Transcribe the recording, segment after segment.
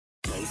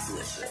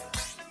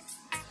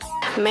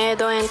メイ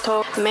ドイン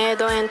東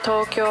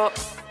京。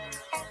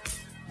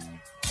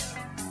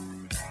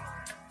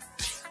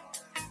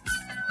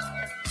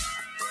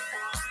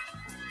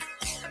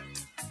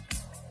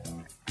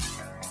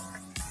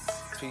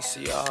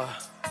PCR.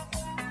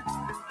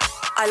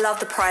 I love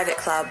the private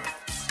club.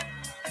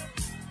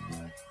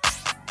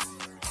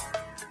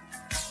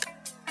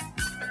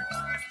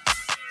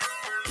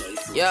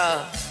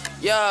 Yeah,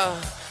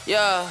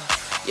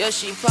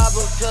 she pop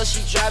a pill,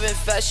 she driving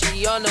fast,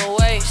 she on the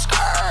way.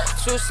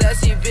 Two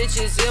sassy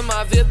bitches in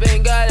my VIP,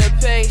 ain't gotta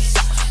pay.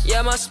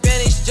 Yeah, my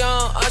Spanish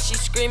John, all she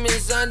screaming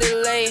is on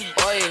delay.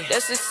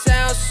 That's the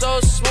sound so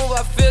smooth,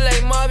 I feel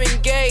like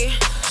Marvin Gaye.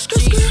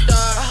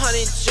 G-Star,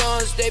 100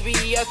 Jones, they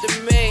be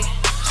after me.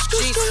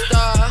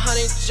 G-Star,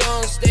 100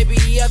 Jones, they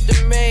be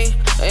after me.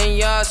 And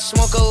y'all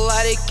smoke a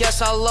lot of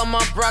gas, I love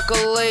my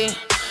broccoli.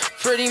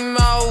 Pretty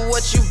mouth,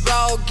 what you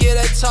bout, get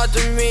her, talk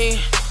to me.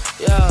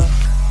 Yeah.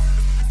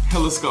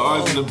 Hella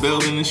scars in the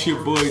building, it's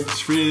your boy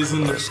Triz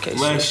in the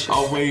flesh.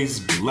 Always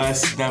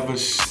blessed, never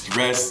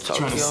stressed.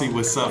 Trying to see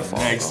what's up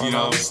next, you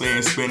know what I'm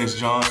saying? Spanish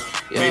John,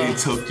 made in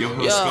Tokyo,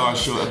 Hood Scar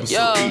Show,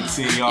 episode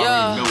 18. Y'all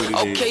already know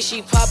what it is. Okay,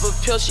 she pop a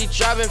pill, she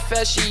driving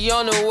fast, she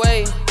on the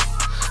way.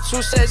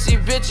 Two sexy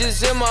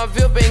bitches in my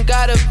VIP, ain't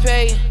gotta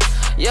pay.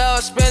 Yo,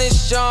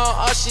 Spanish John,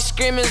 all she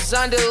screaming is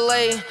on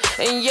delay.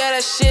 And yeah,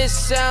 that shit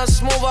sounds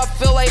smooth, I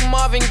feel like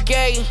Marvin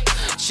Gaye.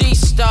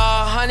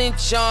 G-Star, 100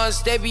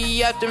 Johns, they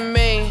be after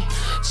me.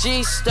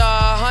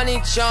 G-Star,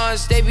 100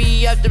 Johns, they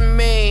be after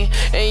me.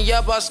 And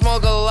yup, I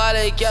smoke a lot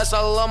of gas,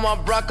 I love my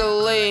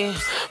broccoli.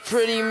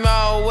 Pretty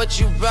mouth, what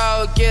you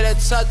bout, get a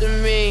talk to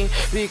me.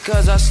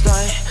 Because I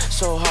stunt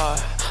so hard,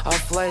 I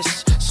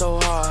flex so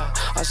hard.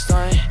 I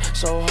stunt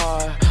so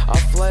hard, I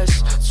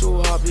flex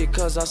too hard.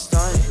 Because I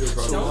stunt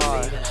too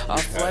hard, I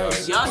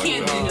flex. Y'all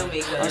can't do no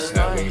makeup.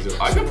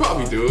 I could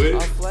probably do it.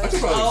 I could probably definitely do it.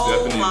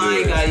 Oh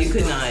my god, you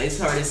could not. It's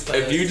hard as fuck.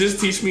 If you just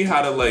teach me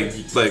how to like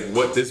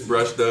what this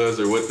brush does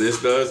or what this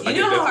does, you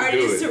know how hard it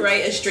is to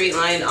write a straight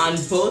line on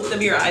both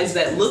of your eyes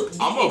that look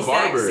the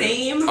exact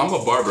same? I'm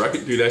a barber. I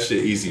could do that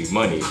shit easy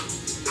money.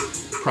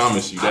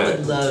 Promise you that. I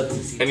would love to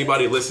see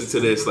anybody listen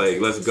to this,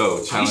 like, let's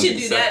go. Challenge you should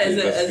do that as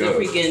a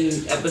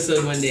freaking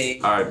episode one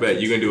day. Alright,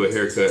 bet. You're gonna do a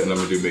haircut and I'm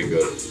gonna do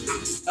makeup.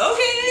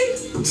 Okay.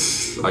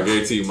 I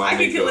guarantee you my I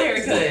can kill a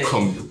haircut.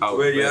 Come out.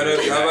 Wait, y'all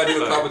about to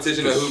do a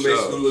competition of who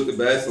makes who look the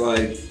best?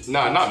 Like,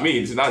 nah, not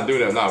me. Just not doing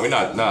that. Nah, we're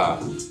not. Nah,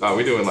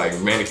 we're doing like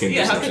mannequins.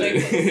 Yeah, how can I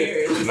get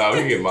hair? Nah, we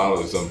can get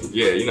models or something.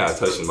 Yeah, you're not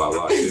touching my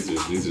locks. It's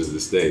just a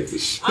stay for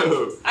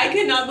sure. I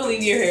cannot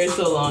believe your hair is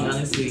so long,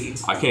 honestly.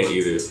 I can't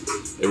either.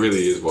 It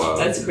really is wild.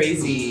 That's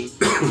crazy.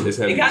 It's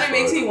heavy. It kind of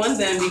makes me want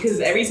them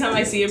because every time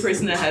I see a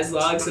person that has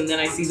locks and then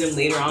I see them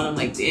later on, I'm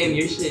like, damn,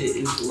 your shit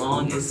is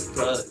long as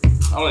fuck.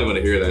 I don't even want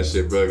to hear that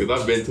shit, bro, because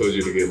I've been told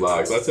you to get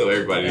locks. I tell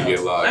everybody to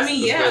get locks. I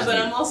mean, yeah, but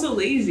I'm also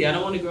lazy. I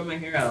don't want to grow my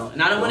hair out.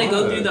 And I don't want to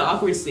go through the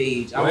awkward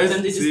stage. I want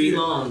them to just be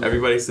long.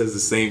 Everybody says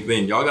the same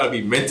thing. Y'all gotta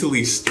be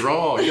mentally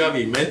strong. You gotta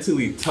be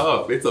mentally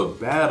tough. It's a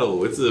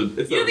battle. It's a You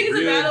don't think it's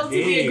a battle to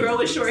be a girl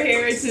with short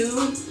hair,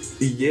 too?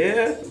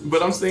 Yeah,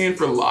 but I'm saying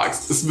for locks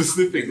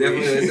specifically.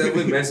 It's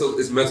definitely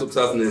mental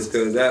toughness,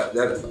 because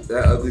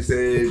that ugly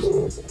stage,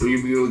 when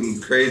you be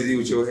looking crazy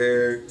with your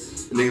hair,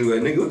 niggas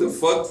like, nigga, what the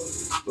fuck?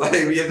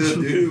 Like, we have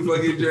to do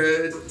fucking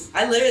dread.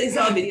 I literally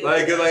saw a video.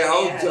 Like,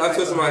 I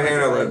twisted my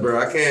hair and I'm like, bro,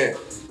 I can't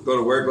go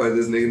to work like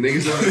this, nigga.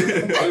 Niggas,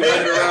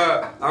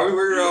 I be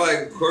working around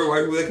like court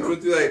white people that coming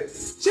through like,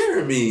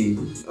 Jeremy.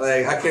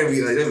 Like, I can't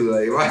be like, they be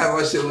like, if I have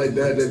my shit like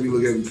that, they be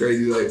looking at me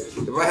crazy. Like,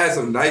 if I had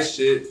some nice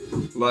shit,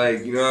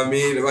 like, you know what I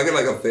mean? If I get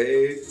like a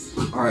fade,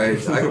 alright,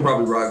 I could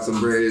probably rock some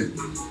braids.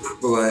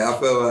 But like, I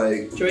feel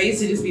like Dre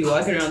used to just be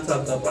walking around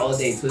topped up all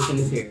day twisting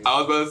his hair.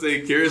 I was about to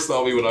say, Kira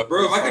saw me when I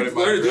bro, if I could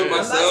learn to do it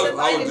myself,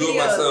 I would do it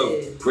myself.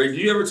 Wait, do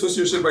you ever twist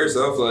your shit by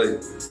yourself?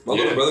 Like, my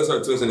little brother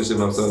started twisting his shit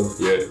by himself.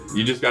 Yeah,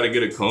 you just gotta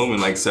get a comb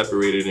and like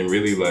separate it and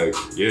really like,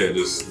 yeah,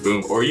 just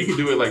boom. Or you can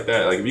do it like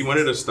that. Like if you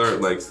wanted to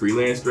start like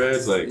freelance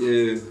dreads, like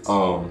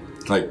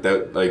like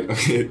that, like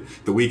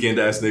the weekend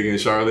ass nigga in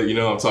Charlotte, you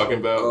know what I'm talking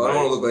about? Oh, I don't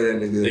want to look like that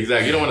nigga.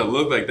 Exactly, you don't want to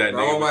look like that nigga.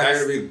 I want my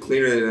hair to be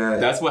cleaner than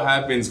that. That's what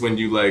happens when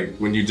you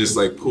just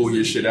like pull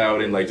your shit out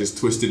and like just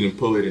twist it and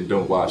pull it and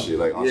don't wash it.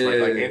 Like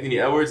Anthony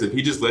Edwards, if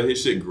he just let his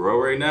shit grow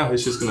right now,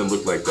 his shit's gonna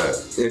look like that.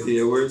 Anthony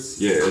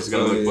Edwards? Yeah, it's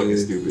gonna look fucking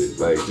stupid.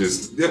 Like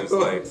just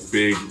like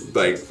big,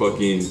 like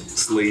fucking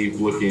slave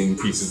looking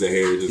pieces of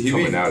hair just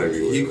coming out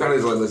everywhere. He kind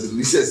of like,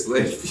 he said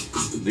slave.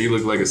 He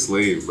looked like a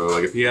slave, bro.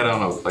 Like if he had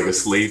on a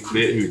slave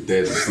fit, he would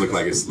just look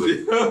like a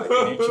slave. Like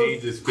if you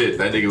change his fit,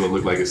 that nigga would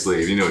look like a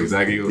slave. You know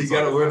exactly what I'm talking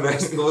about. He gotta wear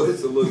nice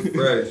clothes to look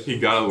fresh. He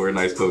gotta wear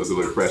nice clothes to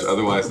look fresh.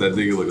 Otherwise, that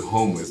nigga look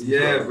homeless.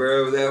 Yeah,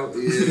 bro. That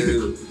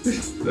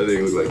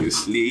nigga look like a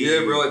slave.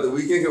 Yeah, bro. Like the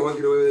weekend can't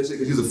get away with that shit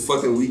because he's a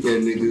fucking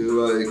weekend nigga.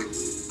 Like.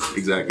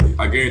 Exactly.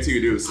 I guarantee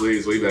you there was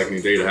slaves way back in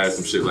the day that had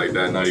some shit like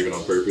that, not even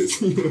on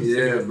purpose.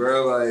 Yeah,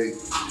 bro. Like.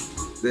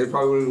 They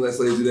probably wouldn't let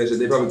slaves do that shit.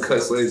 They probably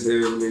cut slaves'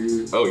 hair,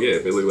 nigga. Oh yeah,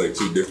 if they look like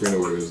too different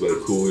or it was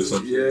like cool or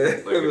something.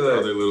 Yeah. Like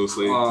other little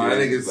slaves. Oh, that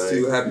nigga's like,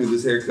 too happy with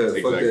his haircut.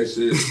 Exactly. Fuck that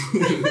shit.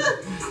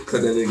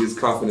 Cut that nigga's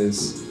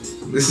confidence.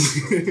 Let's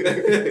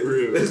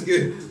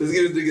give this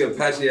nigga a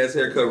patchy ass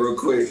haircut real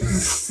quick.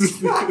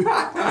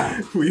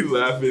 We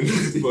laughing.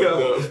 It's fucked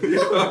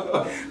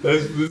up.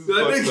 This is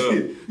fucked nigga, up.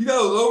 you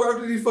know, lower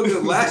after these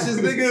fucking lashes,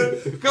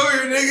 nigga. Come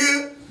here,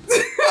 nigga.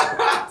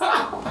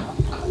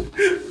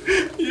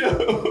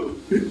 Yo.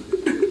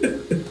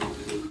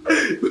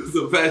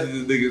 So patchy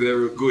this nigga there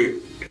real quick.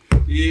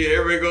 Yeah,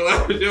 everybody gonna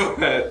laugh at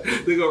your ass.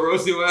 They gonna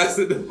roast your ass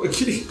in the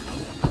fucking.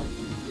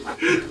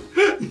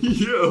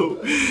 Yo,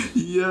 I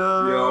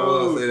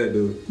wanna say that,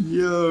 dude.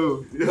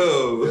 Yo.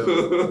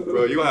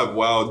 Bro, you gonna have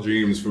wild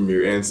dreams from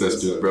your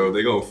ancestors, bro.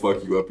 They gonna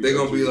fuck you up. They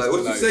gonna be like,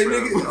 what you say,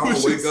 nigga? I'm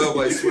gonna wake up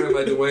like sweating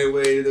like Dwayne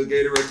Wade in the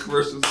Gatorade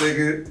commercials,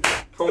 nigga.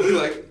 I'm gonna be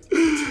like,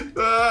 thank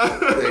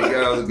God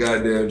it was a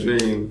goddamn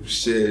dream.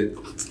 Shit.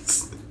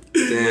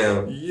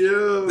 Damn.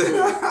 Yo.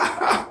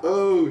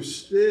 Oh,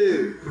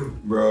 shit.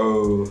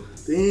 Bro.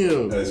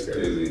 Damn. That's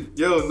crazy.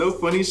 Yo, no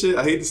funny shit.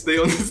 I hate to stay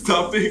on this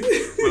topic,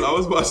 but I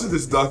was watching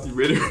this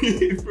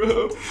documentary,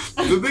 bro.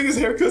 The thing is,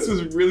 haircuts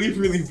was really,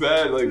 really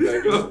bad, like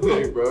back in the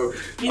day, bro.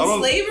 In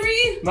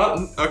slavery?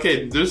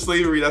 Okay, there's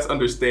slavery, that's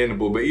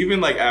understandable, but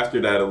even like after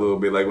that a little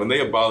bit, like when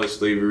they abolished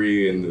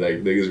slavery and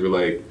like niggas were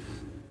like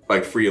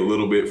free a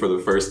little bit for the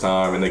first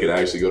time and they could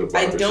actually go to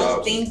barbershops. I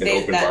don't think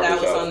that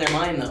was on their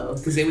mind though,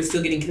 because they were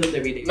still getting killed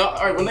every day. No,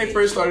 alright, when they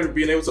first started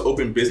being able to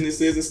open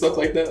businesses and stuff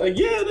like that, like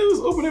yeah, they was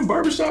opening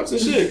barbershops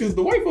and shit, because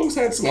the white folks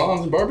had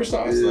salons and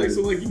barbershops, like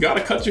so like you gotta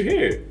cut your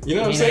hair. You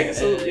know what I'm saying?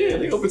 So yeah,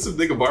 they opened some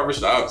nigga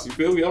barbershops, you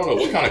feel me? I don't know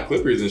what kind of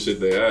clippers and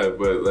shit they had,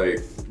 but like,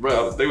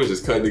 bro, they was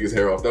just cutting niggas'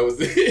 hair off. That was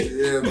it.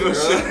 Yeah, no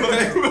shape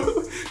up, bro.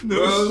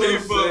 No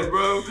shape up,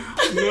 bro.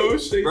 No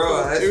shape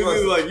up. It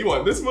was like, you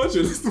want this much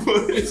or this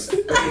much?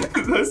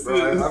 That's bro,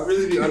 it. I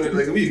really be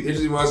like, it be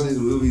interesting watching these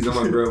movies. I'm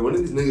like, bro, when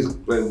do these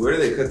niggas, like, where do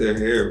they cut their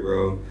hair,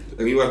 bro?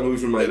 Like, you watch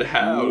movies from, like,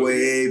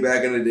 way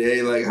back in the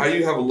day. Like, how do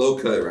you have a low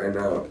cut right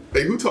now?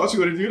 Like, who taught you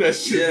how to do that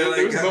shit? Yeah,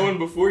 there was no one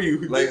before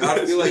you. Like,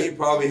 I feel like you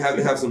probably have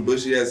to have some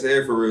bushy ass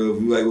hair for real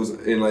if you, like, was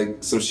in,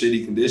 like, some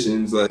shitty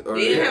conditions. Like,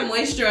 they didn't have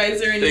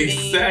moisturizer or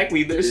anything.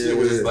 Exactly. Their shit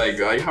was, like,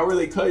 how were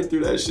they cutting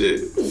through that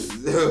shit?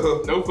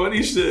 No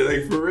funny shit.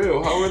 Like, for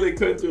real. How were they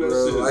cutting through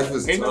that shit? Life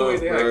was Ain't tough, no way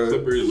they had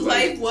clippers.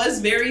 Life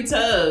was very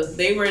tough.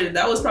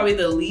 That was probably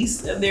the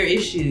least of their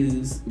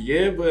issues.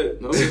 Yeah,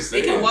 but no,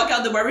 they can walk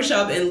out the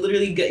barbershop and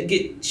literally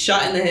get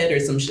shot in the head or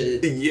some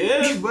shit.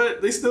 Yeah,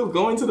 but they still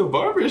going to the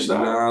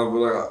barbershop. Nah,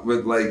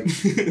 but like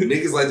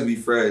niggas like to be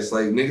fresh.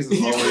 Like niggas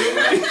is always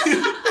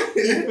like,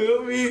 you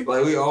feel me?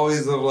 Like we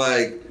always have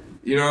like,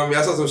 you know what I mean?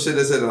 I saw some shit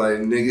that said like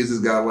niggas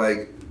just got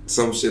like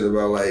some shit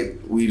about like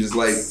we just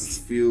like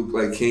feel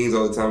like kings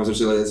all the time or some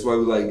shit like that. That's why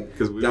we like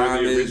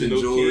diamonds and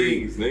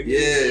jewelry. Kings, nigga.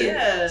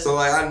 Yeah. So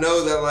like I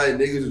know that like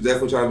niggas was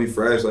definitely trying to be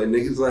fresh. Like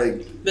niggas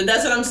like. But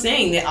that's what I'm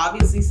saying. That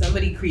obviously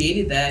somebody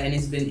created that and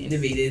it's been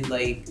innovated.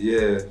 Like.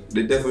 Yeah,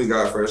 they definitely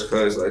got fresh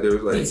cuts. Like there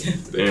was like.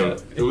 Damn,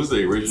 it was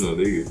the original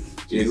nigga.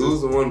 Yeah,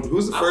 who's the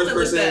first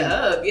person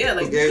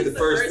who gave the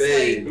first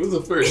fade? Who was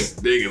the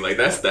first nigga? Like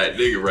that's that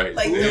nigga right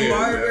like there. The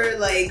barber,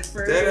 like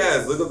first. Dead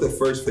ass, look up the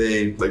first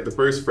fade. Like the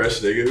first fresh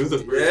nigga. Who's the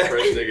first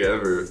fresh nigga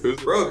ever?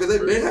 Bro, because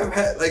they have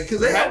had like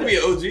they had to be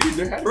an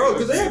OG. Bro,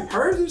 because they had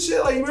perms and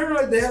shit. Like you remember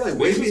like they had like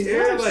wavy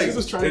hair like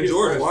in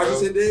George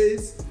Washington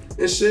days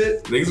and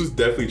shit. Niggas was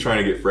definitely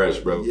trying to get fresh,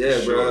 bro.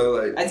 Yeah, bro.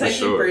 Like I typed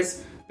in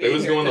first. They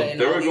were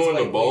going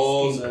to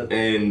balls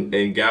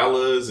and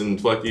galas and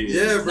fucking.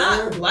 Yeah, bro.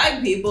 Not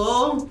black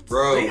people.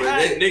 Bro, they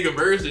had nigga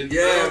versions.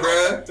 Yeah,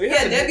 bro. They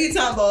had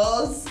debutante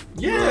balls.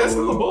 Yeah, that's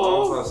the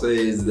ball. What I'm trying to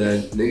say is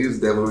that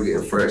niggas definitely were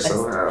getting fresh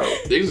somehow.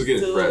 Niggas was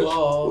getting fresh.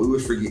 We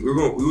would forget.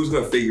 We was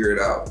gonna figure it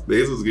out.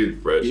 Niggas was getting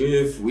fresh.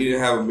 Even if we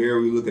didn't have a mirror,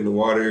 we look in the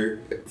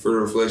water for the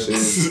reflection.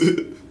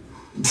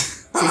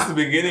 Since the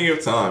beginning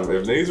of time,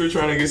 if niggas were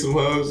trying to get some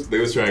hoes, they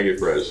was trying to get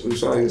fresh. We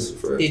trying to get some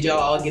fresh. Did y'all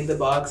all get the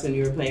box when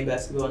you were playing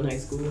basketball in high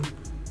school?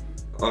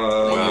 I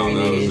don't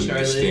know. It was an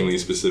extremely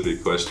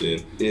specific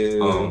question.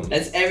 Yeah.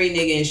 That's every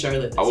nigga in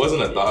Charlotte. I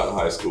wasn't a thought in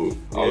high school.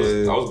 I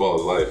was ball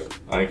of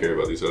life. I didn't care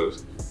about these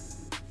hoes.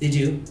 Did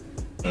you?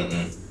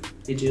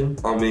 Did you?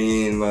 I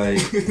mean, like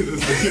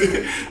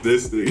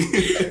this thing.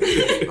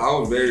 I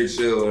was very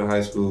chill in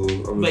high school.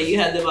 But you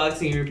had the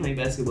box and you were playing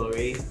basketball,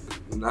 right?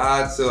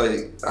 Nah, so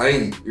like I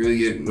didn't really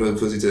get no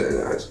pussy till the end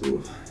of high school.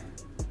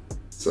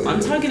 So, I'm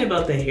talking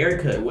about the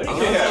haircut. What are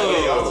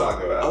y'all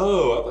talking about?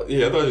 Oh, I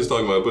thought you was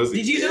talking about pussy.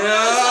 Did you know? I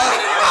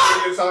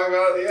thought you were talking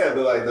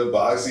about the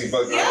boxy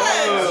fucking.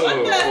 Yes.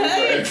 What the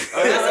heck? That's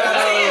what I'm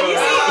saying. You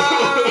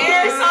see,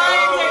 air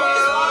signs are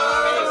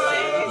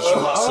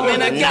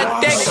Man, I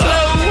got that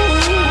glow.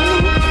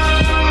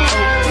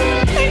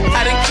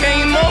 I done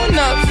came on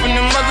up from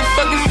the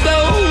motherfucking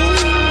flow.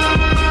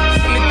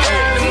 From the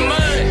dirt to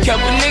mud.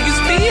 Couple niggas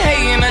be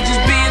hating, I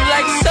just be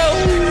like so.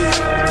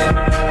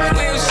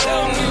 We don't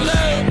show me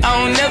love. I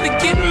don't never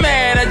get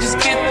mad, I just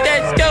get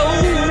that dough.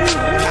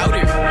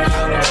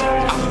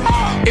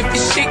 If the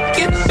shit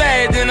gets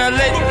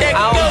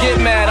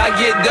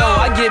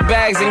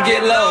bags and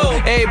get low.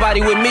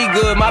 Everybody with me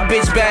good, my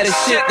bitch bad as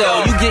shit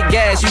though. You get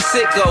gas, you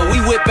sicko.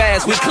 We whip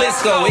ass, we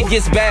Klitschko. It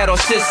gets bad or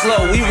shit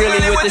slow. We really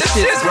with the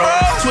shit, bro.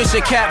 Twist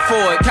your cap for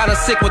it, kinda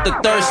sick with the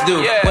thirst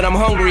do. When I'm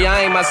hungry,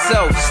 I ain't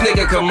myself.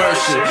 Snigger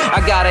commercial.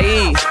 I gotta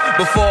eat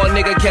before a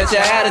nigga catch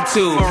an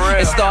attitude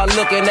and start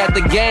looking at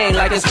the game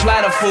like it's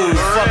platter food.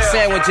 Fuck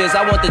sandwiches,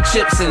 I want the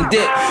chips and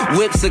dip.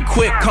 Whips are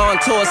quick,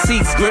 contour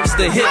seats, grips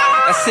the hip.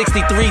 That's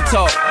 63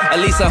 talk, at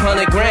least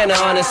 100 grand to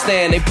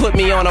understand. They put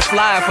me on a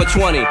flyer for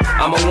 20.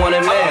 I'm a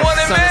wanted man,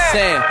 son of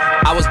Sam.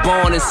 I was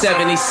born in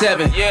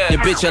 77. Your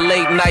bitch a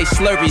late night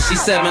slurpee, she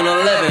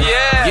 7-Eleven.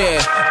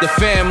 Yeah, the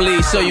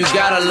family, so you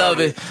gotta love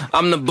it.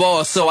 I'm the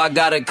boss, so I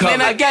gotta cover.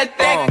 Man, I got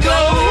that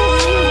glow.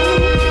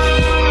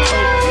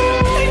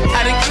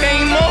 I done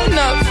came on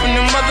up from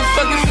the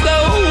motherfucking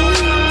flow.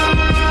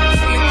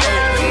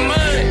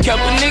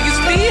 Couple niggas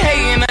be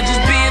hating, I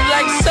just be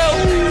like so.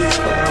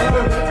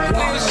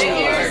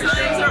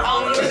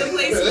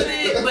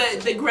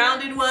 The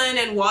grounded one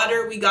and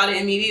water, we got it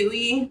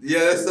immediately. Yeah,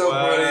 that's so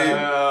funny.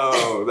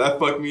 Wow, that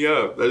fucked me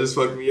up. That just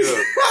fucked me up.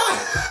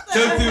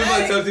 Chum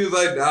T was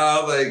like, nah.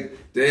 I was like,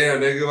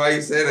 damn, nigga, why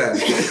you say that?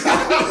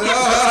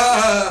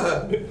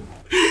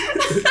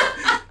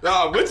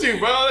 Nah, I'm with you,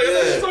 bro.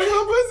 You talking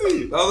about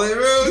pussy. I was like,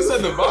 bro. You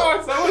said the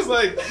box. I was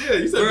like, yeah,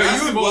 you said bro,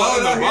 basketball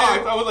in the box.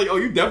 Here. I was like, oh,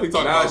 you definitely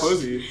talking about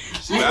pussy.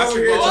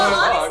 Basketball.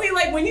 Well, honestly,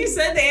 like when you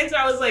said the answer,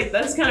 I was like,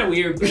 that's kind of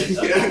weird, but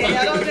okay,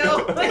 I don't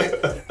know.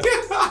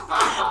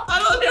 I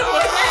don't know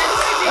what that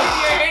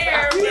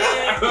has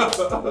to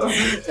do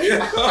with your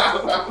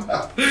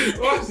hair, man.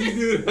 Why'd you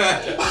do that?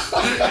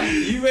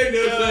 You made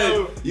no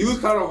sense. You was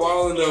kind of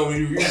wilding though when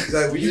you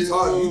talk.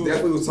 You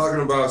definitely was talking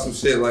about some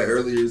shit like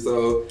earlier,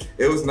 so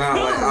it was not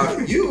like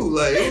out of you.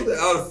 Like it was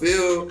out of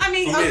field. I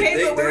mean,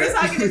 okay, but we were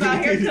talking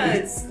about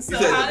haircuts. So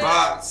you said the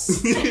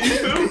box. You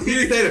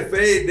didn't say the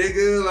fade,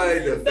 nigga.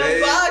 Like the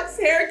fade. Box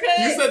haircut.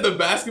 You said the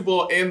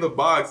basketball and the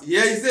box.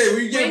 Yeah, you said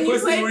when you get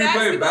pussy when you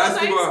play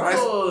basketball in high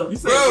school. You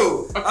said,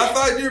 bro, I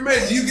thought you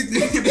meant you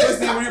get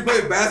pussy when you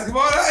play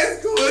basketball in high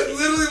school. It's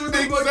literally what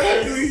they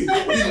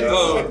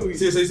Exactly.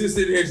 So she's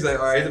sitting here, she's like,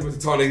 all right, I'm in the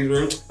tall niggas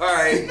room. All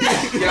right,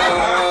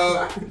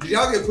 did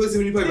y'all get pussy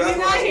when you play basketball? Did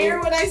you not hear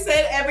what I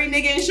said? Every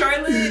nigga in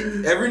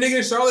Charlotte? Every nigga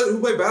in Charlotte who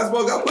play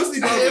basketball got pussy.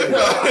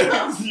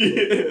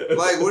 Yeah.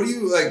 Like, what do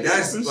you, like,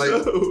 that's, like,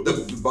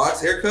 the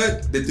box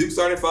haircut? The Duke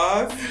started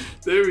 5?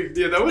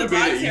 That would have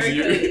made it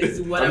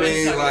easier. I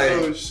mean, like,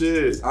 oh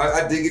shit.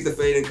 I did get the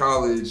fade in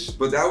college,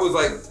 but that was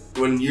like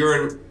when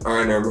you're in. All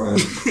right, never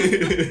mind.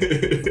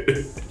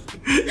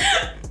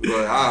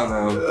 But I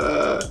don't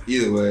know.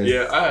 Either way.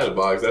 Yeah, I had a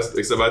box.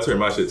 Except I turned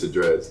my shit to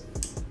dreads.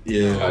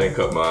 Yeah. I didn't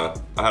cut mine.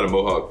 I had a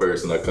mohawk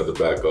first, and I cut the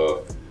back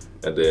off.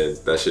 And then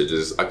that shit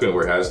I couldn't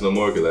wear hats no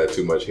more because I had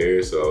too much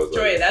hair. So I was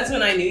Troy, that's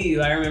when I knew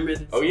you. I remember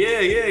this. Oh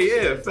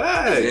yeah.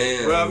 Fact.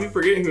 Damn. Bro, I be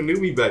forgetting who knew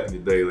me back in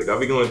the day. Like I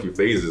be going through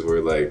phases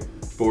where like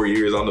 4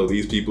 years I know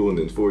these people, and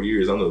then 4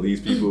 years I know these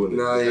people, and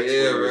then Nah, the next 4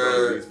 years I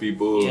know bro. these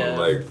people. Yeah. And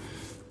like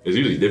it's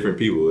usually different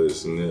people. It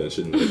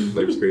shouldn't.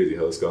 Life's crazy.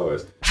 Hell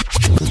scars.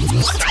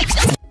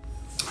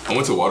 I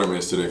went to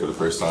Waterman's today for the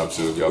first time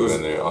too. If y'all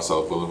been there on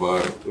South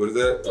Boulevard. What is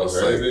that? It's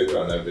like,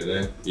 I've never been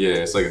there.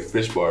 Yeah, it's like a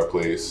fish bar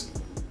place.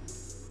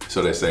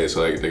 So they say,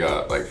 so like they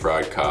got like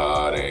fried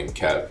cod and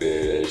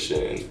catfish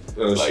and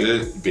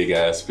shit. Big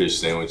ass fish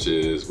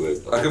sandwiches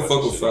with. I can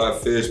fuck with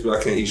fried fish, but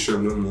I can't eat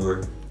shrimp no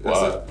more.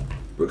 Why?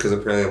 Because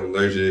apparently I'm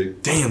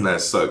allergic. Damn, that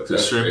sucks. The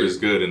shrimp is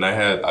good, and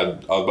I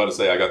was about to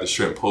say I got the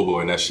shrimp po' boy,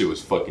 and that shit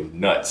was fucking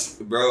nuts.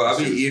 Bro, I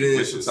be eating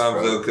it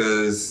sometimes though,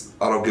 because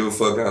I don't give a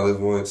fuck and I live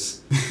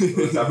once.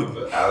 What type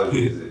of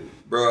allergy is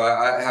it? Bro,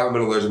 I haven't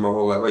been allergic my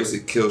whole life. I used to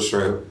kill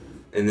shrimp,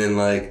 and then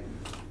like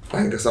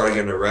I started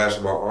getting a rash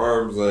on my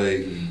arms.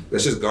 Like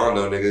that's just gone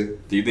though, nigga.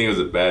 Do you think it was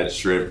a bad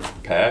shrimp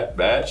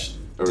batch?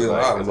 Or Dude,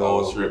 like I don't it's know.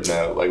 all shrimp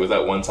now? Like was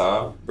that one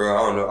time? Bro, I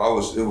don't know.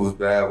 It was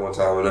bad one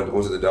time when I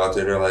went to the doctor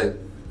and they're like,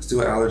 let's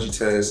do an allergy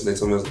test, and they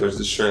told me I was allergic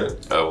to shrimp.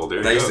 Oh well, there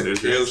you And I go.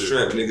 used to kill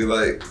shrimp, nigga.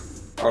 Like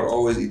I would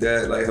always eat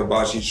that, like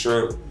hibachi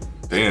shrimp.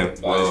 Damn.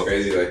 Oh, Well, it's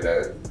crazy like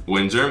that.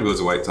 when Jerm goes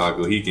to White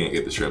Taco, he can't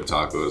get the shrimp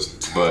tacos.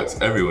 But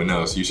everyone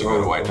else, you should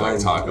go to White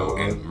Taco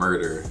and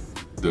murder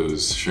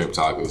those shrimp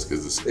tacos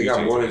because They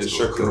got more than the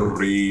shrimp though.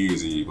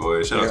 crazy,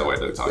 boy. Shout out to White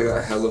Taco. They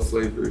got hella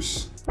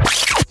flavors.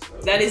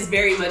 That is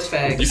very much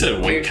fact. You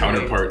said white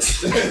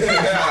counterparts.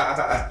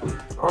 I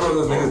don't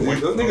know those niggas.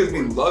 Dude. Those niggas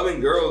be loving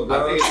girls, bro.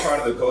 I think it's part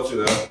of the culture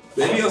though.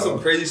 They be on some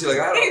crazy shit. Like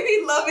I They don't.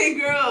 be loving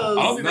girls.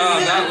 I don't think Nah,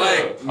 they not really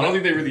like. do, though. I don't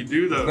think they really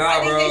do though.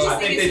 Nah, bro. I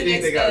think they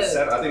think they got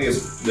set. I think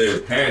it's their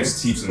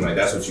parents teach them like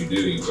that's what you do.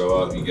 You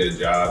grow up, you get a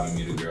job,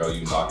 you meet a girl,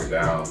 you knock her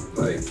down.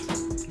 Like,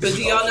 But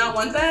do y'all not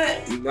want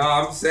that?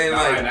 Nah, I'm saying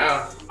not like. right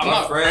now. I'm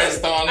not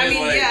pressed on it. I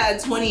mean, like, yeah,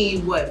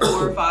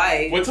 4 or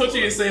 5. What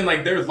Tochi is saying,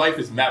 like their life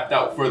is mapped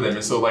out for them,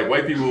 and so like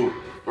white people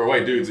or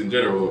white dudes in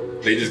general,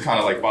 they just kind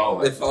of like follow.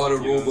 Like, They follow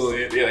the rule book.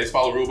 Yeah, they just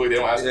follow the rule book. They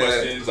don't ask Yeah.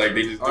 questions. Like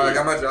they just. All right, I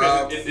got my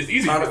job. It's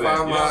easy Trying for to them.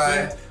 find You know what I'm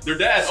my saying? their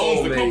dad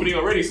owns the company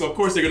already, so of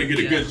course they're gonna get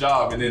a good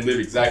job and then live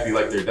exactly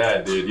like their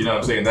dad did. You know what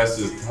I'm saying? That's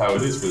just how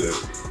it is for them.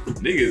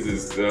 Niggas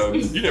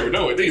is, you never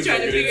know what niggas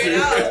gonna get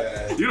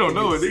into. You don't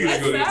know what niggas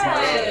gonna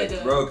get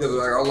into. Bro, because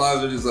like our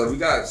lives are just like, we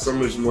got so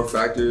much more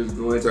factors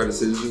going into our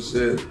decisions and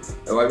shit.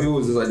 And white people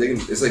is just like,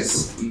 it's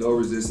like no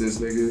resistance,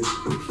 nigga.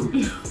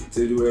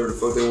 To do whatever the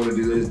fuck they want to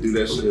do, they just do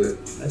that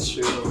shit. That's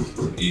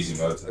true.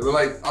 Easy mode. But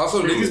like,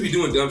 also niggas be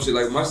doing dumb shit.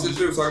 Like my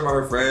sister was talking about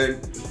her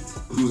friend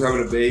who was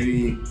having a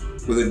baby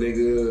with a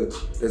nigga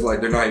that's like,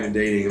 they're not even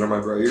dating. And I'm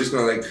like, bro, you're just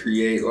gonna like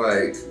create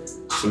like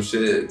some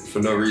shit for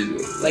no reason.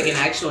 Like an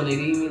actual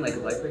nigga, you mean like a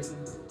black person?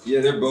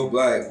 Yeah, they're both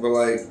black, but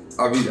like,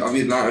 I'll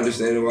be not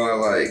understanding why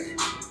like.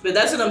 But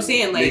that's what I'm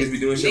saying. Like, niggas be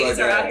doing shit like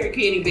that. Niggas are out here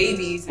creating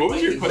babies. What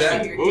was your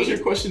question? What was your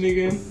question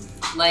again?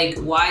 Like,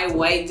 why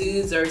white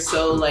dudes are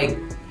so like,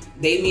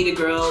 they meet a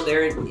girl,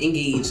 they're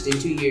engaged in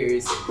 2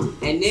 years,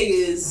 and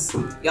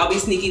niggas, y'all be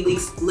sneaky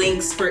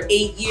links for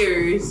 8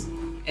 years,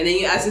 and then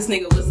you ask this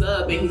nigga what's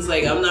up, and he's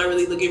like, I'm not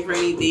really looking for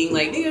anything.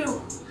 Like,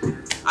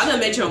 nigga, I done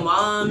met your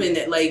mom, and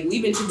like,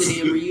 we've been to the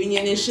damn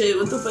reunion and shit.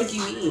 What the fuck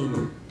you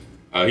mean?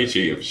 He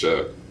cheating for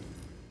sure.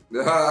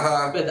 But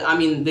I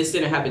mean, this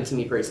didn't happen to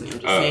me personally. I'm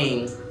just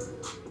saying.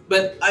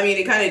 But I mean,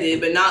 it kind of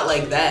did, but not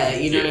like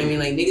that. You know what I mean?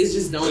 Like niggas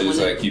just don't want to.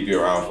 Just like keep you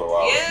around for a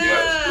while.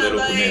 Yeah, little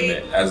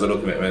commitment, as little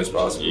commitment as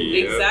possible.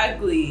 Yeah.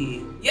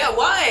 Exactly. Yeah.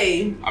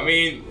 Why? I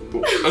mean,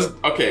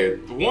 okay.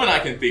 The one I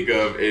can think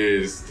of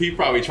is he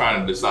probably trying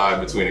to decide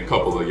between a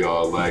couple of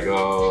y'all. Like,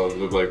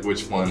 look like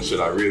which one should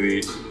I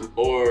really?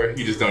 Or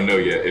he just don't know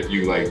yet if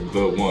you like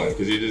the one,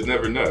 because you just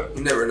never know.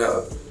 You never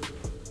know.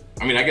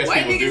 I mean, I guess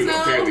white people do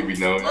apparently be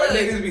knowing. White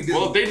niggas be good.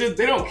 Well, they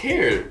don't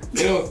care.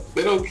 They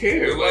don't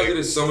care. Like, it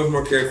is so much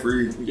more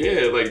carefree.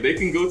 Yeah, like they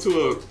can go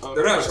to a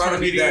they're not trying to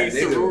be that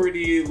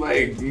sorority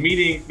like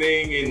meeting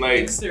thing and like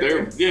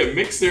mixer.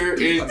 Mixer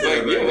is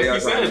like like you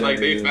said, like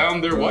they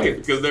found their wife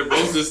because they're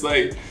both just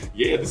like,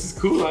 yeah, this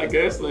is cool, I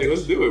guess. Like,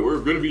 let's do it.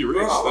 We're gonna be rich.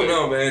 Bro, I don't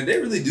know, man. They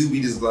really do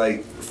be just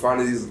like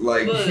finding these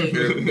like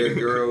their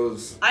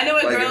girls. I know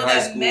a like, girl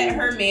that met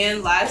her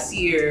man last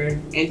year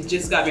and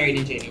just got married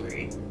in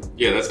January.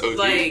 Yeah, that's OG.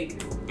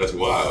 Like, that's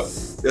wild.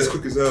 That's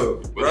quick as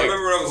hell. But I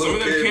remember when I was a little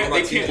kid,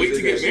 they can't wait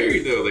to get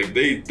married though. Like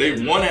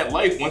they won at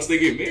life once they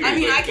get married. I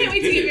mean, like, I can't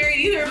wait to get married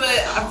either,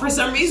 but for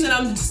some reason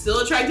I'm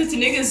still attracted to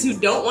niggas who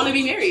don't want to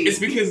be married. It's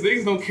because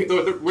niggas don't care.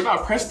 We're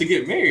not pressed to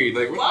get married.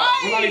 Like we're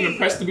not even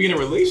pressed to be in a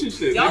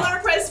relationship. Y'all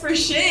aren't pressed for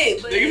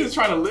shit. But niggas is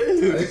trying to live.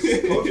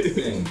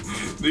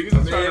 Niggas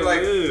is trying to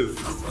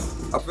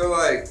live. I feel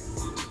like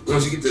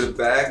once you get to the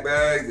bag,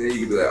 then you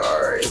can be like,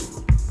 all right.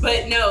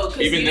 But no,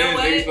 because even you know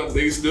then, what?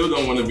 they still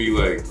don't want to be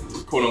like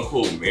quote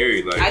unquote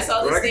married. Like I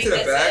saw this thing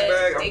that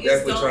said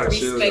niggas don't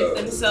respect chill,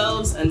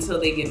 themselves until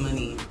they get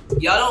money.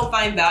 Y'all don't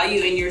find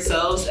value in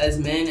yourselves as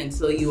men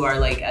until you are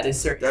like at a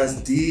certain.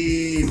 That's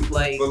deep.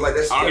 Like, but like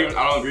that's. I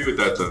don't agree with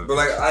that though. But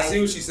like I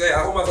see what she's saying.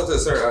 I hold myself to a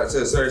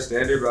certain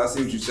standard, but I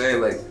see what you're saying.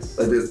 Like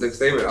the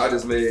statement I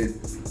just made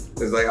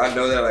is like I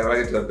know that like when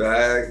I get to the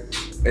bag,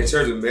 in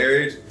terms of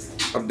marriage,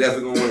 I'm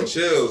definitely gonna want to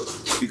chill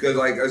because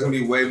like there's gonna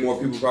be way more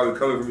people probably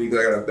coming for me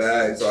because I got a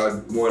bag. So I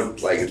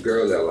want like a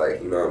girl that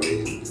like, you know what I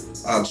mean,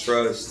 I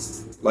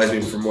trust, likes me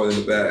for more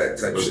than the bag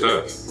type shit.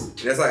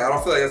 And that's like I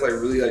don't feel like that's like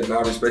really like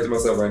not respecting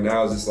myself right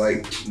now. It's just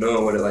like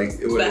knowing what it like.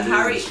 But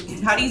how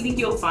do you think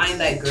you'll find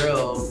that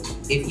girl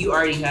if you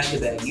already have the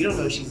bag? You don't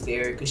know she's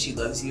there because she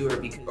loves you or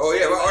because. Oh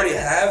yeah, I already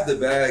have the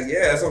bag.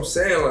 Yeah, that's what I'm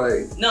saying.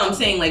 Like. No, I'm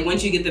saying like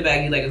once you get the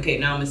bag, you're like, okay,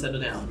 now I'm gonna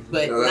settle down.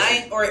 But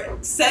 9 or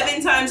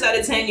 7 times out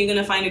of 10, you're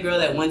gonna find a girl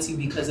that wants you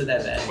because of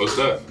that bag. What's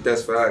that?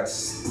 That's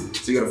facts.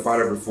 So you gotta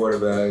find her before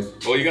the bag.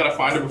 Well, you gotta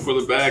find her before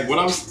the bag.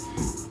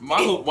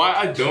 Why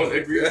I don't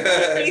agree with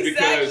that is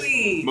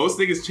because most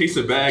niggas chase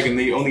a bag and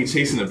they only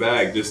chasing a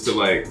bag just to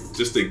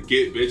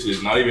get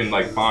bitches, not even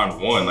like find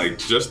one, like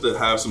just to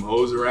have some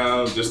hoes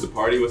around, just to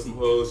party with some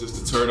hoes,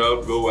 just to turn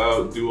up, go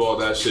out, do all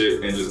that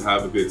shit and just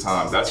have a good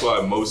time. That's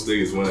why most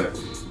niggas wanna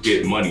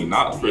get money,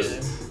 not for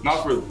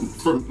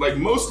like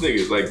most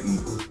niggas, like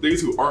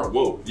niggas who aren't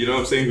woke, you know what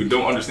I'm saying, who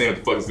don't understand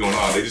what the fuck is going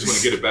on. They just want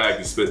to get a bag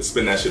and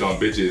spend that shit on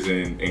bitches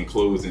and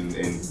clothes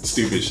and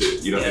stupid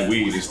shit, you know, and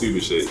weed and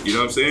stupid shit, you know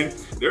what I'm saying?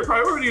 Their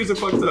priorities are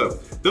fucked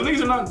up. Them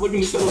niggas are not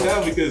looking to settle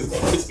down because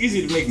it's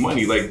easy to make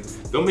money. Like,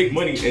 they'll make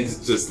money and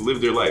just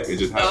live their life and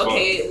just have fun.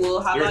 Okay,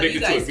 well, how about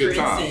you guys, for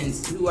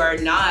instance, who are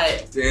not,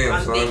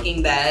 I'm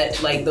thinking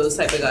that, like, those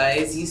type of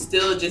guys, you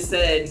still just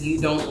said you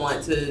don't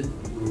want to.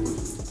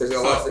 There's a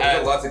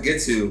lot to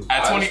get to.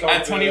 At 25,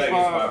 like it's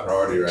my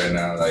priority right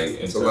now. Like,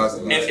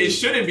 and it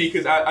shouldn't be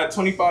because at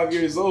 25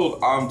 years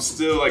old, I'm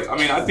still like. I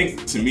mean, I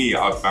think to me,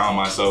 I've found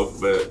myself,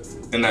 but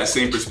in that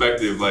same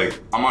perspective, like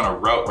I'm on a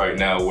route right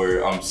now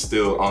where I'm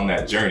still on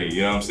that journey.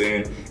 You know what I'm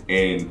saying?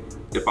 And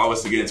if I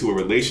was to get into a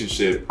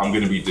relationship, I'm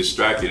gonna be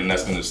distracted, and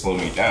that's gonna slow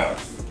me down.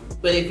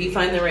 But if you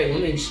find the right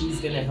woman,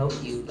 she's gonna help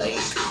you like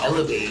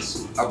elevate.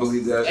 I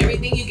believe that.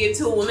 Everything you give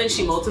to a woman,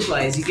 she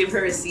multiplies. You give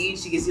her a seed,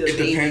 she gives you a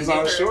baby. It depends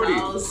on shorty.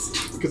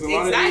 because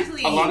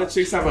a lot of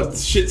chicks have a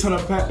shit ton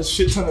of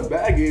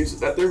baggage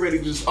that they're ready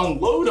to just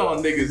unload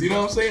on niggas. You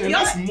know what I'm saying? And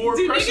that's more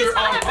pressure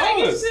on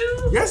us.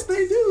 Yes,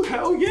 they do.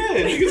 Hell yeah,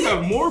 niggas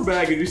have more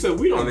baggage. You said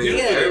we don't deal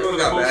with it for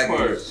the most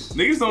part.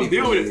 Niggas don't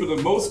deal with it for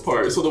the most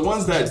part. So the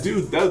ones that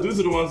do, those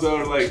are the ones that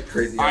are like,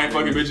 crazy. I ain't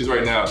fucking bitches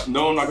right now.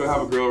 No, I'm not gonna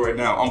have a girl right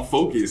now. I'm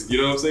focused. You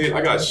know what I'm saying?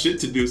 I got shit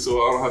to do,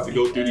 so I don't have to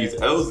go through these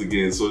L's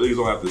again. So niggas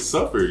don't have to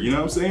suffer. You know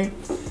what I'm saying?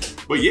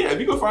 But yeah, if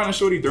you go find a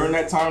shorty during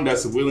that time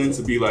that's willing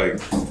to be like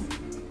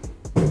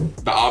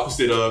the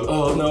opposite of,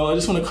 oh no, I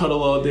just want to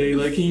cuddle all day.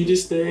 Like, can you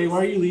just stay? Why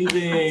are you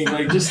leaving?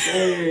 Like, just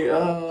stay.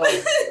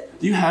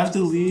 You have to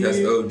leave. That's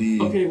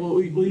OD. Okay, well,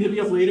 will you hit me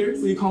up later?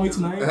 Will you call me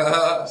tonight?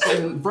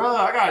 Like, bruh,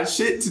 I got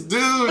shit to do,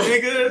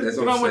 nigga. That's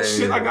you know how much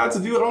shit I got to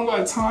do? I don't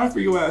got time for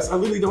your ass. I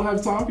literally don't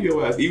have time for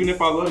your ass. Even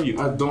if I love you,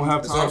 I don't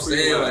have time for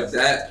your ass. Like,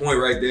 that point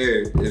right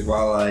there is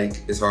why,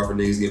 like, it's hard for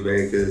niggas to get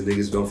married because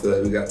niggas don't feel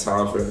like we got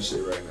time for that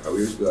shit right now.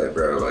 We just be like,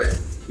 bro, like,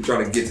 we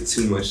trying to get to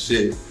too much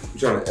shit. We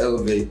trying to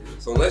elevate.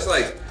 So unless,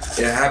 like,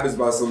 it happens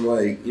by some,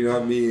 like, you know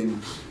what I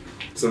mean,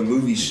 some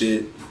movie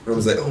shit, I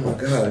was like, oh my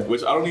god.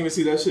 Which I don't even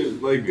see that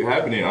shit like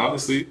happening,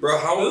 honestly. Bro,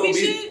 how would it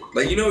be?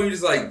 Like, you know, you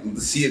just like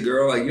see a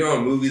girl, like, you know,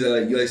 in a movie that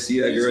like you like see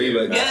that girl, you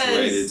like,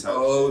 yes.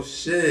 Oh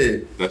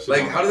shit.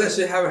 Like, how did that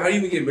shit happen? How do you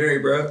even get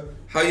married, bro?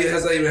 How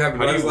has that even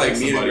happened? How do you like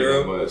meet a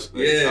girl? Like,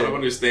 yeah. I don't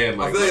understand.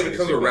 Like, I feel like it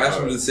becomes a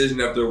rational decision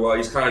after a while.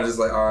 You're kind of just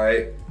like, all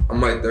right, I'm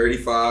like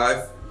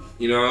 35,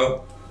 you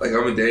know, like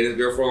I've been dating this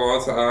girl for a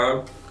long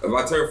time. If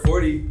I turn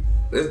 40.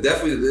 That's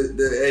definitely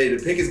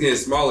the pink is getting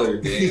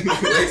smaller,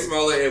 way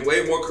smaller and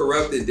way more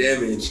corrupt and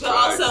damaged. But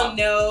also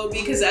no,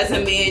 because as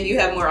a man you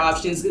have more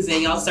options because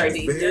then y'all start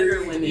dating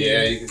younger women.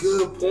 Yeah,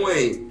 good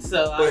point.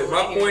 So, but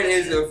my point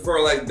is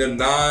for like the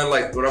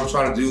like what I'm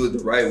trying to do it the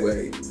right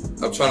way.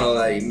 I'm trying to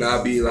like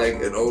not be like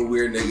an old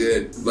weird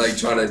nigga like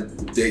trying to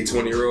date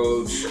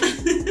 20-year-olds.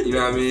 You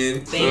know what I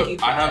mean? Thank you.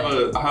 I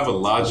have a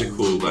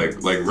logical like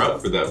rep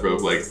for that, bro.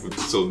 Like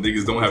so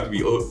niggas don't have to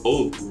be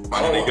old.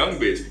 Find a young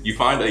bitch. You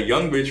find a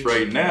young bitch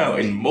right now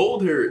and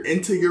mold her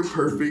into your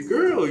perfect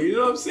girl. You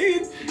know what I'm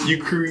saying?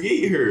 You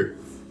create her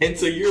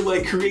into your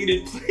like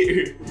created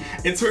player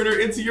and turn her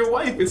into your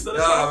wife instead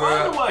of trying to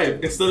find a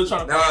wife. Instead of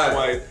trying to find a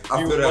wife,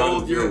 you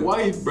mold your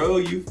wife, bro.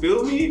 You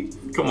feel me?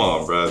 Come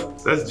on, bro.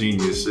 That's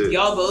genius shit.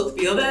 Y'all both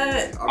feel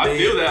that? I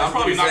feel that. I'm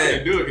probably not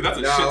gonna do it because that's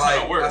a shit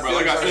ton of work, bro.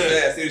 Like I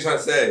said, I see what you're trying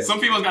to say. Some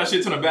people got a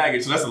shit ton of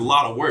baggage, so that's a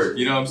lot of work.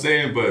 You know what I'm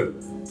saying? But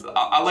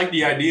I like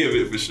the idea of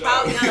it for sure.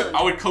 How young?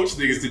 I would coach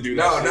niggas to do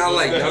that. No, not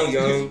like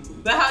young.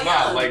 But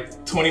how young?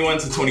 Like 21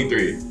 to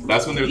 23.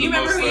 That's when they're the most. You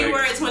remember who you were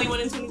at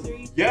 21 and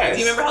 23? Yes.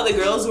 Do you remember how the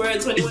girls were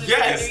at 21 and 23?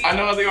 Yes, I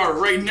know how they are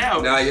right now.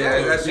 Nah, yeah,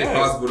 it's actually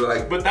possible to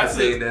like. But that's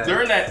it.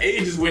 During that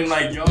age is when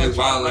like y'all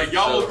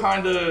will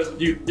kind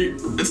of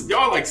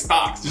y'all like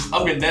stocks, just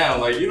up and down.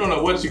 Like you don't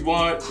know what you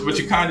want, but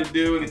you kind of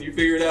do, and then you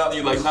figure it out, and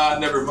you're like, nah,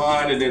 never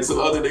mind. And then some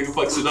other nigga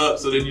fucks it up,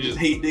 so then you just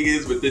hate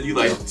niggas, but then you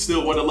like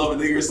still want to love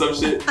a nigga or some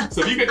shit.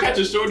 So if you can catch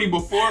a shorty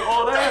before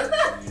all that,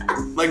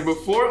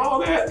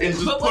 and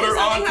just put her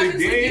on to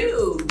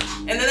game.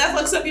 And then that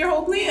fucks up your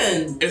whole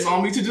plan. It's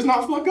on me to just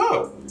not fuck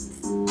up.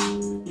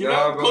 You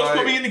know, coach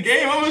put me in the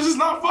game, I'm gonna just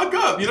not fuck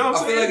up. You know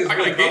what I'm saying? Like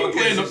I got a game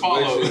plan to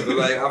follow. But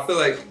like, I feel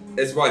like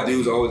that's why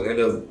dudes always end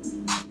up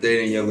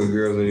dating younger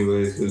girls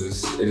anyways,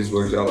 because it just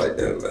works out like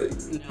that. Like,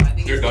 no, I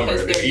think they're dumber.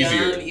 It's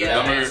easier.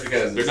 Yeah.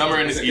 They're dumber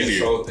and it's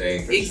easier.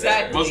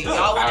 Exactly.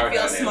 Y'all want to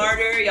feel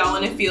smarter. Y'all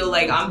want to feel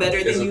like I'm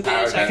better than you,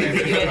 bitch. I can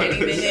pick you at any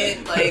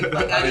minute. Like,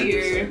 fuck out of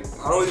here.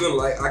 I don't even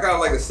like. I got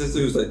like a sister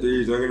who's like 3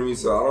 years younger than me,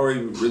 so I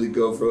don't even really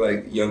go for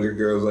like younger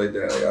girls like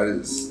that. Like,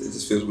 it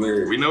just feels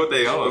weird. We know what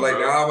they are. But like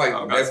now, I'm like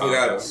definitely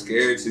not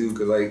scared too,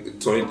 cause like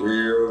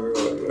 23-year-old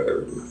girl, like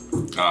whatever.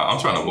 I'm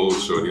trying to mold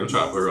shorty. I'm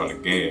trying to put her on the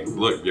game.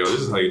 Look, yo,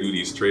 this is how you do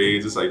these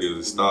trades. This is how you do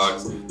the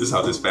stocks. This is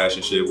how this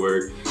fashion shit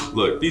work.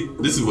 Look,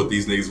 this is what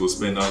these niggas will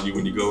spend on you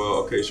when you go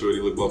out. Okay, shorty,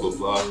 look, blah, blah,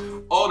 blah.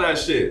 All that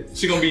shit.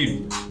 She gonna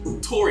be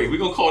Tori. We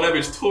gonna call that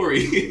bitch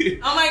Tori.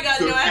 Oh my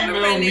god, no, I have a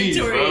friend named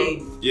Tori.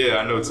 Bro. Yeah,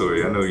 I know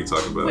Tori. I know who you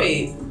talking about.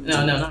 Wait,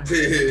 no, not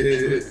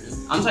her.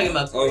 I'm talking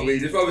about Tori. Oh, wait,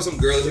 there's probably some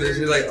girls in there.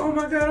 She's like, oh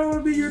my god, I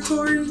wanna be your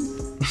Tori.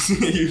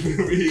 You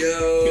feel me?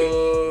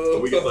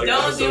 Yo.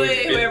 Don't do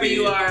it whoever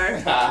you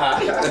are.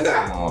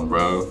 Come on,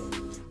 bro.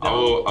 I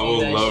will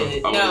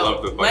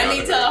love the fuck Let out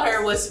me of tell her.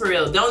 her what's for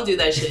real. Don't do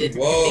that shit.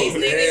 Whoa, these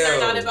niggas are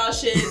not about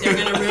shit. They're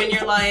gonna ruin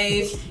your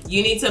life.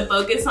 You need to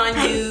focus on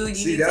you.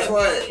 You need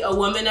to be a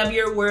woman of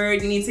your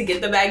word. You need to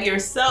get the bag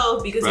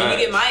yourself because when you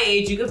get my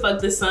age, you can fuck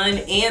the son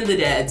and the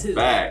dad too.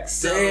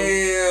 Facts.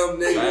 Damn,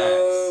 nigga.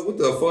 Facts. What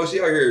the fuck?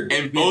 She out here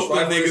and both the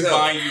niggas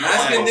buying you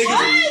asking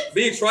niggas,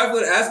 being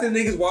trifling, asking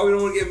niggas why we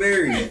don't want to get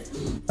married.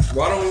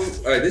 Why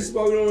don't this is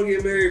why we don't want to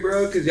get married,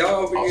 bro? Because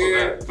y'all over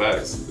here.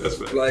 Facts. That's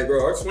facts. Like,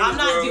 bro, our 20s, I'm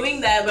not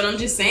doing that, but I'm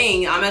just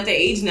saying I'm at the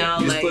age now.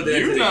 Like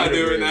you're not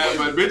doing that,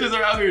 but bitches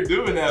are out here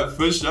doing that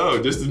for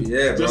sure. Just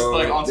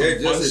like on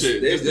some fun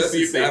shit. They're just to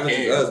see if they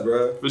can. Us,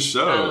 bro. For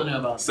sure. I don't know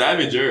about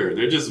Savager.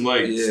 They're just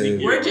like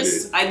sneaky. We're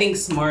just, I think,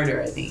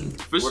 smarter. I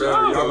think. For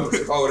whatever, sure.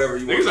 y'all call whatever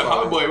you want. Niggas a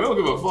hot boy. We don't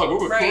give a fuck.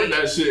 We'll record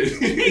that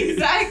shit.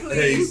 Exactly.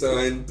 Hey,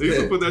 son. They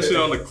used to put that shit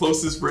on the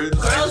closest friends.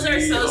 Girls are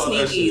so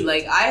sneaky.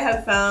 Like, I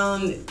have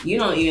found, you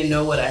don't even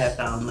know what I have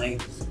found.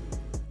 Like,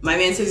 my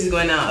man says he's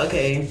going out.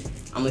 Okay,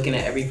 I'm looking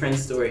at every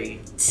friend's story.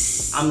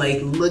 I'm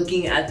like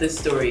looking at the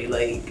story.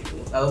 Like,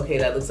 okay,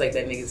 that looks like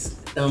that nigga's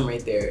thumb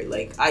right there.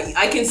 Like,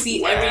 I can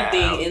see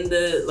everything in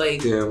the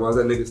like. Damn, why's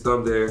that nigga's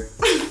thumb there?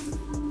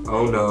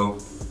 Oh no,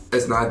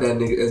 it's not that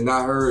nigga. It's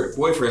not her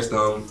boyfriend's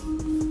thumb.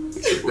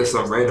 That's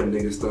some random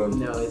nigga's thumb.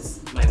 No,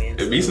 it's my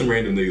man's. It be some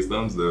random niggas'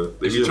 thumbs though.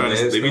 They be trying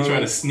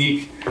to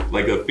sneak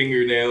like a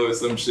fingernail or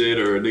some shit,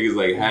 or a nigga's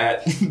like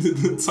hat,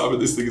 the top of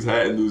this nigga's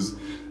hat and lose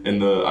in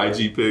the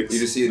IG pics. You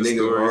just see a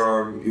nigga's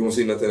arm. You won't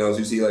see nothing else.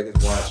 You see like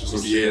his watch or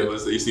some shit.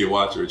 Let's say you see a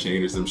watch or a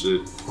chain or some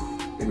shit.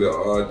 You be like,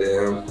 oh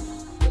damn.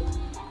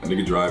 A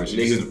nigga driving.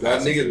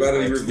 That nigga's about to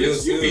be revealed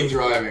soon. You be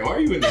driving. Why are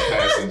you in the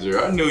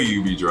passenger? I know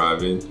you be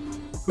driving.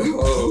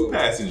 Who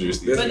passengers?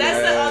 But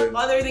that's the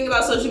other thing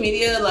about social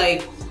media.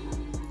 Like,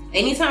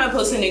 anytime I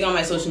post a nigga on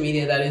my social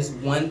media, that is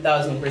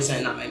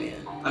 1,000% not my man.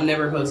 I'm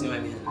never posting my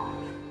man.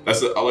 I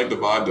like the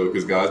vibe though,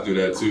 because guys do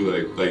that too.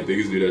 Like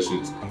niggas do that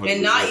shit. 100%.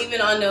 And not even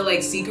on the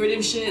like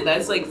secretive shit.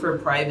 That's like for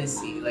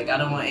privacy. Like, I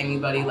don't want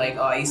anybody like,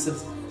 oh,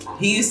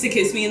 he used to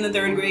kiss me in the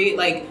 3rd grade.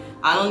 Like,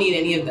 I don't need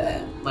any of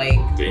that. Like,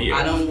 damn.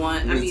 I don't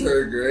want. I mean,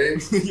 3rd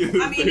grade.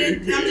 I'm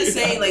just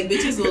saying, like,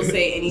 bitches will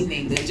say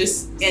anything that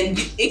just, and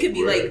it could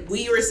be like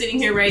we were sitting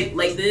here right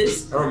like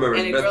this. I don't remember.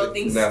 And a girl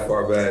thinks that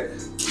far back.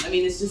 I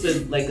mean, it's just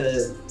like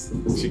a.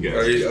 She gassed.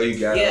 Oh, you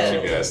got it. Yeah.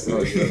 She gassed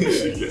it.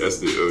 She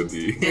gassed it. OD.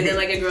 And then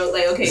like a girl,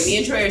 like, okay, me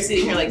and Troy are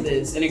sitting here like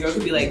this, and a girl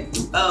could be like,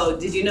 oh,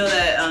 did you know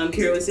that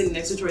Kira was sitting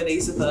next to Troy? They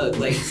used to fuck,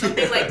 like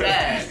something like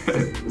that.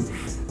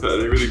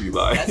 They really be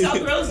lying. That's how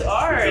girls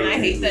are, and I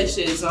hate that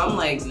shit. So I'm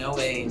like, no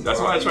way. That's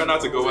why I try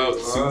not to go out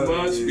too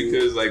much,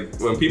 because like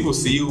when people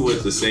see you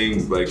with the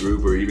same like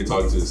group or even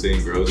talking to the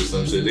same girls or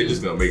some shit, they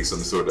just gonna make some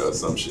sort of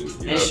assumption.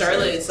 You know and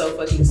Charlotte is so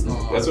fucking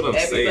small. That's what I'm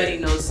saying. Everybody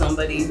knows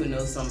somebody who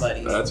knows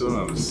somebody. That's what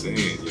I'm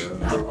saying,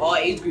 yeah. Of all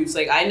age groups,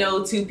 like I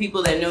know 2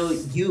 people that know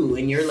you,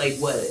 and you're like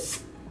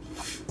what,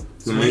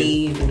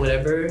 20 or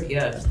whatever.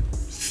 Yeah.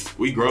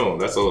 We grown.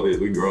 That's all it is.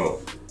 We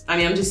grown. I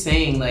mean, I'm just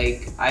saying,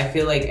 like, I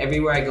feel like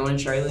everywhere I go in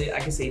Charlotte,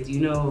 I can say, do you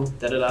know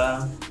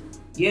da-da-da?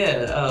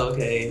 Yeah, oh,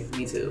 okay,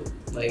 me too.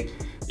 Like,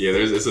 yeah,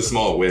 it's a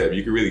small web.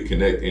 You can really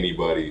connect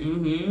anybody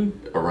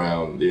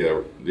around. Yeah,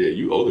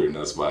 you older than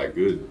us by a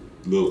good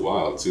little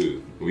while,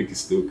 too. We could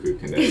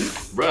connect.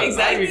 Bruh,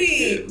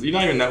 exactly. You're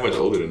not even that much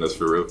older than us,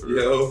 for real.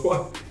 Yo,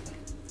 what?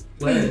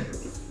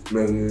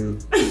 Man.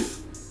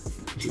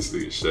 Just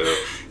nigga, shut up.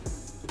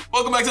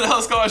 Welcome back to the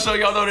Hell Scar Show.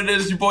 Y'all know what it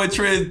is. It's your boy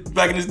Triz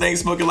back in this thing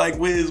smoking like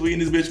Wiz. We in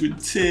this bitch with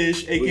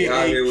Tish,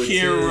 aka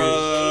Kira.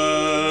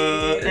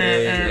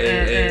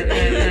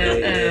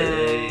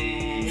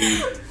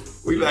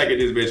 We back at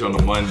this bitch on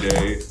a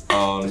Monday.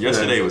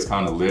 Yesterday was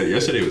kind of lit.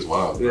 Yesterday was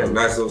wild. Yeah,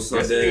 nice little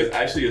Sunday. Yesterday was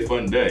actually a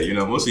fun day. You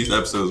know, most of these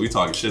episodes we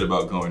talking shit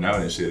about going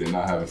out and shit and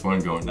not having fun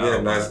going out.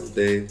 Yeah, nice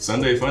day.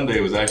 Sunday Fun Day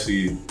was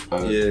actually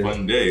a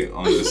fun day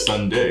on a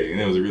Sunday,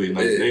 and it was a really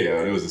nice day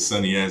out. It was a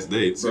sunny ass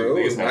day too. Bro,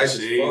 niggas had nice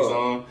shades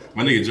on.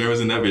 My nigga Jerm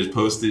was in that bitch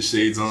posted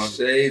shades on.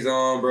 Shades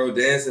on, bro.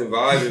 Dancing,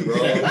 vibing, bro.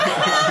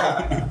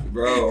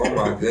 Bro, oh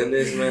my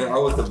goodness, man. I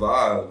was the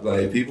vibe.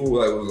 Like, people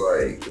was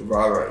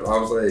vibing. I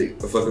was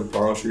like a fucking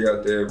palm tree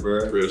out there,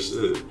 bro. Real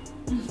shit.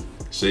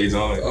 Shades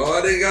on.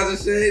 Oh, they got the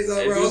shades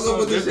on, bro. I was up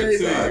with the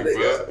shades on.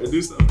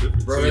 Do something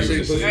different. Bro, that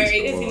shit Alright, are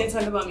you guys gonna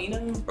talk about me now?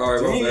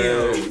 Alright, my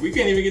man. We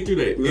can't even get through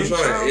that. We were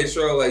trying to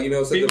intro, like, you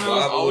know, set the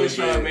vibe. Always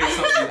trying to make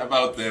something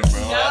about them, bro.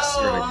 No,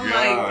 oh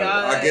my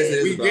god. I guess it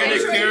is. We get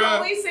it, You Kira.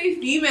 always say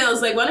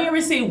females. Like, why don't you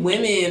ever say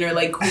women or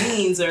like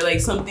queens or like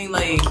something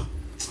like?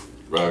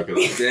 Bro, damn,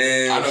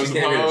 I know some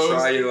hoes.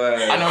 Try your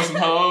ass. I know some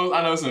hoes.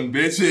 I know some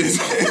bitches.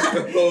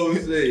 Oh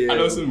shit, yeah. I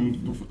know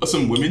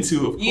some women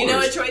too, of course. You know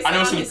what Troy said I know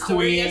on some his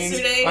story queens.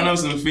 yesterday? I know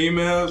some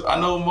females. I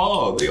know them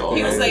all. They all.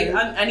 He was like,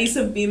 I need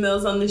some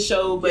females on the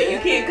show, but you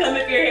can't come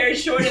if your hair is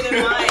shorter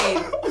than mine.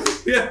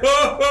 I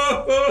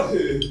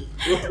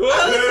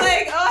was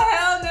like, oh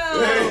hell no.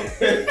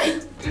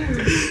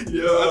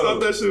 Yo, I thought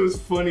that shit was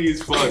funny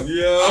as fuck.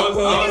 Yo, I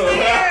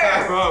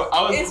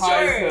was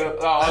high as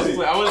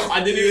hell.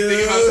 I didn't even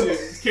think about shit.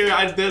 Kira,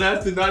 I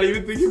did not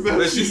even think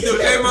about it. She still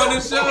came on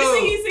the show.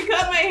 He used to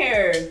cut my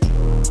hair.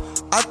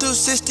 I threw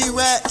 60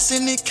 racks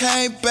and it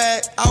came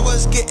back. I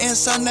was getting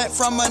some net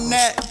from a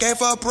net, gave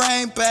her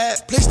brain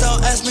back. Please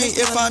don't ask me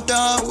if I'm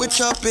done with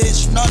your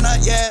bitch, no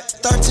not yet.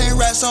 13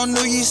 racks on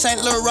New Year's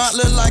St. Laurent,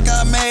 look like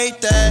I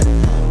made that.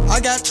 I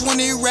got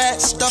 20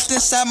 rats stuffed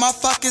inside my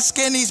fucking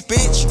skinnies,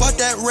 bitch. Fuck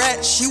that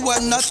rat, she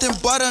was nothing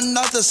but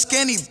another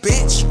skinny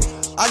bitch.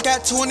 I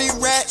got 20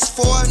 rats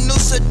for a new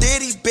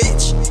Sadiddy,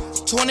 bitch.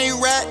 20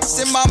 rats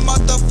in my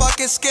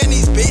motherfucking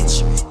skinnies, bitch.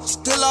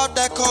 Still off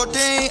that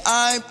codeine,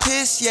 I ain't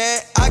pissed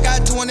yet. I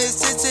got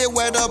 26 here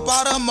where the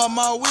bottom of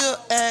my wheel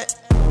at.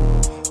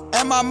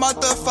 And my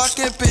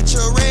motherfucking bitch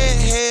a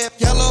redhead.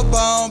 Yellow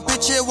bone,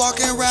 bitch it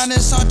walking around in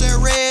something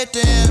red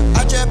then.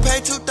 I just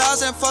paid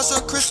 2,000 for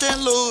some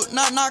Christian loot,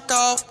 not knock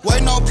off.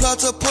 Wait no plug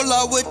to pull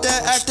up with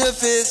that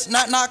activist,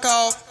 not knock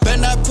off.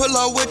 Better not pull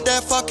up with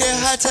that fucking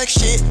high-tech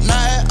shit,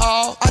 not at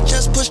all. I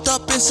just pushed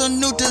up in some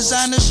new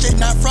designer shit,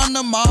 not from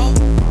the mall.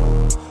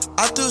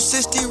 I threw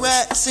 60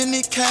 rats and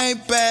it came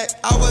back.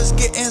 I was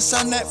getting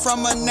some net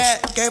from a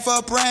net, gave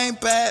her brain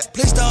back.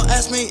 Please don't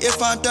ask me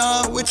if I'm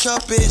done with your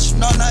bitch,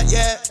 no not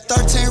yet.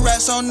 13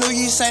 rats on New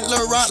Year's St.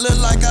 Laurent, look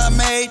like I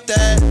made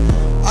that.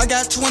 I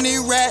got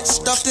 20 rats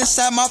stuffed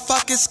inside my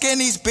fucking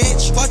skinnies,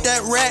 bitch. Fuck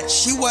that rat,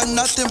 she was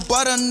nothing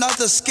but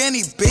another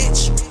skinny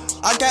bitch.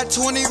 I got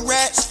 20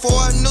 rats for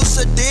a new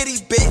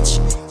sedity, bitch.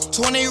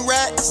 20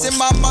 rats in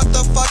my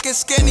motherfucking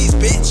skinnies,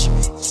 bitch.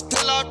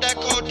 Still off that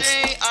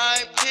codeine,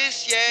 I ain't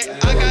pissed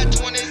yet. I got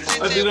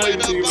 26 I did not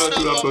even think about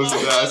what I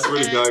posted that. I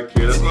swear to God,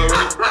 kid. That's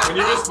why when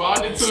you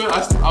responded to it,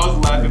 I was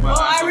laughing my ass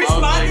off. I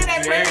responded like,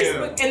 at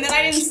first, and then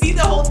I didn't see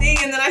the whole thing,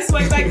 and then I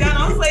swiped back down.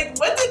 I was like,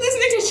 what did this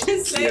nigga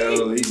just say?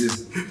 Yo, he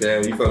just,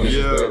 damn, you fucking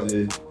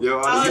responded. Yo,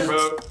 honestly,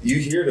 bro. You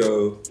here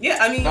though? Yeah,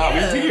 I mean, nah,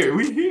 yeah.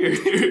 we here.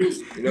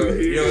 You know,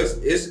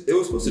 it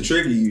was supposed to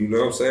trigger you. You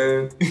know what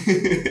I'm saying?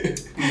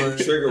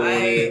 Trigger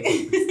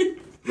warning.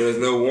 There's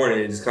no warning.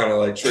 It just kind of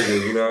like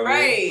triggered. You know what I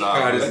mean?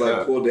 Right. Kind of just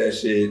like pulled that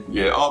shit.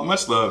 Yeah.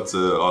 Much love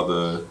to all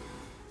the.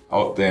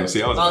 Oh damn!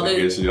 See, I was about to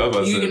get you. I was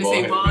about to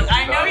say bald.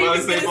 I know you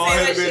was gonna say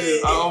that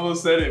shit. I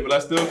almost said it, but I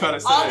still kind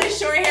of said all it. the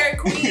short-haired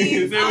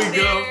queens. There we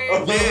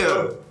go.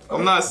 Yeah.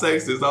 I'm not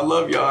sexist. I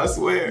love y'all, I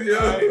swear.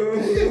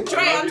 Yeah.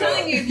 Troy, I'm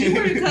telling you, if you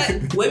were to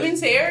cut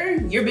women's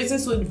hair, your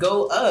business would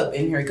go up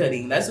in hair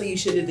cutting. That's what you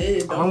should have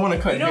did. I don't want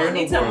to cut hair. You don't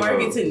need to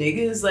market to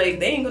niggas.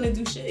 Like, they ain't gonna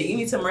do shit. You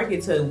need to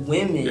market to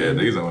women. Yeah,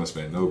 niggas don't want to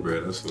spend no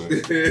bread. That's what.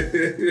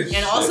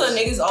 And also,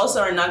 niggas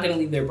also are not gonna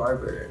leave their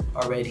barber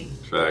already.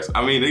 Facts.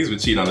 I mean, niggas would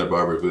cheat on their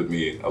barber with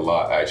me a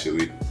lot,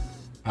 actually.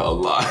 A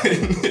lot.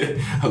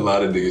 A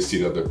lot of niggas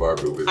cheat on their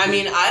barber with me. I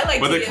mean, I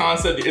like. But the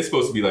concept, it's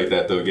supposed to be like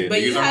that though. Again, but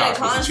niggas you had a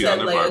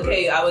concept like, barber.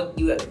 Okay,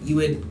 you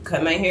would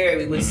cut my hair,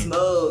 we would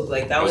smoke,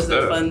 like that was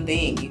a fun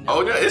thing. You know?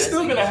 Oh yeah, it's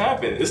still gonna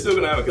happen. It's still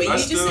gonna happen. But you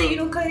just say you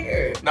don't cut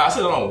hair. No, I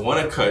said I don't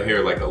want to cut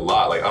hair like a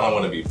lot. Like I don't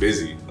want to be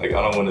busy. Like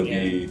I don't want to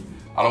be.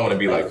 I don't want to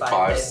be like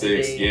 5,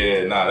 6.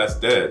 Yeah, nah, that's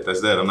dead. That's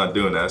dead. I'm not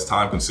doing that. It's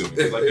time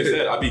consuming. Like you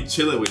said, I be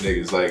chilling with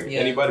niggas. Like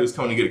anybody who's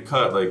coming to get a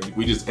cut, like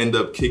we just end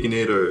up kicking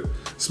it or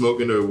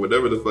smoking or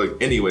whatever the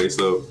fuck. Anyway,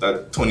 so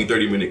that 20,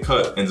 30 minute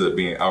cut ends up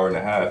being an hour and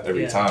a half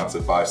every time.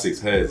 So 5, 6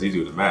 heads. You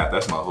do the math.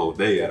 That's my whole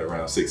day at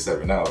around 6,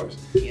 7 hours.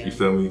 Yeah. You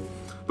feel me?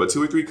 But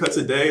 2 or 3 cuts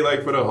a day,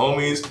 like for the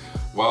homies,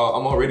 while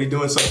I'm already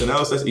doing something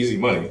else, that's easy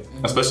money.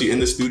 Especially in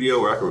the studio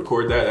where I can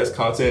record that. That's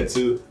content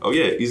too. Oh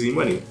yeah, easy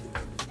money.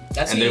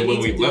 That's and then when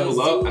we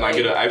level up and I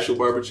get an actual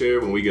barber chair,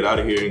 when we get out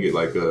of here and get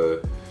like a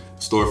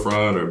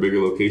storefront or a bigger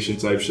location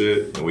type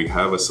shit, and we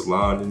have a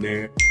salon in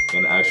there,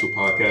 and an actual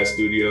podcast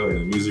studio, and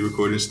a music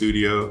recording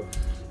studio,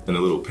 and a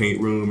little paint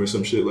room or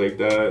some shit like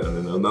that, and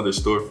then another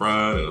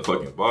storefront, and a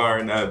fucking bar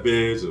in that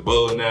bitch, a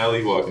bowling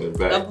alley, walking in the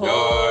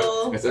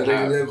backyard, it's a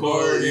half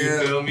court,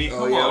 you feel me?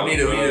 Oh yeah, we need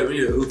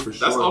a hoop for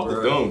sure. That's off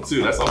the dome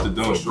too, that's off the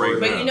dome right now.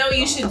 But you know what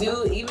you should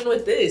do, even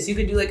with this, you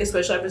could do like a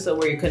special episode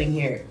where you're cutting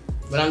hair.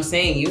 But I'm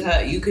saying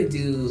you could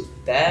do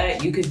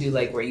that. You could do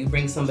like where you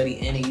bring somebody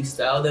in and you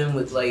style them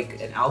with like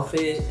an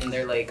outfit, and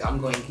they're like, "I'm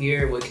going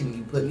here. What can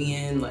you put me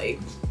in?" Like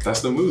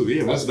that's the move.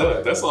 Yeah,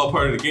 that's all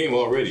part of the game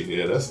already.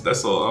 Yeah,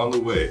 that's all on the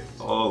way.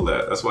 All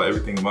that. That's why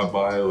everything in my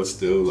bio is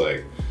still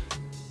like,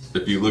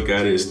 if you look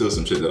at it, it's still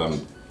some shit that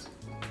I'm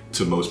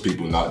to most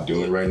people not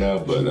doing right now.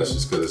 But that's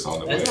just because it's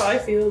on the way. That's how I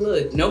feel.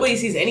 Look, nobody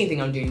sees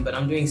anything I'm doing, but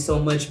I'm doing so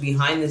much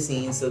behind the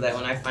scenes so that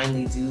when I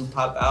finally do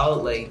pop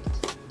out, like.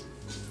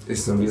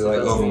 It's gonna be like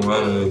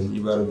overrunning.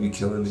 You gotta be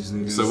killing these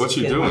niggas. So what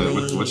you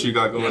doing? What you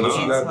got going on? What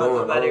you got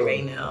going about it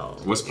right now?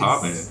 What's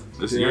popping?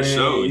 This is your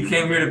show. You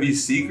came here to be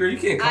secret. You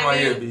can't come out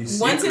here to be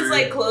secret. Once it's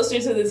like closer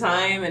to the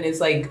time and it's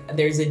like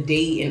there's a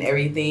date and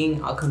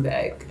everything, I'll come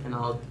back and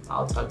I'll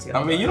talk to you.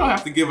 I mean, you don't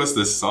have to give us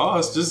the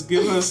sauce. Just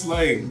give us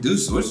like,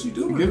 what you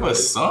doing? Give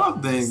us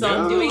something. So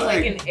I'm doing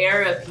like an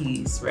era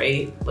piece,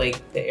 right?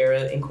 Like the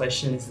era in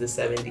question is the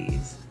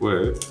 70s.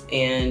 Where?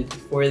 And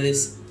for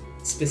this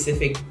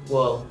specific,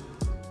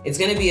 it's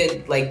gonna be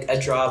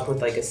a drop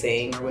with like a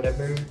saying or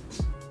whatever,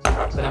 but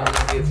I'm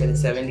gonna do it for the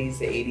 70s,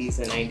 the 80s,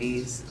 the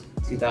 90s,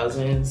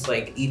 2000s,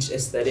 like each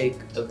aesthetic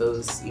of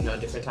those,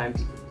 different time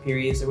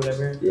periods or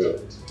whatever. Yeah.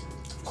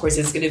 Of course,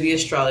 it's gonna be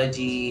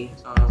astrology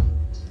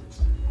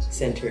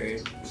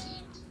centered.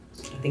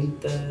 I think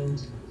the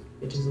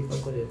bitches will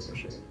fuck with it for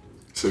sure.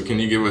 So can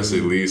you give us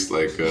at least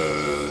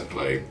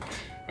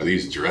are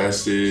these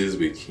dresses,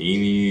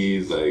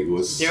 bikinis, like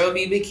what's... There will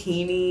be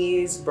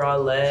bikinis,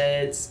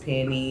 bralettes,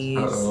 panties,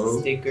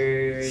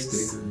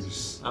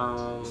 stickers.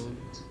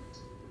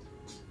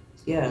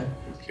 Yeah.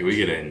 Can we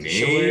get a name?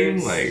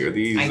 Shorts. Like, are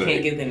these? I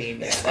can't get the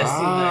name yet.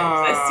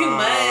 That's too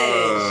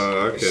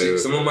much. Okay.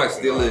 Someone might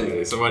steal it.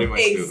 Yeah, somebody might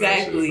steal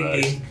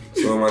that shit.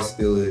 Someone might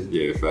steal it.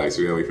 Yeah, facts.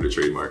 We gotta wait for the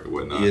trademark and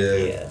whatnot.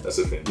 Yeah. That's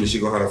a thing. You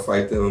should go how to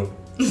fight them.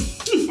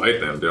 Fight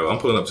them, though. I'm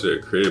pulling up to their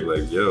crib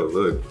like, yo,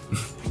 look.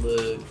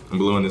 I'm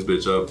blowing this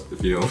bitch up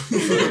if you don't.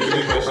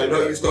 I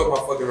know you stole my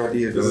fucking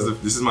idea,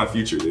 This is my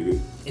future, nigga.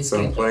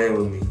 Stop playing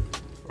with me.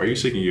 Why are you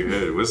shaking your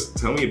head?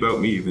 Tell me about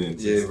me then.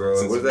 Yeah, bro.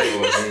 What's that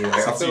going on?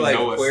 Like, I feel like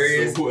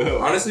Aquarius. So well.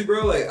 Honestly,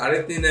 bro, like I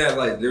didn't think that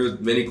like there was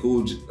many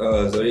cool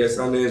zodiac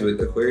sign names, but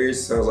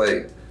Aquarius sounds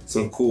like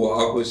some cool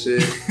aqua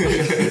shit.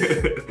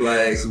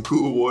 Like some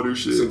cool water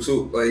shit.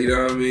 Like you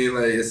know what I mean?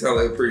 Like it sounds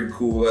like a pretty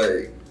cool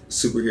like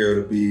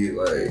superhero to be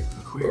like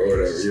Aquarius. Or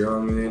whatever. You know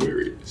what I mean?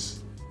 Aquarius.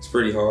 It's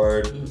pretty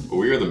hard. But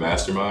we are the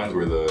masterminds.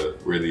 We're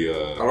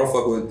the. I don't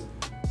fuck with.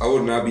 I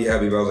would not be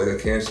happy if I was like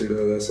a Cancer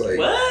though. That's like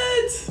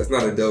what? That's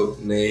not a dope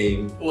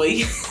name. Well,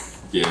 yeah,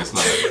 it's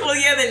not. Well,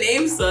 yeah, the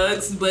name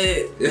sucks,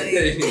 but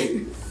like,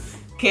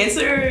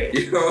 Cancer.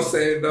 You know what I'm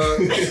saying, dog?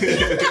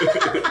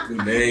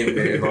 The name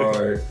made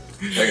hard.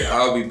 Like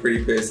I'll be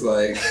pretty pissed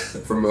like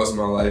for most of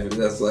my life, and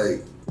that's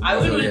like. I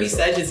wouldn't want to be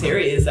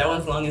Sagittarius. That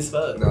one's long as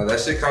fuck. No,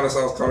 that shit kind of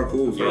sounds kind of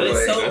cool. But it's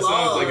like, so that long.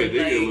 sounds like a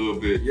nigga a little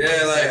bit. Yeah,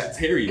 like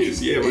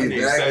Sagittarius. Yeah, my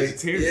name's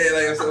Sagittarius. Yeah,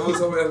 like if someone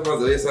told me that about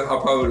this, I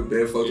probably would have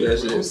been fucked that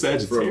shit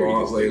Sagittarius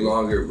for way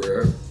longer,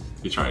 bro.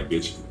 You're trying to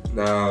get you.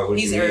 Nah,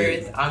 he's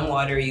Earth. I'm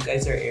water. You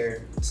guys are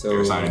air. So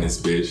air sign in this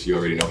bitch. You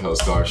already know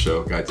Hellstar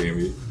show. God damn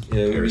it.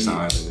 Yeah, air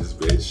sign in this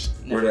bitch.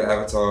 We're the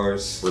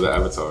avatars. We're the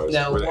avatars.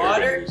 No,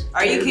 water.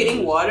 Are you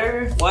kidding?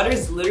 Water. Water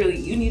is literally.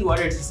 You need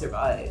water to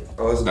survive.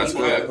 Oh, that's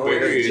why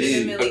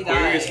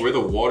Aquarius. We're the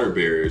water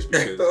bearers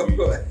because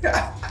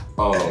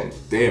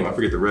damn, I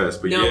forget the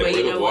rest. But no, yeah, but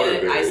you know what?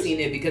 Bearers. I seen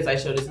it because I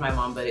showed it to my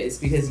mom. But it's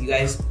because you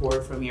guys pour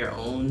from your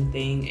own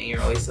thing, and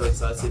you're always so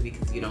exhausted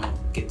because you don't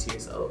get to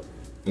yourself.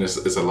 And it's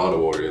a lot of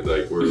water.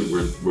 Like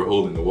we're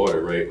holding the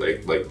water, right?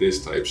 Like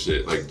this type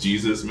shit. Like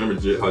Jesus, remember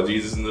how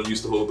Jesus and them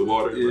used to hold the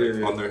water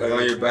on their head?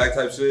 On your back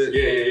type shit.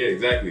 Yeah,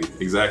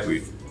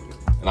 exactly.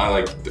 And I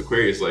like the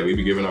Aquarius. Like we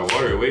be giving our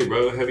water away,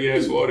 bro. Heavy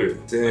ass water.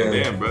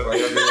 Damn, bro. Why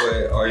y'all give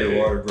away all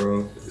your water,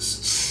 bro?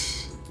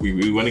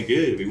 We want to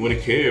give. We want to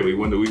care. We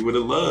want to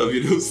love.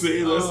 You know what I'm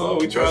saying? That's all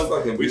we try.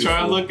 We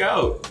try and look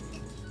out.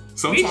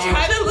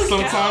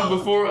 Sometimes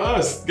before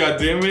us. God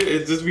damn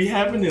it just be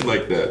happening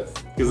like that.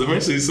 Because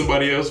eventually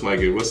somebody else might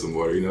give us some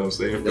water, you know what I'm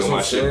saying? Fill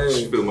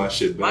my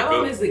shit back up. My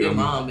mom is a good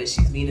mom, but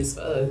she's mean as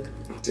fuck.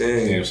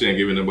 Damn, she ain't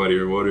giving nobody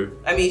her water.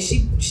 I mean,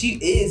 she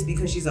is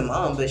because she's a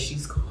mom, but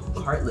she's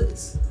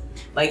heartless.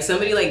 Like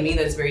somebody like me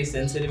that's very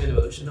sensitive and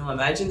emotional.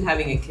 Imagine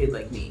having a kid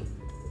like me.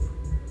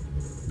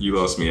 You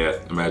lost me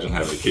at imagine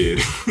having a kid.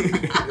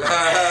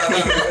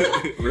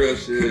 Real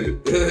shit.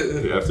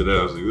 After that,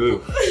 I was like,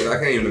 ooh. I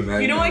can't even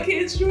imagine. You don't want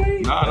kids,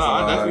 Troy?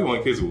 Nah, I definitely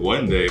want kids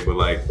one day, but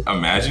like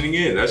imagining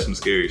it, that's some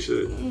scary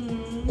shit.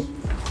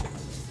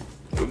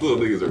 The little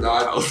niggas are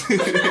wild.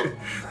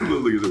 The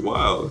little niggas are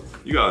wild.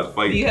 You gotta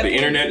fight the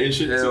internet and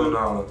shit too.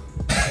 No.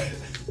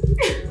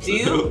 Do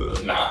you?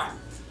 Nah.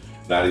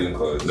 Not even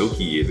close. No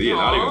kids. Yeah,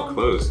 not even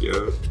close, yo.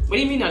 What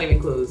do you mean not even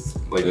close?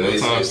 Like no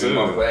time soon.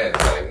 My plans.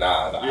 Like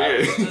nah. Yeah.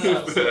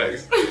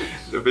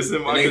 If it's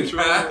in my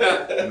control,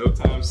 no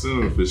time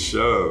soon for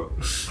sure.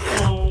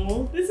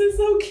 Oh, this is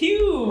so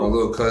cute. My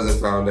little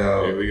cousin found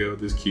out. Here we go with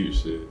this cute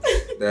shit.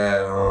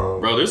 That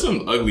bro, there's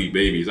some ugly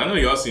babies. I know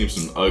y'all seen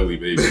some ugly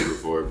babies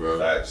before, bro.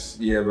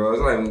 Yeah, bro.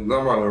 It's like I'm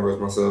not gonna roast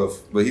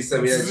myself, but he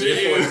sent me that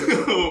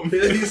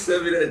gif. He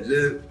sent me that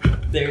gif.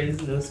 There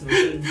is no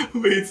smoking.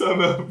 Wait,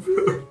 time out,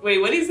 bro. Wait,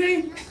 what'd he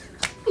say?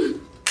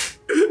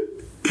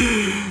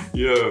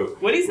 Yo,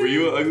 what'd he say? Were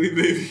you an ugly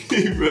baby,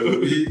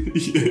 bro?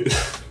 Yeah.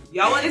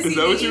 Y'all want to see? Is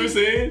that what you were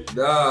saying?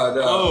 Nah.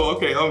 Oh,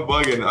 okay. I'm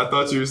bugging. I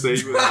thought you were saying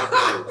you were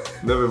okay.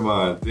 Never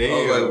mind. Damn.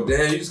 I was like,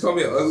 damn, you just called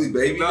me an ugly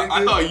baby, nah, nigga?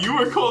 I thought you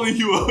were calling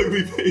you an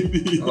ugly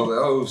baby. I was like,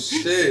 oh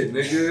shit,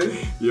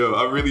 nigga. Yo,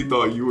 I really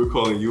thought you were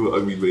calling you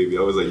an ugly baby.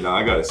 I was like, nah,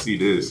 I gotta see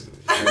this.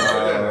 I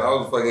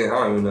was fucking, I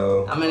don't even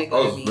know. I'm gonna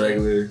go I was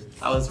regular.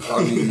 I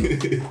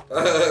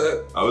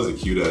was a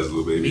cute ass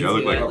little baby. I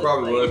looked like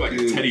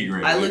a Teddy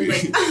Graham. I looked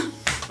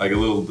like a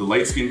little, the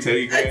light skinned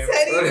Teddy Graham. A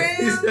Teddy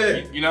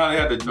Graham? You know how they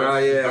had the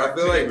dark, I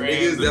feel like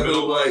niggas definitely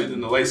look like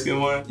and the light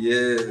skinned one.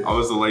 Yeah, I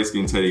was the light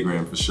skinned Teddy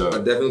Graham for sure. I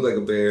definitely look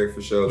like a bear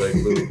for sure, like a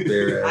little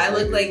bear ass. I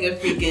look like a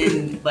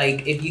freaking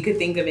like if you could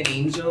think of an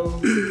angel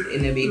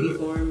in a baby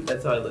form,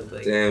 that's how I look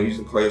like. Damn, you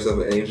should call yourself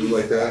an angel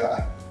like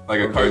that?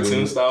 Like a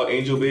cartoon style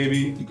angel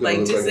baby?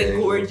 Like just a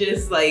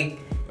gorgeous like.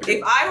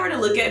 If I were to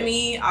look at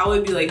me, I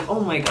would be like,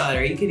 oh my god,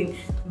 are you kidding?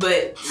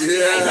 But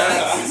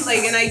like,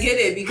 and I get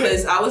it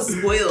because I was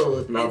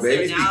spoiled. No,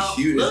 babies be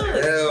cute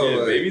as hell.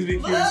 Yeah, babies be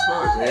cute as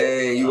fuck.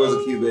 Dang, you was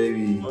a cute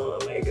baby. Oh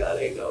my god,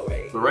 I know,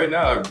 right? But right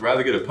now, I'd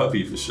rather get a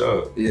puppy for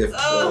sure. Yeah, for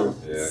sure.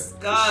 Yeah.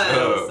 God,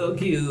 that was so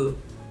cute.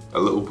 A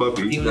little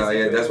puppy. Nah,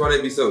 yeah, that's why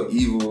they be so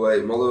evil.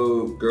 Like my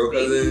little girl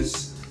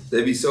cousins,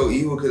 they be so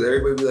evil because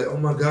everybody be like, oh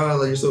my god,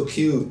 like you're so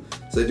cute.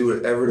 So they do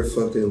whatever the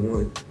fuck they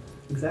want.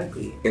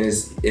 Exactly. And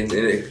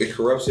it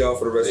corrupts y'all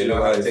for the rest of your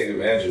life. They know how to take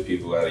advantage of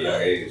people at a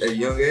young age. At a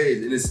young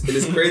age. And it's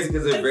crazy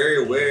because they're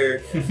very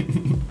aware.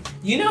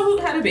 You know who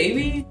had a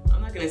baby?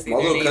 I'm not gonna say my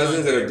their little name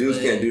cousins that there, are dudes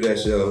but... can't do that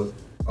show.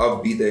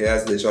 I'll beat their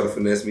ass if they try to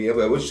finesse me. I'm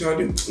like, what you trying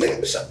to do?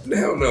 Nigga, shut the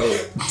hell no.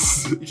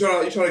 you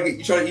trying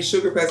to eat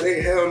sugar past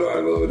 8? Hell no,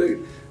 I go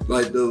nigga.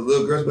 Like the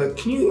little girls be like,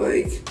 can you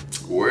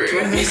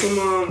can I have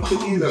some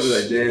cookies? I'll be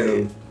like,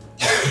 damn.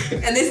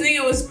 And this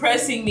nigga was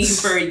pressing me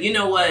for, you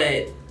know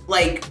what,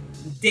 like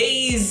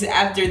days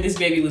after this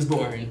baby was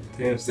born.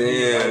 Damn. So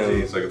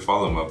I can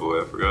follow my boy.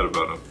 I forgot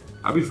about him.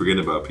 I be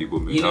forgetting about people,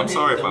 man. You know I'm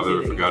sorry if I've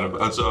ever forgotten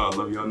about y'all. I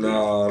love y'all.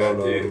 No, I don't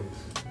know.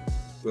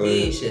 But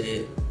he ain't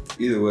shit.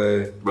 Either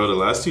way. Bro, the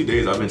last 2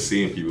 days I've been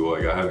seeing people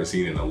like I haven't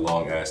seen in a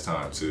long ass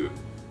time too.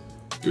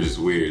 Which is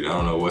weird. I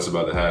don't know what's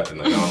about to happen.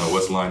 Like I don't know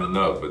what's lining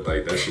up, but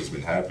like that shit's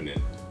been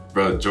happening.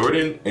 Bro,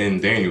 Jordan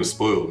and Daniel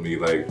spoiled me.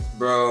 Like,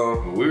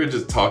 bro, we were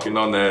just talking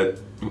on that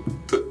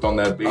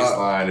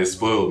baseline. It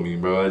spoiled me,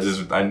 bro.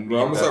 I'm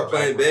gonna start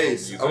playing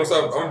bass. I'm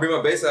gonna bring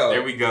my bass out.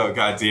 There we go.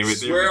 God damn it.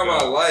 Swear on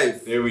my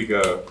life. There we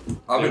go.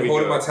 I've been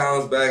holding my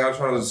talents back. I'm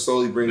trying to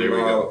slowly bring them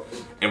out.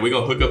 And we're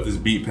gonna hook up this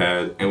beat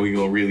pad and we're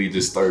gonna really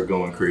just start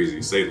going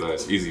crazy. Say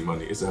less, easy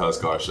money. It's a House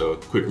Car Show.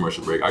 Quick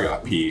commercial break. I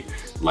got pee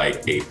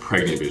like a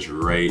pregnant bitch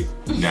right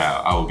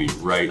now. I will be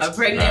right A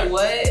pregnant back.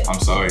 what? I'm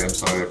sorry. A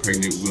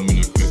pregnant woman,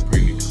 a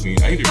pregnant queen.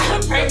 I need to A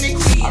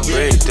pregnant queen.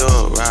 Break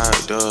door,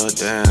 ride door,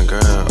 damn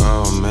girl.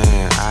 Oh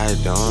man, I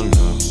don't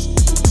know.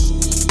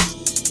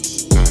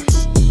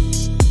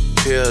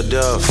 Filled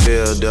up,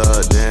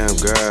 damn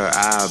girl.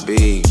 I'll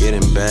be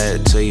getting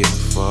back to you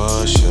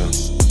for sure.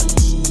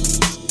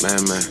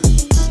 Man.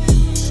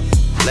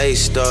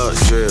 Laced up,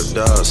 dripped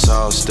up,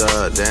 sauced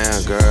up,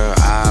 damn girl,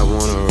 I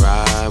wanna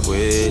ride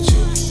with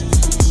you.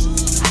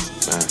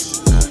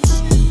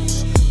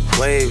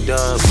 Waved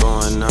up,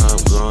 growing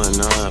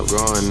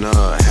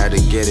up, had to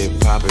get it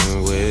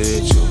poppin'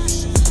 with you.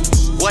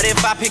 What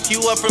if I pick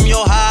you up from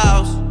your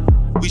house?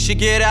 We should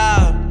get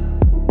out.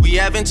 We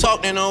haven't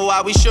talked in a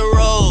while, we should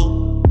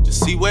roll.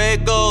 Just see where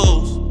it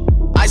goes.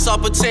 I saw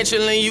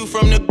potential in you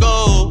from the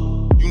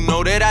go. You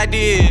know that I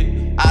did.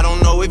 I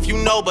don't know if you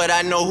know, but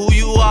I know who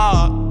you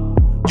are.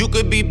 You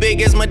could be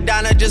big as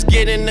Madonna, just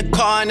get in the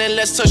car and then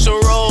let's touch the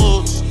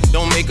road.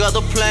 Don't make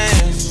other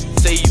plans.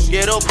 Say you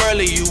get up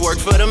early, you work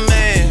for the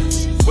man.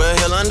 Well,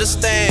 he'll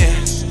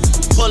understand.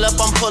 Pull up,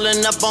 I'm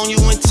pulling up on you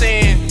in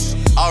 10.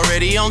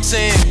 Already on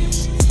 10.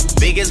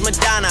 Big as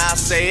Madonna, I'll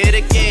say it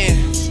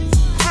again.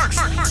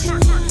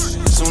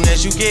 Soon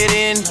as you get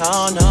in,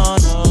 oh no.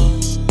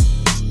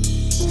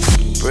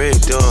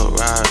 Break door,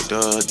 ride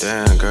door,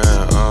 damn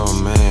girl, oh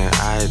man,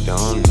 I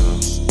don't know.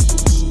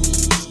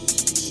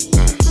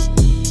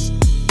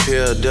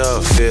 Filled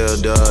up,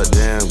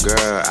 damn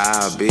girl,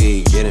 I'll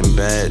be getting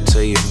back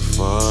to you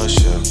for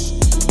sure.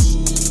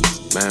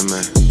 Man.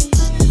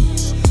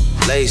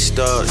 Laced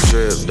up,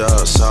 dripped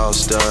up,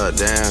 sauced up,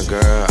 damn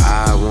girl,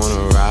 I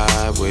wanna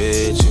ride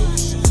with you.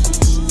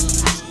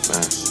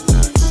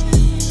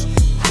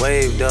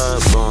 Waved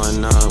up,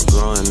 growing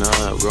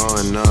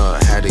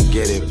up, had to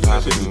get it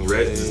poppin'.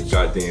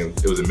 Goddamn,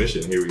 it was a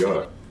mission. Here we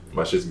are.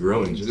 My shit's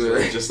growing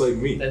just like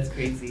me. That's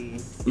crazy.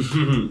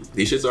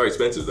 These shits are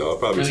expensive though. I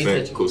probably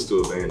spent close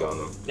to $1 million on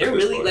them. They're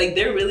really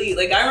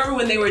like I remember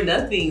when they were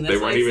nothing. That's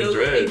they weren't even so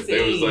dreads. insane.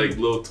 They was like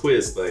little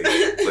twists, like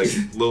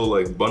little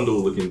like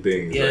bundle looking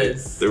things.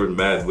 Yes. Like, they were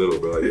mad little,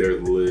 bro. Like they were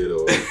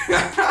little.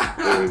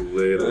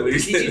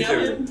 Did you know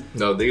him?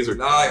 No, these were.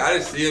 No, like, I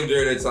didn't see him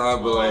during that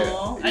time, but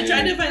I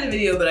tried to find a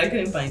video, but I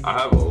couldn't find it. I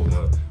have an old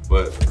one,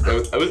 but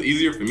it was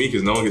easier for me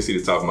because no one could see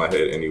the top of my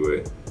head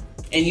anyway.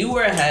 And you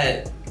wore a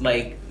hat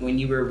like when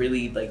you were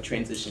really like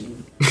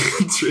transitioning.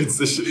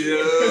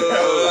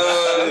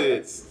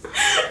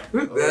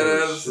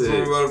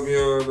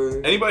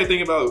 Anybody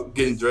think about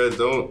getting dreads?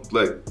 Don't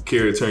let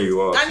Kira turn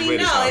you off. I mean,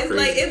 no, it's crazy.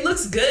 Like it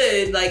looks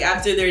good. Like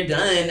after they're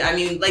done, I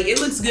mean, like it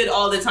looks good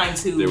all the time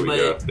too. There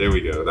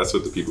we go. That's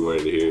what the people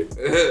wanted to hear.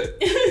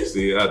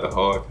 See, I had the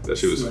hawk. That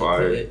shit was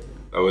fire.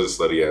 That was a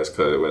slutty ass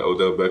cut. When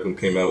Odell Beckham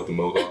came out with the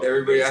mohawk.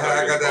 Everybody, I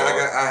had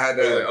that.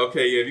 Like,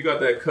 okay, yeah, if you got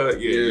that cut,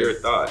 you're a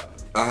thought.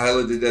 I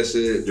hella did that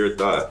shit. You're a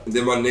thought. And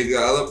then my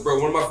nigga, bro,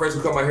 one of my friends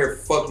who cut my hair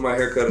fucked my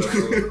haircut up,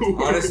 bro.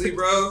 Honestly,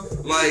 bro,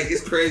 like,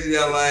 it's crazy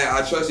that, like,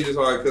 I trust you this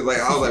hard, because, like,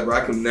 I was like, bro,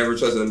 I can never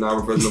trust a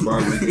non-professional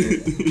barber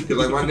again. Because,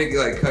 like, my nigga,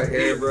 like, cut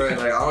hair, bro, and,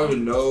 like, I don't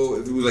even know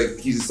if he was, like,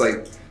 he's just,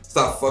 like,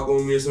 stop fucking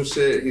with me or some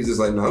shit. He's just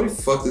like, nah, let me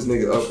fuck this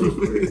nigga up real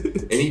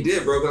quick. And he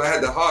did, bro, because I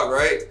had the hawk,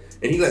 right?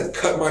 And he, like,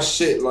 cut my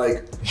shit,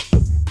 like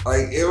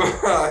in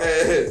my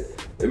head.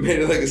 It made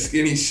it like a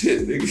skinny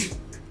shit, nigga.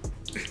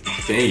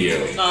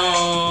 Damn.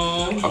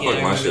 Oh. I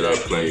fucked my shit up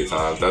plenty of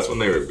times. That's when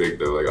they were big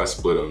though. Like I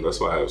split them. That's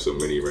why I have so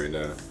many right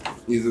now.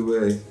 Either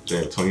way.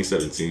 Damn,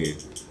 2017.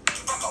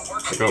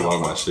 Look how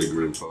long my shit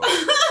grew.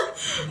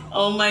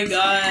 Oh my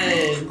god.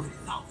 I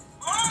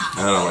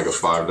had on like a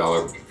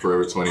 $5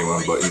 Forever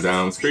 21 button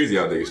down. It's crazy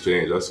how they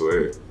exchange. I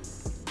swear.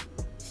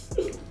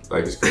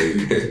 Life is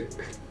crazy.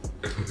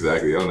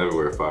 Exactly. I'll never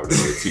wear a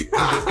 $5 tee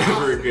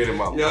ever again in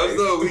my life. Yo,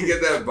 so we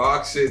get that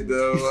box shit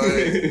though.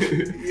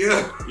 Like,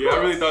 yeah. Yeah, I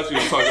really thought you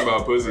was talking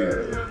about pussy.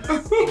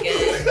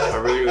 I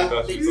really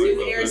thought The you was talking two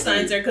about air pussy.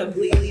 signs are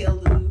completely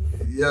aloof.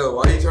 Yo,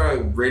 why are you trying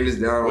to bring this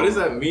down? What does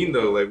that mean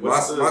though? Like, my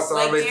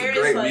song makes air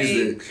great is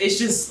music. It's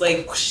just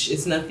like whoosh,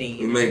 it's nothing.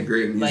 You make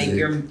great music. Like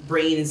your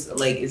brain is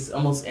like it's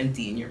almost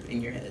empty in your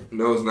head.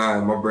 No, it's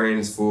not. My brain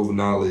is full of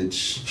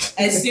knowledge.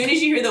 As soon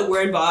as you hear the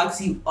word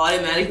box, you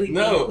automatically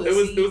No, think it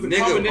was pussy. a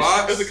combination.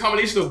 Box? It was a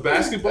combination of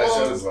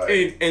basketball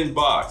and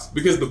box,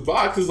 because the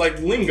box is like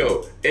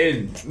lingo,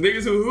 and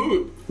niggas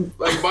who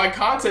like by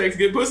context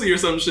get pussy or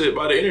some shit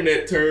by the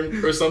internet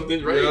term or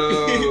something, right?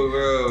 Yo,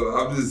 bro,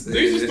 I'm just saying.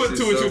 They just put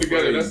two and two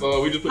together. Funny. That's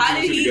all. We just put How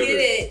two and did two he together.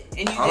 get it?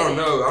 And you I don't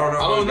know.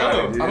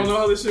 I don't know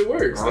how this shit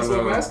works. I That's don't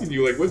what I'm know. asking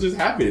you. Like, what just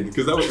happened?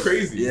 Because that was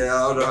crazy. Yeah,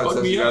 I don't know how Fuck to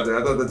touch me you up. out there.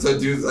 I thought the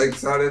touch you like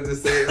sounded the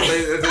same. I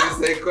think that's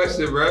the same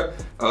question, bro.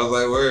 I was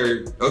like,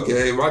 word.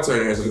 Okay, my turn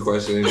to answer the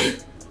question.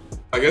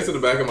 I guess in the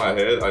back of my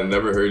head, I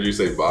never heard you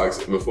say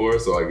box before,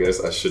 so I guess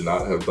I should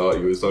not have thought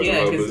you was talking Yeah,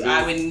 about because pussy.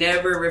 I would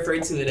never refer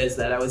to it as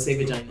that. I would say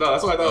vagina. No,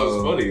 that's why I thought it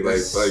was funny. Like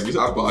you said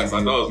I box.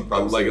 I thought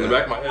it was like in the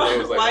back of my head, I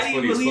was like, Why that's do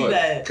you funny as believe fuck.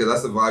 that? Because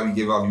that's the vibe you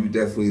give off. You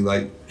definitely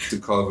like to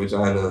call it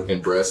vagina.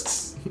 And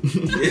breasts.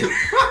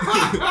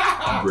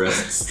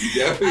 Breasts.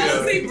 Definitely. I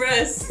don't say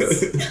breasts.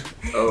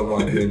 Oh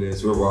my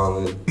goodness, we're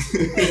wilding. What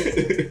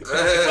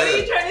are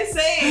you trying to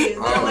say?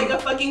 That I'm like a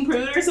fucking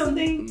prude or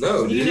something?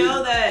 No, dude. You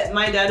know that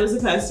my dad was a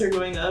pastor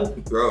growing up?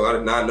 Bro, I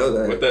did not know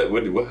that.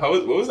 What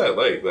was that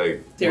like?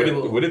 Like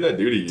Terrible. What did that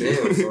do to you?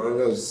 Damn, son,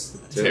 that was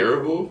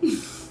Terrible?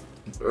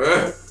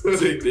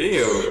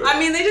 Damn. I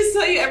mean, they just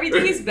tell you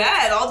everything is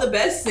bad. All the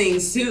best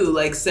things too,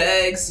 like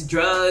sex,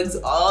 drugs,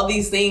 all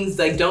these things.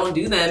 Like, don't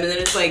do them. And then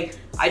it's like,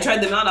 I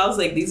tried them out. I was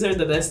like, these are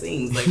the best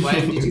things. Like, why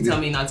did you tell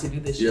me not to do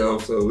this shit? Yo,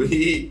 so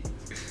these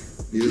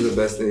are the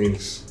best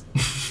things.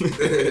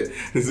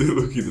 Is it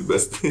looking the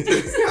best thing?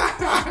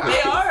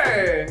 They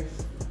are.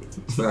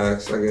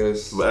 Facts, I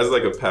guess. But as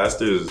like a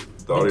pastor's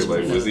daughter,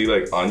 like, was he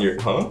like on your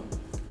I'm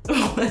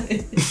I'm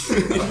thinking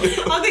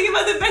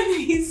about the fact that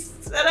he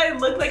said I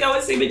looked like I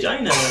would say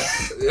vagina. Yo,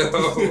 I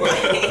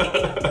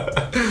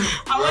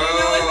want to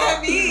know what that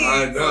means.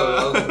 I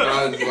know.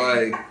 I was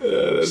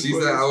like, she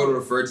said I would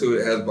refer to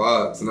it as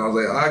box, and I was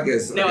like, I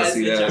guess No, I can as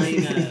see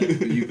vagina.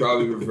 that. You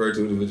probably refer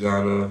to it as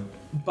vagina.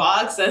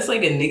 Box, that's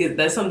like a nigga,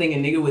 that's something a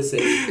nigga would say.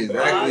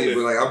 Exactly,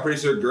 but like I'm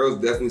pretty sure girls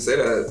definitely say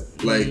that.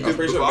 Like I'm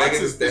pretty The sure box Megan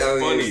Thee is Stallion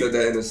funny. said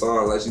that in the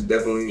song. Like she's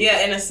definitely.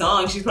 Yeah, in a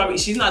song, she's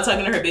not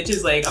talking to her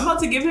bitches like, I'm about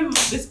to give him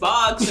this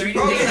box or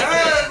anything. Oh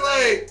yeah,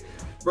 like,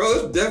 bro,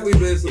 there's definitely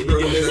been some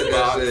girls who said that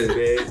box, shit.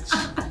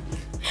 bitch.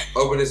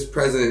 Open this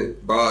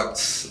present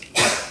box.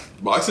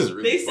 Box is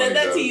really They said funny,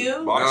 that though. to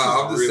you? Box is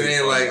I'm just really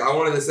saying, funny. like, I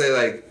wanted to say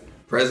like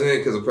president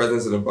because the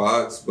president's in a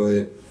box,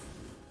 but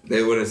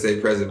they wouldn't say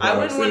president. I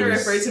box. wouldn't want to They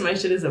just- refer to my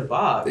shit as a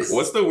box.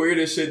 What's the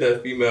weirdest shit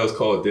that females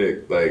call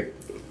dick? Like,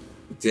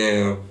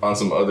 Damn. on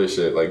some other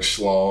shit, like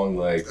schlong,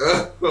 like,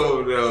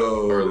 Oh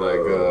no. or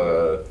like,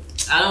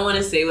 I don't want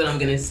to say what I'm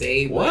going to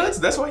say, but what?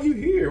 That's why you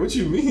here. What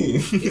you mean?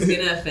 it's going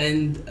to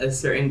offend a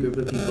certain group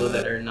of people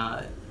that are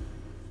not.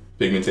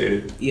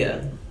 Pigmented.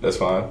 Yeah. That's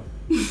fine.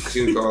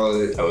 She can call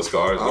it. Hella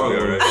scars. I don't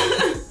know.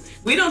 Right?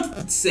 We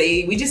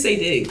just say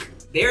dick.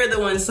 They're the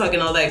ones talking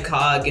all that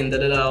cock and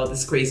all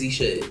this crazy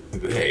shit.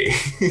 Hey.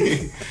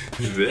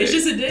 It's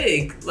just a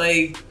dick.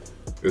 Like,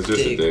 It's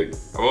just dick. a dick.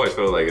 I've always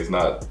felt like it's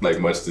not like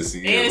much to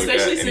see and or look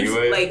especially at since,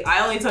 anyway. like,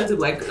 I only talk to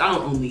black, I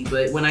don't only,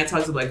 but when I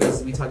talk to black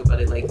girls, we talk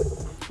about it like,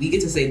 we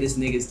get to say this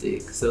nigga's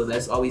dick. So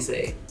that's all we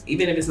say.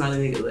 Even if it's not a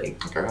nigga, like,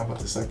 Girl, I'm about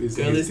to suck this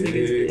girl, this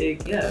nigga's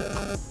dick.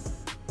 Yeah.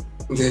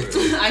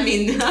 I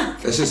mean,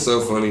 That's just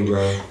so funny,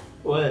 bro.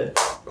 what?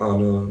 I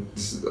don't know.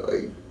 This is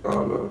like, I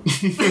don't know.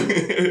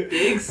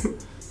 Dicks?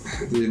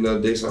 Dude,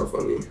 no, dicks aren't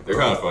funny. They're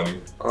kind of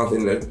funny. I don't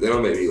think that they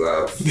don't make me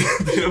laugh.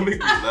 They don't make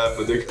me laugh,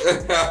 but they're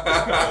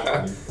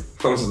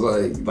I'm just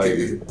like, Like-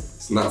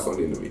 it's not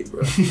funny to me,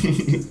 bro.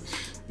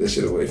 That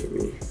shit away from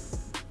me.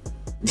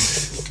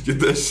 Get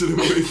that shit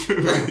away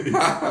from me.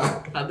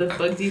 How the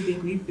fuck do you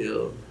think we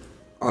feel?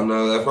 I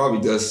know that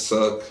probably does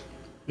suck.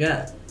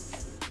 Yeah,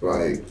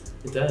 Like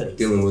it does.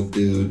 dealing with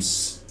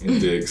dudes. And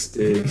dicks.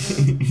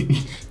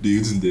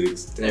 Dudes and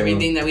dicks. Damn.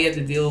 Everything that we have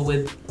to deal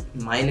with,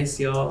 minus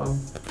y'all.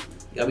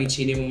 Y'all be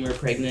cheating when we're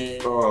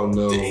pregnant. Oh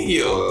no.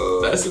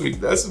 Damn. That's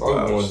some I'm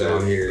wild going shit.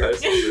 down here.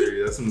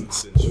 That's some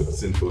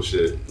sinful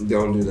shit.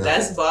 Don't do that.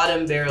 That's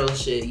bottom barrel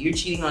shit. You're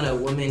cheating on a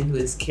woman who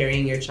is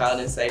carrying your child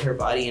inside her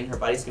body and her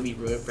body's gonna be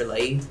ruined for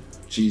life.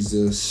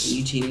 Jesus.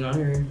 You cheating on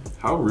her?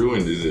 How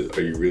ruined is it?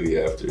 Are you really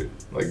after?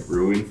 Like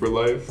ruined for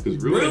life? Because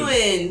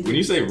Ruined! When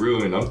you say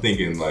ruined, I'm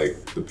thinking like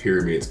the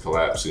pyramids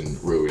collapse and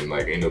ruined.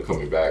 Like ain't no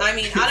coming back. I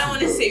mean, I don't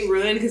want to say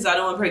ruined because I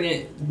don't want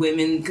pregnant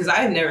women, because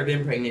I've never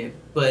been pregnant,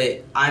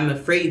 but I'm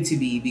afraid to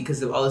be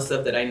because of all the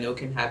stuff that I know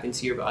can happen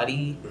to your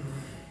body.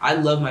 I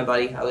love my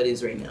body how it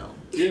is right now.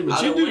 Yeah,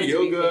 but you do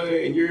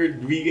yoga and you're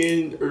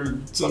vegan or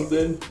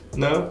something?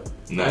 No?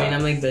 Nah. I mean,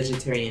 I'm like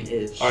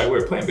vegetarian-ish. All right,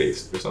 we're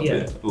plant-based or something.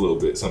 Yeah. A little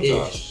bit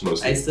sometimes. Ish.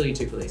 Mostly. I still eat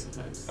Chick-fil-A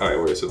sometimes. All right,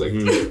 word. So like,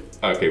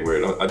 okay,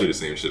 word. I do the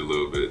same shit a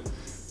little bit.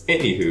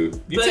 Anywho,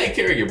 you take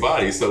care of your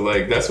body, so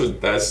like that's.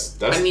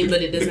 I mean,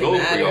 but it doesn't the goal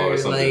matter. For y'all or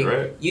something, like,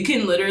 right? You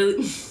can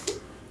literally.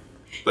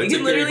 Like, you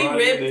can literally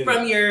rip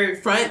from your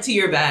front to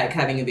your back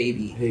having a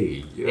baby.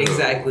 Hey, yo.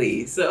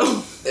 Exactly.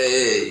 So.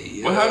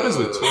 Hey. What happens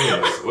with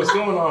twins? What's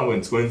going on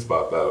when twins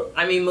pop out?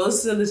 I mean,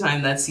 most of the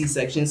time that's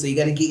C-section, so you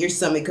got to get your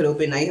stomach cut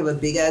open. Now you have a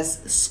big ass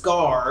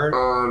scar.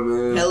 Oh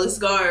man. Hella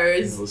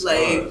scars.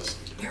 Like.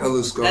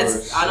 Hella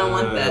scars. I don't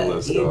want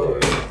that either.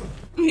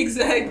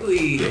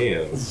 Exactly.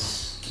 Damn.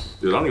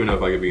 Dude, I don't even know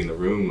if I could be in the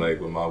room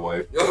like with my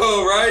wife. Yo,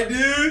 right,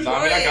 dude? No,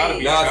 I mean, I gotta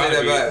be. No, I take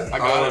that back. I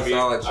gotta be.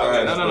 Like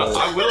trash, No.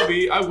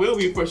 I will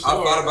be for sure. I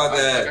thought about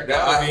that.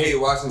 I hate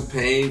watching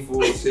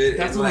painful shit.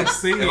 That's what I'm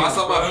saying. If I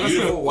saw my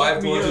beautiful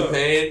wife going through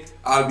pain,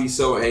 I'd be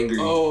so angry.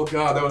 Oh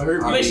God, that would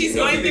hurt me. But she's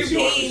going through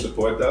pain.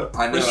 Support that.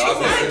 I know. I'll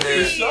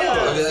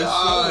be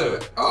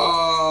like,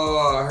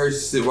 oh, her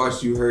shit.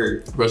 Watch you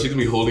hurt, bro. She's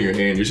gonna be holding your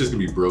hand. You're just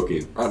gonna be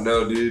broken. I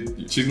know,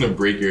 dude. She's gonna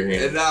break your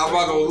hand. And now I'm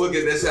not gonna look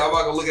at that shit. I'm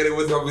not gonna look at it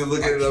with her. I'll be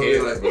looking at it. I'll be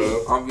like,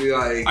 bro. I'll be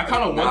like, I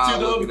kind of want to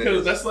though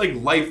because that's like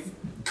life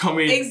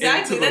coming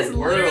exactly. into That's the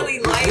world. literally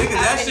life nigga,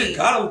 that happening. shit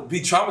gotta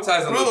be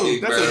traumatizing. Bro,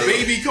 that's a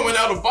baby coming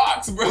out of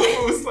box, bro.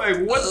 It's like,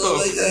 what the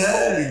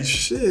holy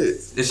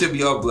shit. It should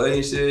be all bloody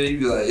and shit. You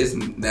be like, it's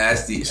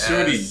nasty.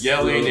 Should be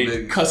yelling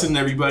and cussing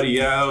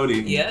everybody out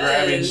and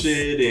grabbing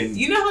shit and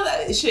you know how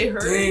that shit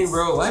hurts. Dang,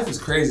 bro, life is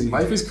crazy.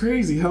 Life is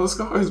crazy. Hell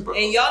scars, bro.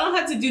 And y'all don't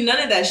have to do none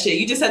of that shit.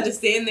 You just have to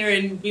stand there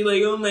and be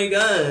like, oh my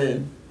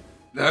god.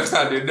 No,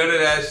 I do none of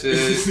that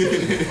shit.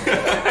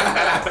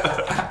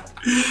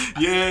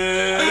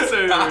 Yes,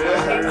 sir.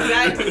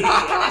 Exactly.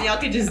 And y'all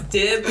can just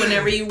dip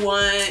whenever you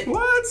want.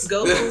 What?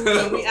 Go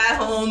when we at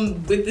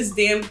home with this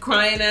damn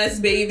crying ass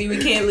baby. We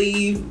can't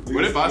leave.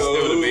 What if I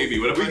steal the baby?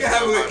 What if we can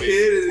have a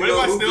kid? What if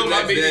I steal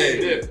my baby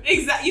and dip?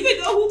 Exactly. You can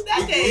go hoop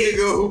that day. We can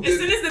go hoop as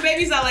soon as the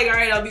baby's out, like, all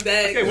right, I'll be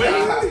back. Okay,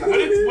 what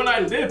if when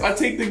I dip, I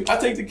take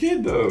the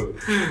kid though?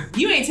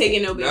 You ain't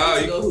taking no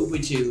baby to go hoop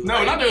with you.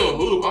 No, not doing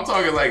hoop. I'm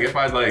talking like if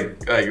I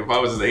if I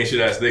was an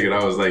ancient ass nigga and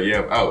I was like,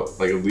 yeah, I'm out.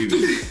 Like I'm leaving.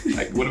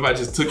 Like what if I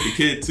just took the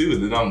kid too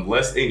and then I'm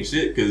less ain't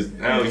shit because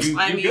now you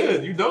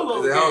good. You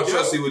dolo. I don't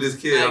trust you with this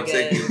kid. I'm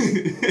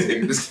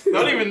taking this kid.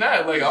 Not even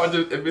that. Like I would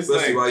just if it's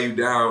especially like while you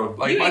down.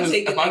 Like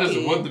if I just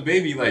want the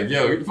baby, like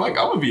yo, fuck, I'm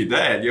gonna be a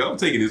dad. Yo, I'm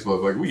taking this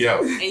motherfucker. We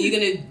out. And you're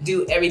gonna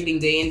do everything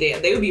day in day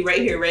out. They would be right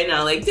here right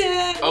now, like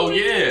Dad. Oh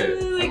yeah.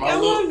 Like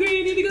I'm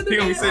hungry. I need to go to bed. He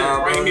gonna be sitting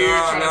right here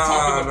trying to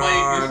talk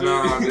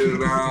to the mic.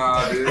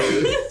 Nah,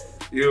 dude.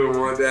 You don't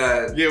want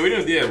that. Yeah, we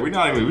don't. Yeah, we're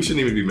not even. We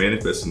shouldn't even be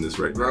manifesting this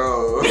right now.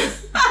 Bro.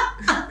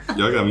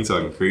 Y'all got me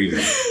talking crazy.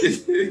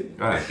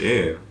 God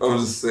damn. I'm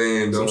just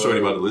saying, Some shorty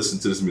about to listen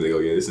to this and be like, oh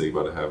yeah, this nigga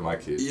about to have my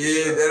kid.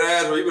 Yeah,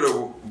 that ass, bro. You better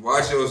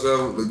watch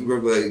yourself. Like, you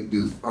better be like,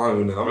 dude, I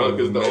don't know. Bro,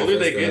 because the older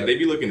they get, they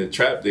be looking to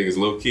trap niggas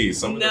low key.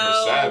 Some of them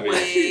are savage.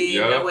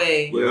 No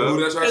way.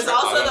 Because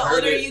also the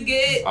older you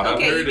get,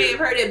 okay, you may have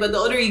heard it, but the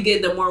older you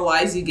get, the more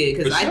wise you get.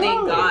 Because I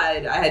thank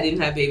God I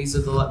didn't have babies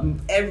with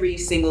every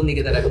single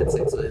nigga that I've had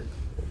sex with.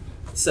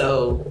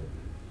 So.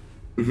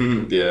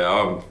 Yeah,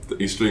 I'm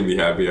extremely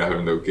happy I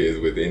have no kids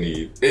with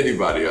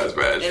anybody else,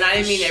 man. And I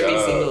didn't mean every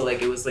single,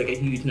 like it was like a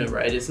huge number.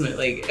 I just meant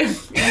like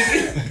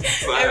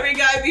every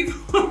guy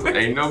before.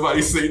 Ain't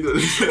nobody say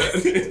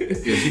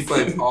that. Yeah, she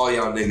flamed all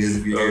y'all niggas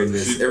if you're hearing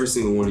this. Every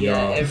single one of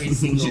y'all. Yeah, every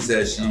single. She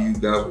said you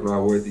guys were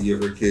not worthy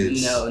of her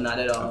kids. No, not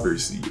at all. Her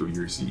seed or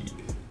your seed.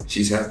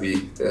 She's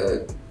happy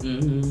that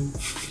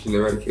she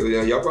never had to kill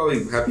y'all. Y'all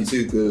probably happy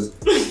too, because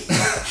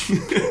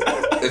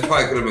it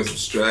probably could have been some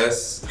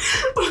stress.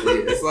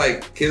 It's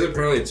like kids are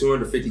apparently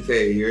 $250K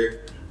a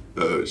year.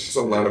 It's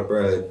a lot of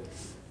bread.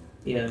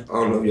 Yeah. I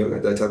don't know if y'all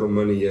got that type of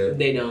money yet.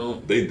 They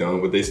don't. They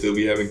don't, but they still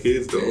be having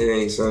kids though.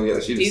 Dang, son, yeah,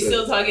 He's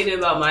still talking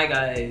about my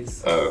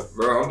guys.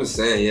 Bro, I'm just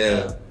saying,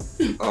 yeah.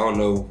 I don't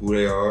know who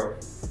they are.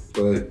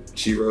 But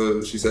she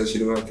said she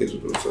didn't have kids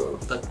with them, so.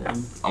 Fuck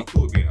them. I'm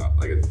cool with being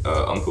like an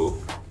uncle.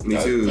 Me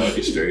too. I'll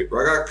be straight.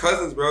 Bro, I got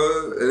cousins,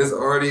 bro, and it's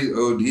already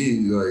OD.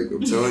 Like,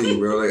 I'm telling you,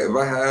 bro. Like, if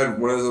I had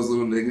one of those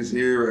little niggas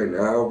here right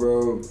now,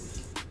 bro.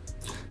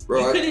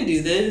 You couldn't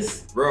do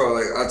this. Bro,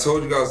 like, I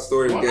told you guys the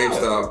story of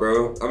GameStop,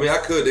 bro. I mean, I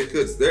could. They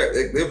could.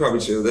 They'll probably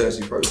chill. They'll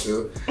actually probably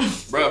chill.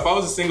 Bro, if I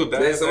was a single dad,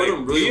 Man, some of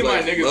them really me and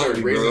my niggas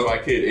are raising my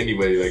kid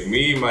anyway. Like,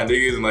 me, my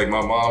niggas, and like my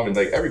mom, and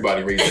like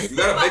everybody raising You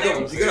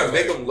gotta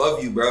make them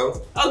love you,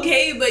 bro.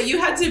 Okay, but you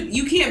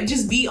can't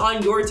just be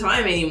on your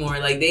time anymore.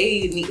 Like,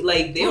 they need,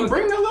 like, they don't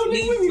bring that little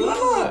nigga with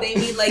me. They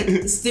need,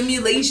 like,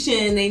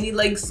 stimulation. They need,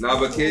 like, Nah,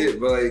 but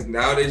like,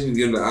 nowadays you can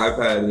give them the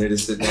iPad and they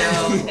just sit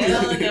down.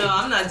 Hell no,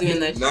 I'm not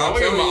doing that shit. No, I'm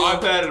giving my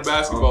iPad and a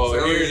basketball.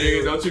 Here,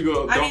 nigga, don't you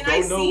go. I mean,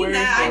 I see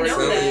that. I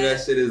know that. That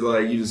shit is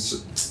like, you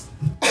just...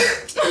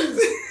 Take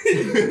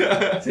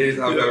this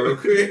off that real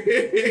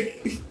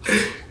quick.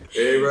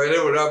 Hey, bro, they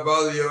will not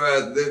bother your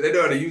ass. They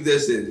know how to use that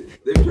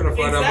shit. They be trying to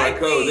find out my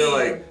code. They're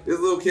like, this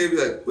little kid be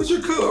like, what's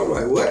your code? I'm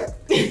like, what?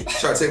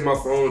 Try to take my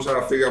phone, try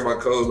to figure out my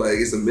code. Like,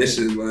 it's a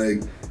mission.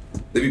 Like,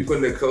 they be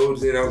putting their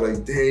codes in. I was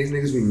like, dang, these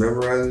niggas be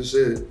memorizing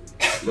shit.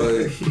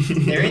 Like,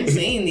 they're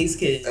insane, these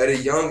kids. At a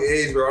young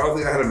age, bro, I don't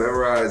think I had to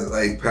memorize,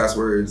 like,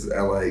 passwords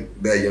at, like,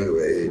 that young of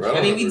an age.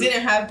 I mean, we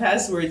didn't have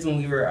passwords when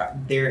we were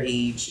their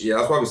age. Yeah, I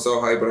was probably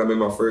so hyped when I made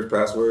my first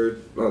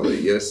password. I was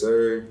like, yes,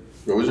 sir.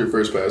 What was your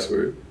first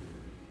password?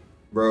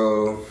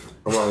 Bro,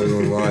 I'm not even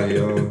gonna lie,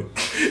 yo.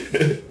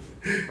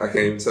 I can't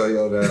even tell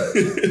y'all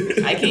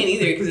that. I can't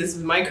either because it's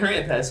my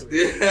current password.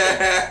 Yeah,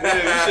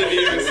 you shouldn't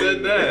even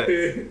said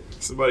that.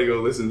 Somebody go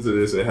listen to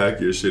this and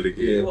hack your shit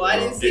again. Well, I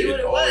didn't see what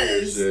it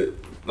was.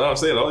 No, I'm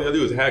saying all you gotta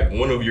do is hack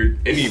one of your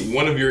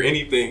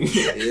anything.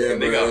 Yeah,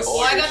 they got all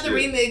well, I got the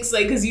remix,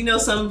 like, cause you know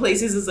some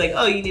places it's like,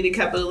 oh, you need a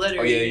capital letter.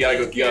 Oh yeah, you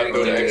gotta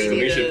go to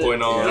exclamation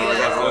point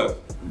on.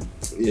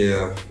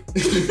 Yeah.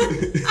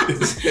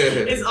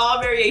 It's all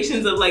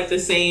variations of like the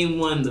same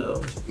one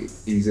though.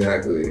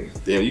 Exactly.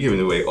 Damn, you giving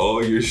away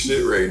all your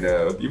shit right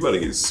now. You about to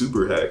get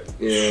super hacked.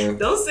 Yeah.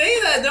 Don't say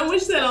that. Don't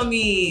wish that on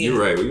me. You're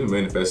right. We've been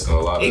manifesting a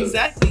lot of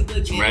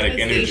dramatic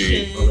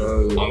energy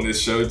on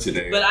this show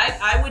today. But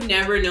I would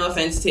never, no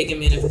offense, take a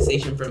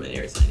manifestation from an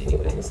air sign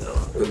anyway. So.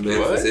 A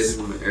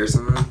manifestation from an air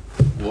sign?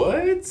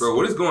 What? Bro,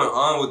 what is going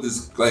on with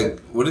this?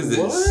 Like, what is this?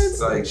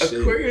 What? Like,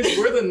 shit. Aquarius,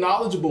 we're the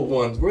knowledgeable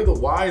ones. We're the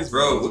wise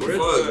bro, ones.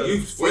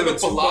 We're the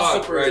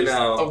philosophers right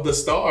now of the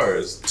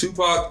stars.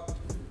 Tupac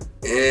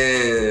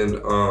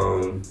and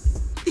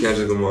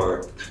Kendrick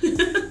Lamar.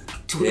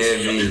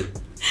 And me.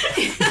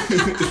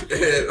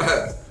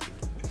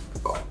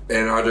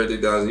 And Andre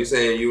 3000. You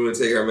saying you would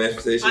take our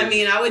manifestation? I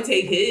mean, I would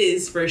take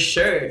his for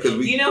sure.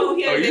 You know who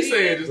he had a baby with? You're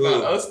saying just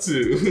not us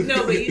two.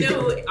 No, but you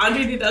know who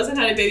Andre 3000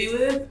 had a baby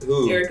with?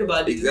 Who? Erykah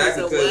Badu.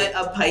 Exactly. So what?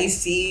 A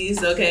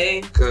Pisces,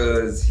 okay?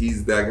 Because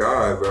he's that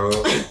guy, bro.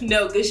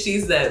 No, because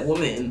she's that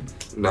woman.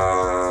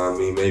 Nah, I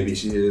mean, maybe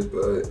she is,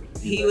 but...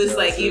 He was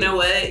like, you know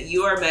what?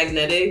 You are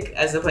magnetic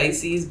as a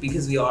Pisces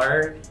because we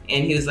are.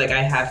 And he was like,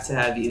 I have to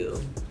have you.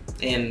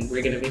 And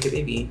we're going to make a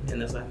baby.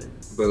 And that's what happened.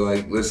 But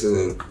like,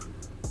 listen...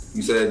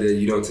 You said that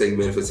you don't take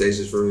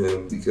manifestations from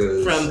him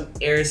because... From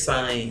air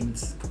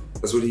signs.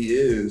 That's what he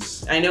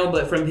is. I know,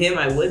 but from him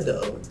I would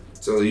though.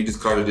 So you just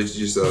contradicted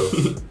yourself.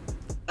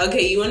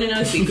 Okay, you want to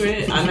know a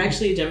secret? I'm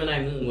actually a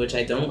Gemini moon, which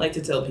I don't like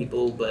to tell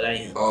people, but I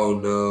am. Oh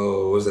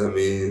no, what does that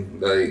mean?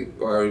 Like,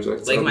 why are you trying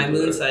to tell like my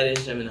moon that? side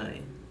is Gemini.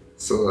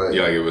 So like... You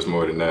gotta give us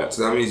more than that.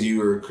 So that means you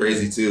were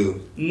crazy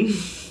too.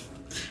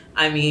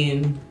 I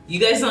mean, you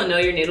guys don't know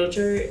your natal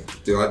chart?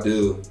 Dude, I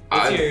do.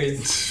 What's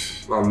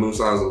yours? My moon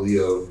sign is a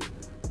Leo.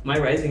 My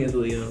rising is a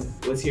Leo.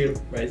 What's your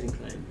rising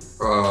sign?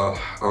 I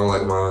don't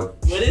like mine.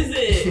 What is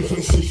it?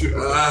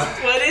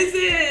 What is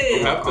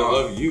it? I have to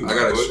love you. I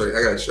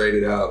gotta trade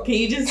it out. Can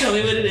you just tell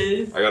me what it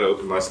is? I gotta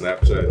open my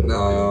Snapchat.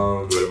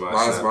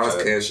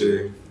 Mine's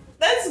Cancer.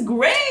 That's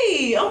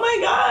great. Oh my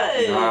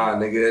god. Nah,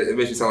 nigga, it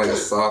makes you sound like a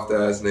soft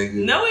ass nigga.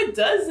 No, it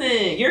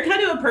doesn't. You're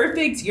kind of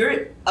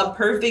you're a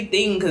perfect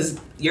thing because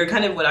you're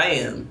kind of what I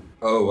am.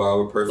 Oh wow,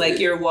 we're perfect. Like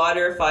you're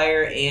water,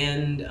 fire,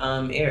 and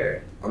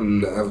air.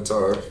 I'm the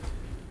Avatar.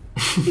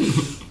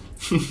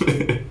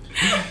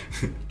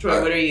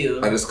 Troy, what are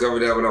you? I discovered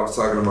that when I was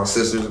talking to my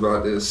sisters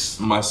about this.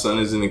 My sun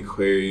is in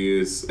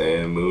Aquarius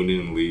and moon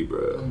in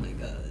Libra. Oh my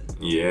god.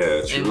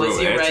 Yeah, true. And what's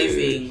your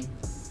rising?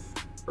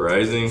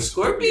 Rising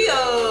Scorpio.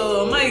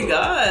 Oh my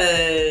god.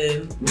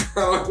 I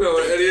don't know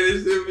what any of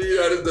this shit mean.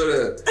 I just know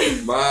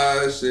that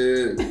my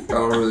shit. I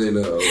don't really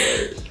know.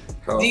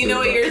 Like, do you know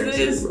what yours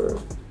is?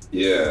 Bro.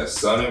 Yeah,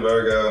 sun in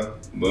Virgo,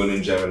 moon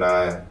in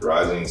Gemini,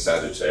 rising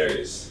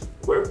Sagittarius.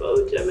 We're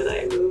both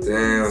Gemini moon.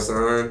 Damn,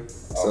 son.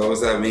 So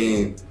what's that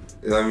mean?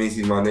 That means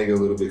he's my nigga a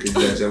little bit because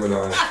he's that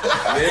Gemini.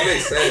 I mean, it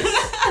makes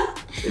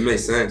sense. It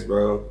makes sense,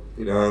 bro.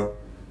 You know?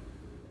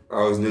 I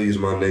always knew you was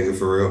my nigga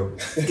for real.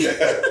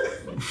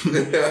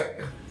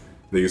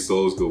 Nigga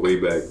souls go way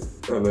back.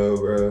 I know,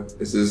 bro.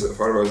 This is a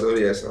part of our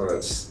zodiac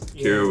signs.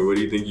 Kira, what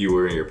do you think you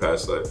were in your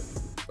past life?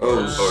 Oh,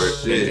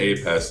 or in a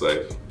past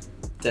life?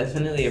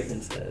 Definitely a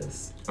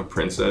princess. A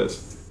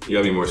princess? You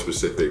gotta be more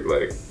specific,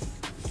 like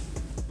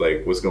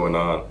what's going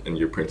on in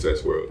your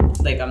princess world?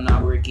 Like I'm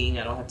not working,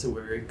 I don't have to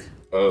work.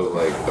 Oh,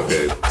 like,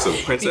 okay, so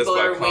princess people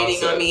by are concept.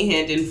 waiting on me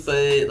hand and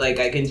foot. Like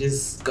I can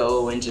just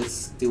go and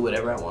just do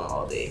whatever I want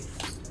all day.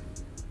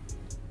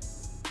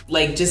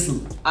 Like just,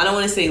 I don't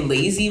want to say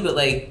lazy, but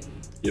like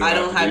I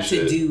don't have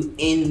to do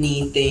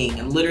anything.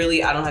 And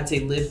literally, I don't have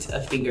to lift a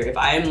finger. If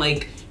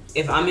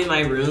I'm in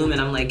my room and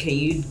I'm like, can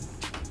you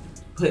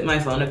put my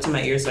phone up to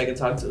my ear so I can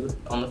talk to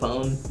on the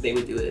phone, they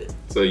would do it.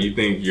 So you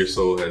think your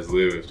soul has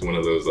lived one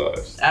of those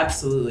lives?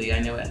 Absolutely, I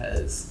know it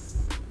has.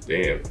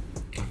 Damn,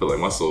 I feel like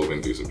my soul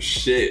been through some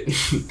shit.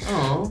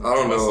 Oh, I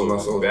don't know what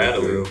my soul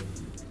battling.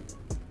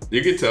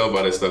 You can tell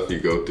by the stuff you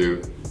go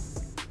through.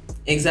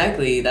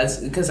 Exactly, that's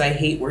because I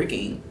hate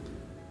working.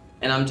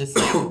 And I'm just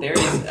like, there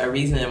is a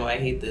reason why I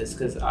hate this,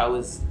 because I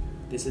was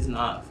this is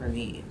not for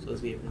me. I'm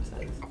supposed to be a princess.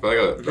 I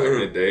feel like back in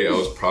the day, I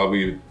was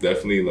probably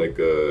definitely like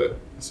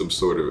some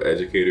sort of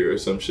educator or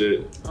some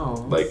shit. Oh.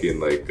 Like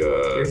in like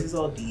yours is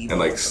all deep. And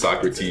like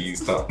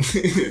Socrates top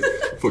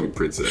fucking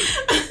princess.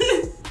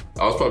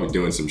 I was probably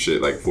doing some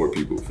shit like for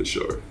people for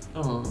sure.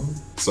 Oh.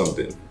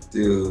 Something.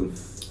 Dude,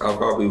 I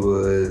probably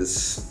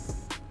was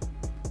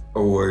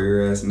a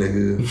warrior ass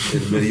nigga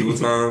in medieval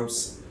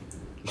times.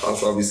 I'll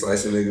probably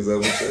slicing niggas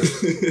up and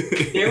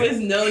shit. There was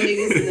no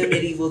niggas in the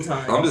medieval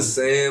times. I'm just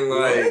saying,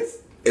 like,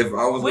 if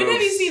I was. When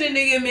have you seen a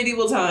nigga in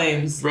medieval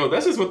times? Bro,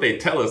 that's just what they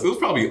tell us. It was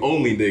probably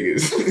only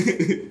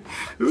niggas.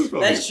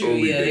 That's true,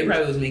 yeah. They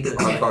probably was making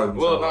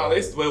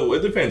it. Well,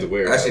 it depends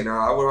where. Actually, no,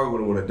 I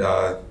wouldn't want to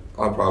die.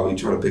 I'd probably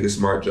try to pick a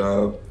smart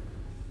job.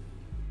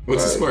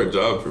 What's a smart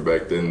job for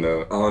back then,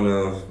 though? I don't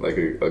know. Like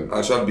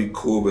I try to be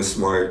cool but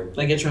smart.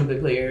 Like a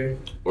trumpet player.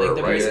 Or like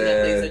the person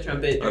that plays the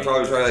trumpet. I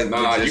probably try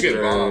Nah, you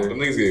get bombed. Them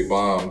niggas get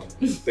bombed.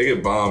 They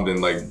get bombed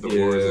in like the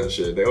wars and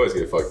shit. They always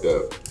get fucked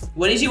up.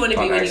 What did you want to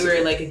be when you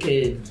were like a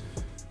kid?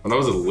 When I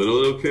was a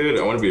little kid,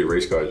 I wanted to be a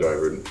race car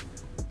driver.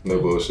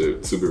 No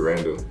bullshit. Super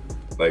random.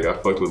 Like I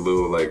fucked with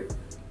little like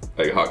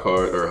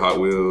Hot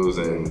Wheels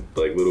and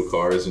like little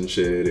cars and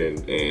shit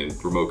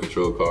and remote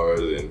control cars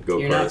and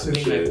go-karts and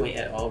shit. You're not proving my point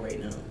at all right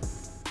now.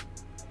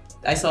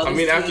 I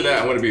mean, after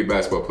that, I want to be a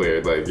basketball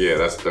player. Like, yeah,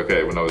 that's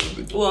okay. When I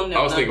was, well, no,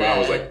 I was thinking when I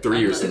was like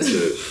 3 or some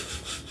shit.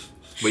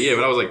 But yeah,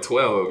 when I was like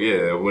 12,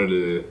 yeah, I wanted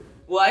to.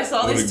 Well, I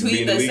saw this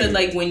tweet that said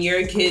like when you're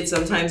a kid,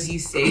 sometimes you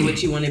say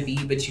what you want to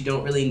be, but you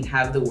don't really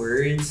have the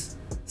words.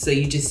 So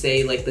you just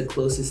say like the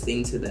closest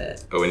thing to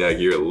that. Oh, when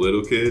you're a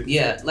little kid?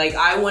 Yeah, like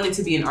I wanted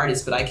to be an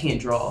artist, but I can't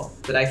draw.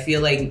 But I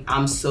feel like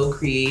I'm so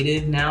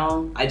creative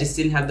now. I just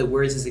didn't have the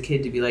words as a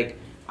kid to be like,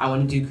 I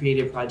want to do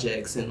creative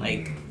projects and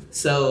like.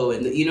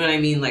 And you know what I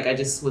mean? Like I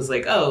just was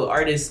like, oh,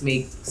 artists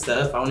make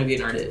stuff. I want to be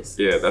an artist.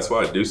 Yeah, that's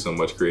why I do so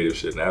much creative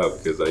shit now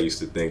because I used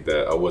to think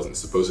that I wasn't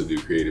supposed to do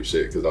creative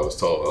shit because I was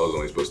told I was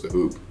only supposed to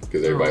hoop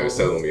because everybody was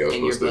telling me I was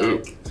supposed to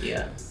hoop.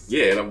 Yeah.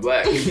 Yeah, and I'm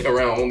black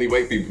around only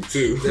white people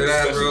too.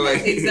 Yeah, bro,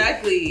 like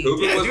exactly.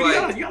 Hooping was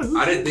like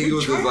I didn't think it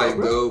was just like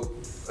dope.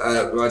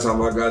 By the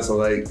time I got to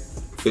like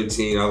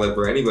 15, I was like,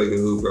 bro, anybody can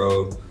hoop,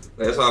 bro. Like,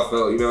 that's how I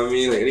felt. You know what I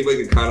mean? Like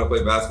anybody can kind of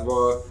play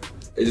basketball.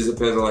 It just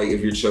depends on like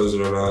if you're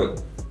chosen or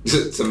not.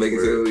 To make it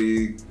to the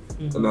league.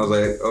 Mm-hmm. And I was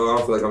like, oh, I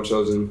don't feel like I'm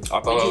chosen. I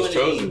thought I was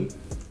chosen.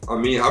 I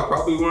mean, I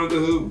probably wanted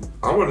to hoop.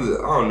 I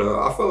don't know.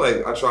 I feel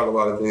like I tried a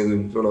lot of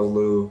things when I was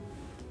little.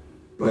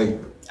 Like,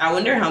 I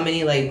wonder how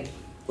many like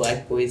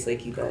black boys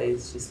like you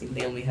guys just think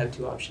they only have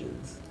two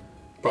options.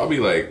 Probably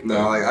like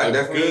I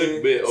definitely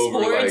good bit over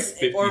like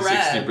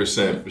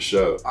 50-60% for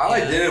sure. I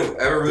didn't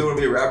ever really want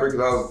to be a rapper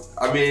because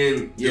I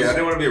didn't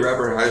want to be a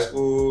rapper in high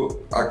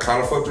school. I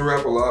kind of fucked with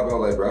rap a lot, but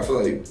like, bro, I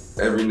feel like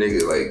every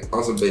nigga like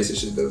on some basic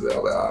shit does that.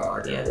 I'm like,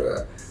 I can't do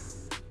that.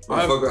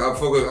 I fuck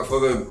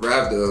with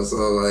rap though, so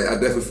like I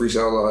definitely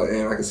freestyle a lot,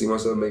 and I can see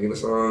myself making a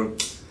song.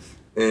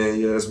 And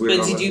yeah, that's weird.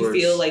 But did you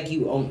feel like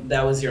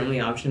that was your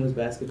only option was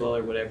basketball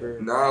or whatever?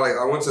 Nah, like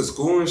I went to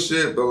school and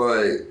shit, but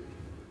like.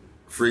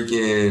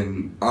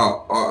 Freaking,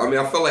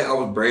 I felt like I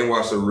was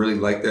brainwashed to really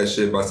like that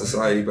shit by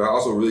society, but I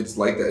also really just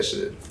like that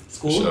shit.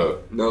 School? Sure.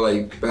 You know,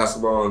 like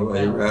basketball and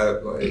like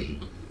rap, like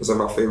it's like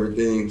my favorite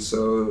thing.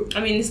 So I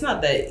mean, it's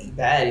not that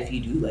bad if you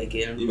do like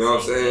it. You know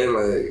what I'm saying?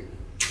 Like,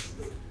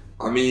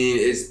 I mean,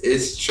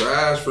 it's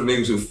trash for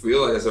niggas who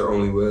feel like that's their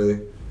only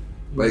way.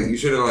 Like you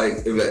shouldn't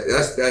like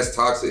if that's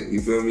toxic.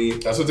 You feel me?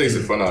 That's what takes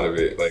the fun out of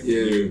it. Like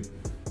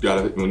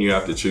when you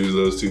have to choose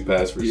those two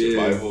paths for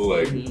survival,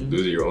 like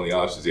those are your only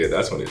options. Yeah,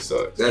 that's when it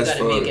sucks. That's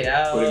fun. Make it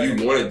out, but if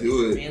you want to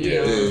do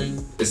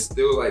it, it's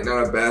still like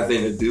not a bad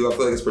thing to do. I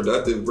feel like it's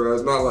productive, bro.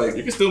 It's not like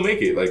you can still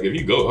make it. Like if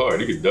you go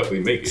hard, you can definitely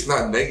make it. It's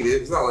not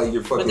negative. It's not like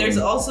you're fucking. But there's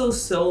also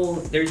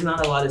there's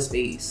not a lot of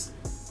space.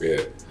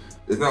 Yeah.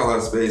 There's not a lot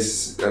of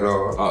space at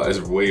all. Oh, it's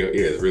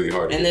really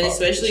hard. And then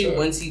especially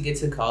once you get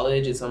to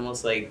college, it's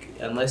almost like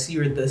unless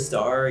you're the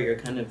star, you're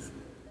kind of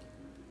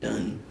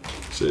done.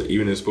 Shit,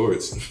 even in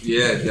sports.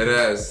 Yeah, dead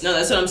ass. No,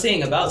 that's what I'm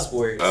saying about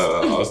sports.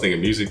 I was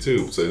thinking music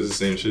too, so it's the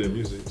same shit in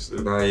music. So.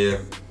 Nah, yeah.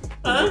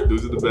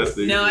 Those are the best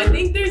things. No, I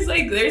think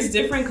there's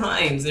different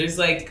kinds. There's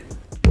like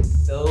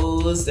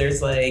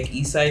there's like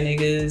Eastside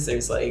niggas,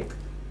 there's like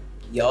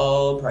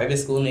y'all private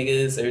school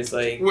niggas, there's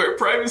like where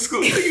private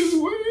school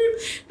niggas were.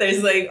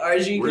 There's like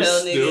RG We're Kel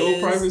still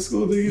niggas. Private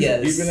school niggas?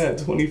 Yes. Even at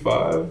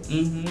 25?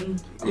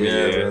 Mm-hmm.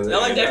 Yeah.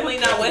 No, I'm definitely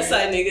not West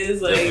Side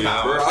niggas. Like,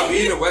 bro, I'm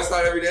eating the West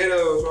Side every day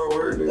though. That's where I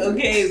work. Nigga.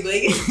 Okay,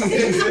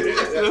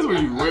 but that's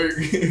where you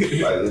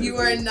work. You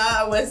are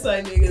not a West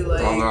Side nigga.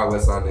 Like, I'm not a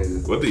West Side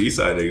nigga. What the East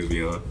Side niggas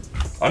be on?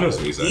 I know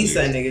some East Side East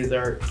Side niggas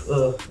are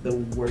the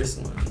worst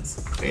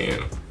ones.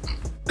 Damn.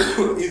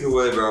 Either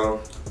way,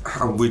 bro,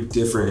 we're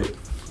different.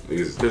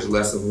 There's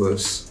less of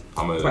us.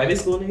 Private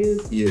school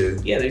niggas?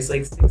 Yeah. Yeah, there's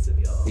like 6 of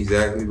y'all.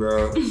 Exactly,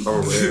 bro. I'm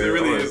there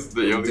really is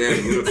the young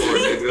damn uniform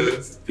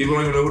nigga. People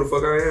don't even know who the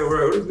fuck I am,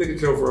 bro. Where this nigga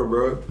come from,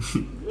 bro?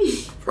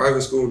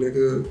 Private school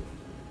nigga.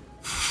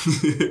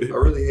 I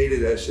really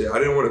hated that shit. I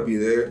didn't want to be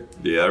there.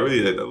 Yeah, I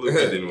literally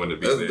didn't want to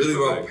be there. That's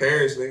literally my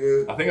parents,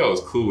 nigga. I think I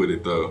was cool with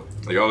it though.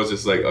 Like I was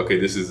just like, okay,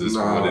 this is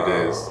what it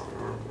is.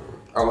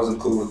 I wasn't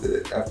cool with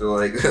it. After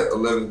like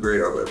 11th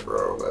grade, I was like,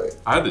 bro, like.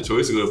 I had the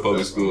choice to go to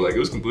public school. Like it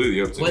was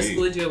completely up to me. What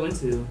school did you went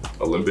to?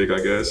 Olympic, I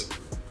guess.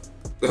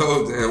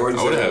 Oh damn! Why you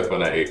I would have had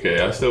fun at AK.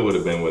 I still would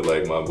have been with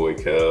like my boy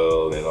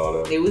Kel and all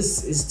that.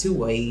 It's too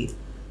white.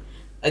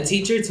 A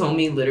teacher told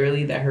me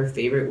literally that her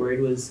favorite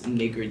word was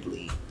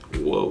niggardly.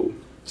 Whoa,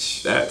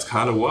 that's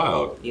kind of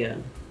wild. Yeah.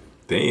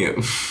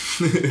 Damn.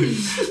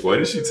 Why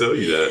did she tell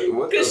you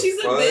that? Because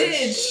she's a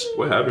bitch.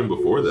 What happened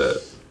before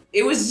that?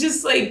 It was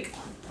just like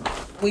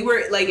we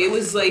were like it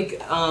was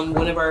like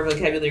one of our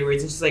vocabulary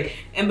words, and she's like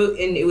and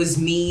it was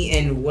me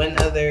and one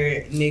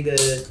other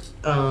nigga.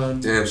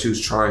 Damn, she was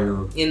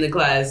trying in the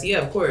class. Yeah,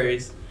 of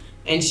course.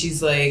 And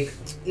she's like,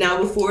 now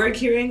before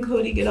Kira and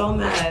Cody get all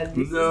mad,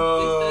 this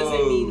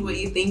doesn't mean what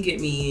you think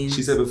it means.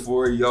 She said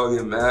before y'all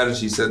get mad, and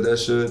she said that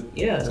shit.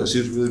 Yeah. So she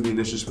was really being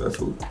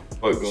disrespectful.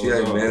 She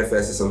had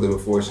manifested something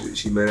before.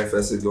 She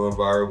manifested going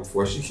viral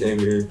before she came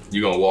here.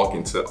 You gonna walk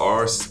into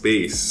our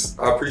space.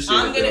 I appreciate it.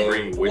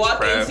 I'm gonna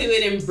walk into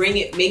it and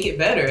make it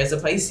better as a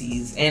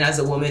Pisces and as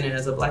a woman and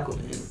as a black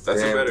woman. That's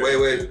better.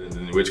 Wait.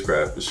 Than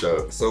witchcraft for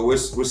sure. So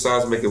which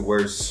signs make it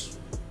worse?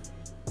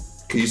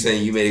 Cause you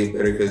saying you made it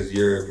better because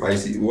you're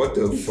Pisces. What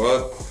the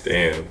fuck?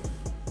 Damn.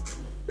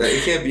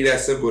 It can't be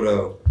that simple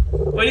though.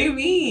 What do you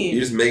mean?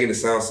 You're just making it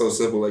sound so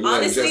simple. Like,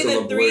 honestly,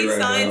 the 3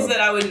 signs that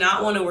I would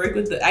not want to work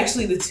with,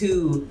 actually the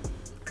 2,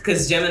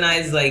 because Gemini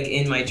is like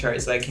in my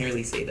chart, so I can't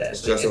really say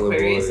that. Like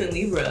Aquarius and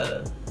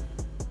Libra.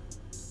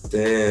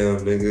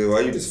 Damn, nigga,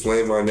 why you just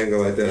flame my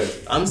nigga like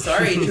that? I'm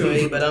sorry,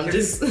 Troy, but I'm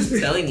just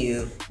telling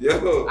you.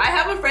 Yo. I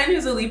have a friend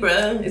who's a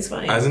Libra. It's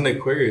fine. As an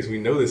Aquarius, we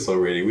know this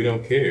already. We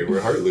don't care. We're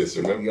heartless,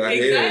 remember?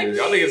 Exactly.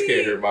 Y'all niggas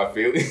can't hurt my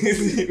feelings.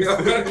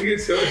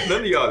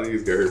 None of y'all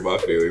niggas can hurt my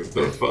feelings.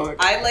 The fuck?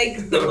 I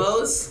like the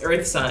most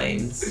earth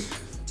signs.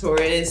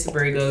 Taurus,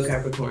 Virgo,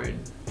 Capricorn.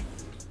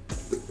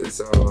 It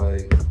sounded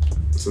like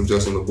some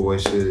Justin the Boy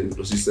shit.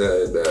 She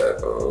said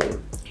that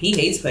he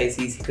hates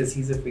Pisces because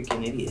he's a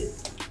freaking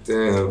idiot.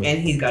 Damn. And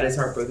he got his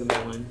heart broken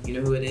by one. You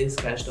know who it is?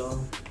 Cash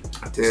Doll.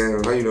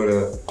 Damn, how you know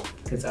that?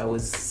 Because I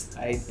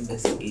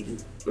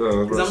investigated.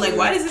 Because I'm like,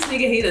 why does this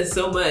nigga hate us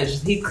so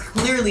much? He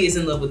clearly is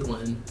in love with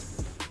one.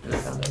 And I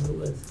found out who it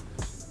was.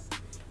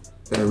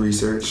 That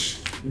research.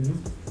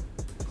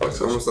 Mm-hmm.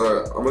 So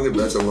I'm gonna get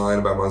back to lying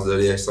about my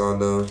zodiac sign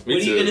though. What are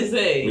you gonna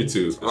say? Me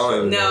too.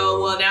 No,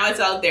 well now it's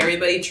out there.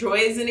 Everybody, Troy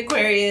is an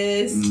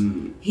Aquarius.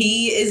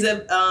 He is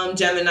a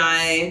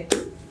Gemini.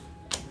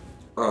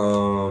 But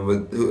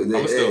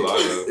I'm still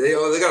lying.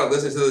 They gotta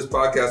listen to this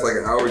podcast like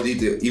an hour deep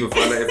to even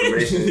find that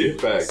information. Yeah,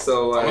 facts.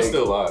 So like, I'm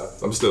still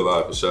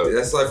live for sure.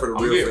 That's like for the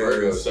real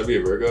fans. Should I be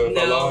a Virgo?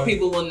 No,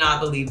 people will not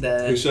believe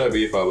that. Who should I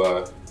be if I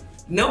lie?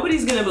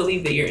 Nobody's gonna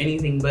believe that you're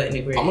anything but an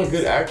Aquarius. I'm a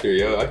good actor,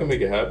 yo. I can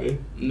make it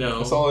happen. No.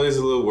 That's all it is,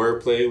 a little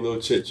wordplay, a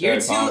little chit chat. You're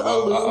too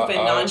aloof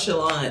and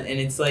nonchalant, and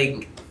it's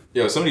like...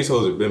 Yo, some of these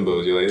hoes are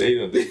bimbos. You're like, they're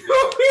not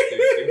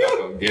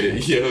gonna get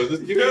it. Yo,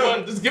 just give me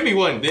one. Just give me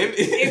one, damn it.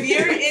 If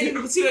you're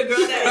into a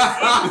girl that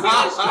is into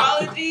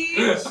astrology,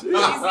 she's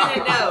gonna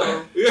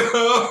know.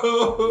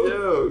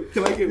 Yo,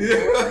 can I get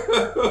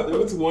one?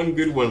 What's one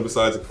good one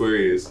besides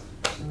Aquarius?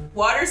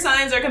 Water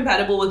signs are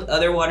compatible with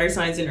other water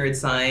signs and earth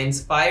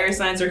signs. Fire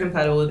signs are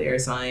compatible with air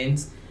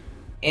signs.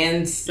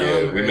 And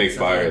some we make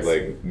fire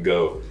like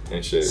go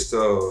and shit.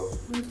 So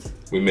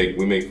we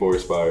make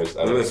forest fires.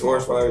 We make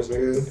forest fires,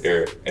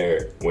 nigga.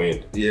 Air,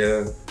 wind. Yeah.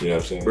 You know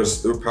what I'm saying?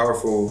 We're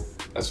powerful.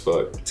 As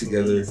fuck.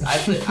 Together.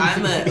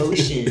 I'm an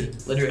ocean,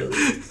 literally.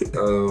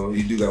 Oh,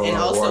 you do got a lot and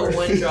of also water.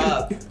 one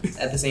drop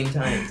at the same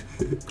time.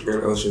 You're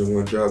an ocean in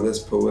one drop. That's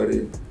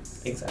poetic.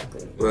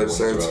 Exactly. But at the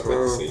same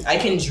time, I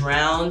can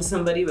drown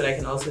somebody, but I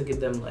can also give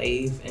them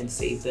life and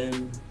save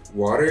them.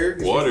 Water,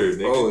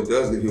 nigga. Oh, it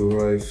does give you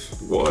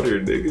life. Water,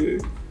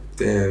 nigga.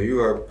 Damn, you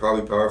are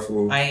probably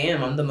powerful. I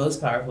am. I'm the most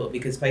powerful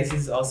because Pisces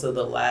is also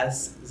the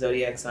last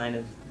zodiac sign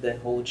of the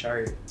whole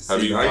chart.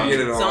 Have you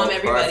found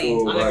everybody.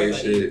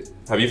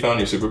 Have you found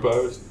your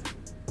superpowers?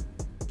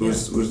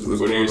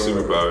 What are your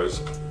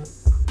superpowers?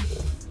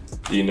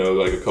 Do you know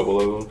like a couple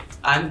of them?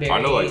 I'm very.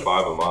 I know like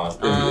 5 of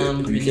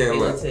mine.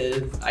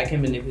 Manipulative. I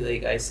can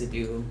manipulate guys to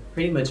do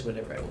pretty much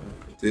whatever I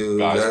want. Dude,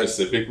 guys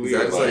specifically,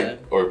 that's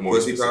or more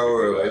pussy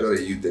power, or like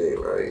a you thing,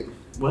 like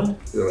what?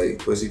 Like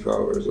pussy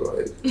powers, or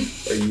like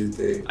a you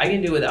thing. I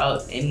can do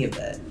without any of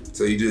that.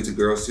 So you do it to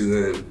girls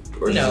too, then?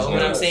 Or no,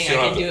 but I'm saying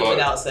I can do it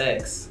without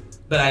sex.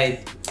 But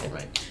never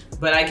mind.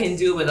 But I can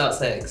do it without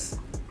sex.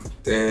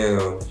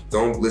 Damn!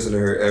 Don't listen to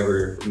her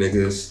ever,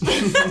 niggas.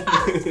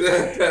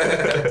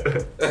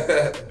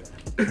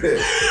 You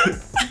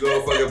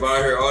go fucking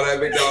buy her all that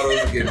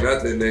McDonald's and get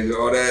nothing, nigga.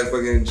 All that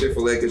fucking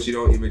Chick-fil-A because she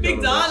don't eat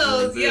McDonald's.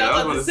 McDonald's, yeah, I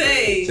was about to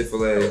say.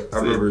 Chick-fil-A. I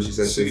remember she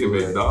said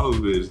Chick-fil-A. McDonald's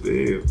bitch,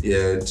 damn.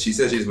 Yeah, she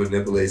said she just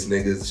manipulates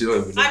niggas. She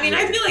don't even I mean,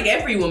 I feel like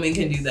every woman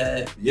can do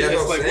that. Yeah,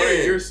 it's like, what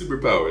are your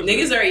superpowers?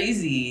 Niggas are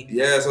easy.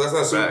 Yeah, so that's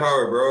not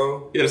superpower,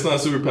 bro. Yeah, it's not a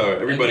superpower.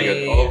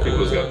 Everybody got, all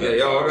people's got that. Yeah,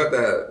 y'all got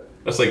that.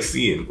 That's like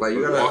seeing. Like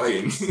you gotta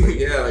walking.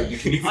 Like you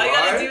can fly? All you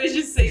gotta do is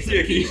just say some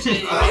cute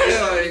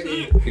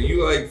shit. Can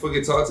you like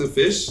fucking talk to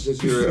fish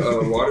since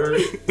you're water?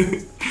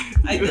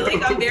 I feel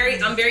like I'm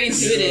very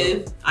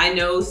intuitive. I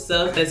know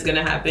stuff that's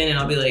gonna happen, and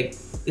I'll be like,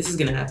 this is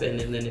gonna happen,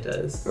 and then it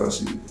does. Oh,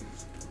 shoot.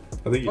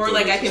 Or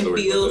like I can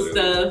feel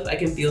stuff. I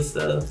can feel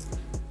stuff.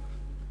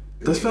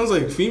 That sounds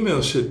like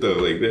female shit though.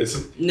 Like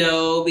this.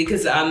 No,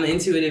 because I'm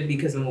intuitive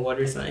because I'm a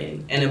water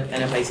sign and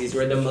a Pisces.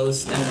 We're the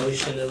most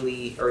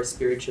emotionally or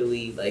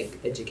spiritually like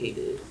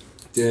educated.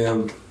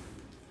 Damn.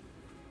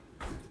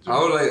 I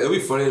would like. It'd be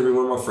funny to bring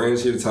one of my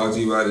friends here to talk to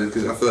you about it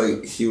because I feel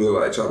like he would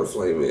like try to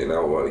flame it, and I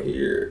would want to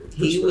hear.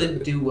 He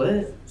would do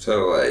what? Try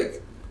to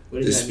like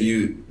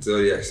dispute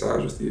zodiac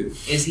signs with you.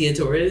 Is he a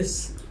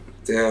Taurus?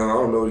 Damn, I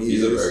don't know what he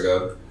is. He's a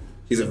Virgo.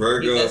 He's a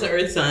Virgo. That's an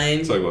Earth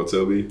sign. Talking about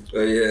Toby.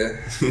 Oh yeah.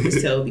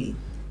 It's Toby.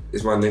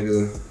 It's my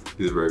nigga.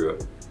 He's a Virgo.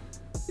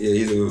 Yeah,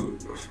 he's a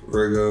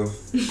Virgo.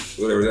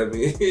 Whatever that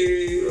means.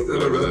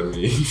 Whatever that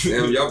means.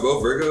 Damn, y'all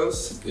both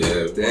Virgos?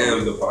 Yeah.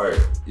 Damn. The part.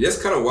 Yeah,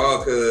 that's kind of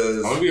wild because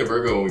I'm gonna be a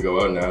Virgo when we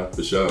go out now,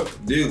 for sure.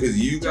 Dude, because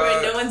you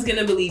got. No one's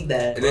gonna believe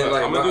that. And then,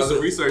 like, I'm gonna do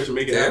some research and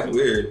make it happen.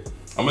 Weird.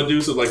 I'm gonna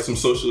do some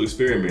social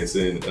experiments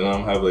and I'm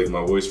gonna have like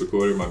my voice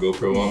recorder, my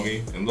GoPro on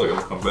me, and look, I'm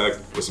gonna come back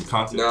with some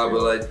content. Nah,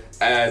 but like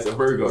as a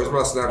Virgo. Where's my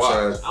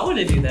Snapchat? I want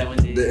to do that one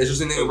day. The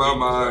interesting thing about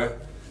my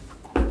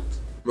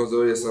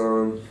zodiac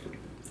sign,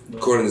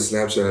 according to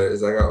Snapchat,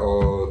 is I got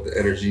all the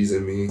energies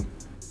in me.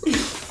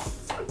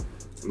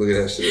 Look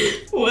at that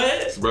shit.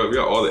 What? Bro, you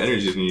got all the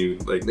energies in you.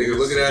 Like nigga,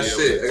 look at that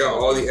shit. I got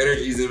all the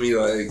energies in me,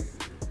 like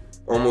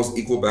almost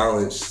equal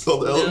balance. All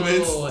the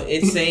elements. No,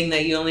 it's saying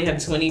that you only have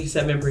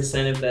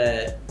 27% of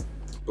that.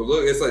 But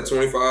look, it's like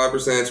 25%,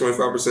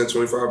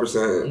 25%,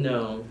 25%.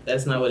 No,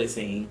 that's not what it's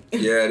saying.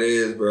 Yeah, it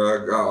is,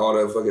 bro. I got all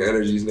the fucking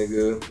energies,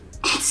 nigga.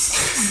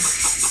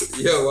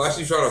 Yo, why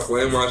she trying to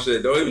flame my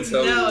shit? Don't even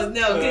tell me.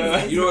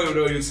 No, you don't even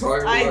know what you're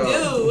talking I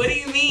about. do. What do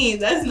you mean?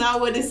 That's not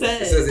what it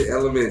says. It says the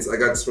elements. I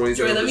got 27%.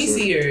 Joy, let me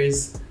see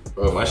yours.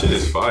 Bro, my shit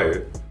is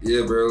fire.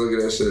 Yeah, bro, look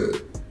at that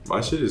shit. My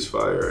shit is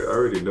fire. I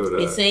already know that.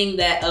 It's saying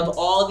that of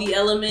all the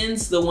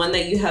elements, the one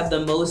that you have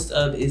the most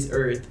of is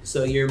Earth.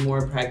 So you're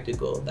more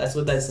practical. That's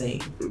what that's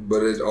saying.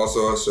 But it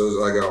also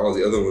shows I got all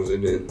the other ones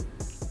in it.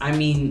 I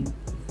mean,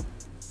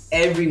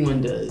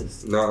 everyone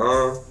does.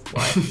 Nuh-uh.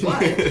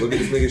 Why? Look at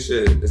this nigga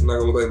shit. It's not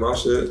gonna look like my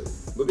shit.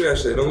 Look at that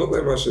shit. It don't look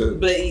like my shit.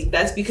 But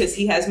that's because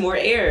he has more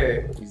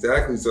air.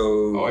 Exactly, so...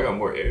 Oh, I got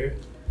more air?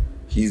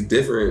 He's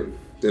different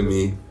than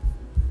me.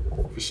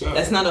 For sure.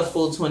 That's not a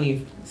full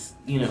 20,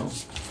 you know.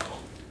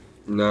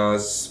 Nah,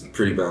 it's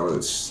pretty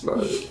balanced.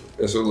 Like,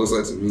 that's what it looks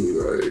like to me.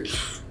 Like,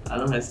 I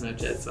don't have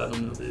Snapchat, so I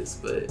don't know this,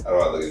 but... How do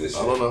I look at this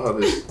shit? I don't know how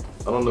this...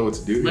 I don't know what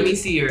to do here. Let me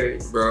see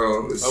yours.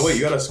 Bro, oh wait,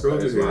 you gotta scroll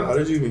through here. How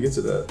did you even get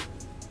to that?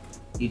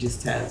 You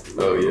just tapped.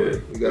 Oh yeah.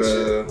 You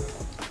gotta...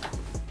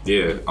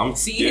 Yeah, I'm...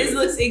 See, yeah. his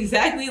looks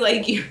exactly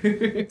like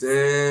yours.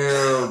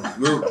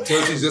 Damn. You're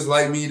Tochi's just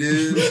like me,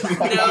 dude.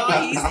 No,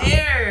 he's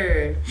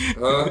air.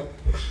 Huh?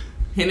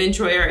 Him and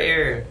Troy are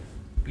air.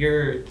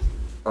 You're...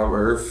 I'm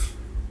Earth.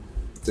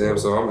 Damn,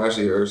 so I'm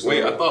actually Earth sign.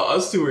 Wait, I thought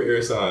us two were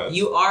air signs.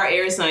 You are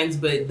air signs,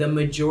 but the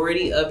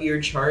majority of your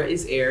chart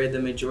is air.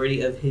 The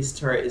majority of his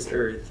chart is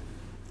Earth.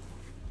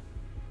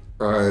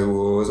 Alright,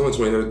 well, it's only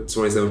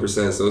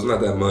 27%, so it's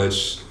not that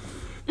much.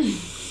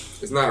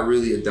 It's not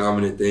really a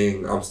dominant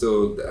thing. I'm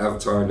still the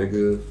avatar,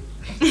 nigga.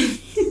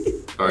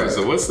 Alright,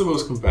 so what's the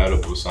most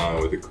compatible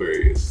sign with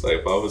Aquarius? Like,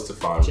 if I was to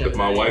find... Gemini. If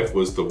my wife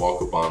was to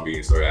walk up on me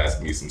and start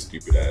asking me some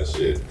stupid ass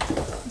shit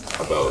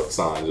about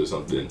signs or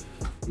something.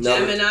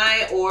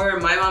 Gemini, or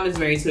my mom is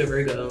married to a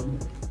Virgo.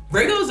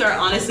 Virgos are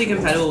honestly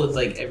compatible with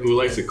like everything. Who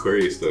likes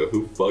Aquarius though?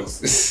 Who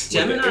fucks?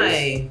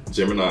 Gemini.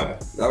 Gemini.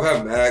 I've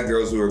had mad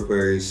girls who are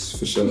Aquarius,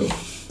 for sure.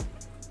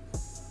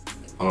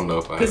 I don't know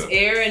if I Because have.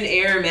 air and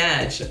air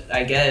match,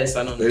 I guess.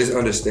 I don't know. They just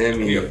understand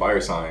You me. need a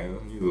fire sign.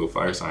 You need a little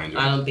fire sign.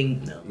 I don't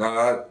think, no.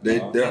 Nah,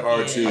 they're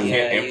hard too. I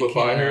can't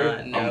amplify her.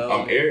 cannot, no.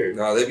 I'm air.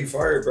 Nah, they be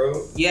fired,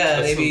 bro. Yeah,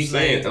 That's they what be I'm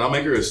saying. like, And I'll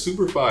make her a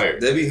super fire.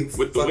 They be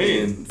With the fucking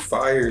wind.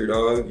 fire,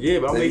 dog. Yeah,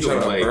 but I'll They make be trying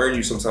them to like... burn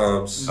you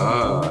sometimes.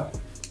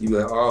 You be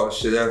like, oh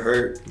shit, that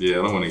hurt. Yeah,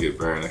 I don't want to get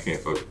burned. I can't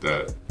fuck with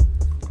that.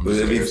 But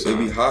it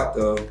be hot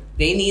though.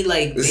 they need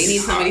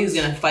somebody who's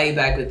gonna fight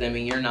back with them,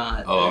 and you're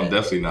not. Oh, I'm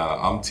definitely not.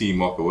 I'm team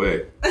walk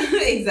away.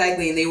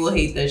 Exactly, and they will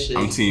hate that shit.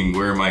 I'm team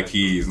where are my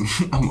keys?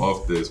 I'm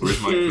off this.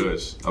 Where's my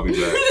kush? I'll be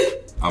back.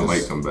 I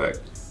might come back.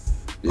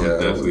 Yeah, I'm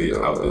definitely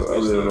out this I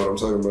really bitch don't know now. what I'm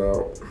talking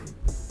about.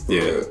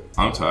 Yeah,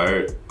 I'm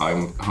tired.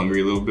 I'm hungry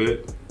a little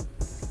bit.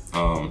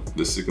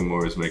 The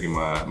sycamore is making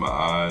my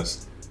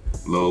eyes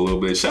low a little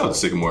bit. Shout out to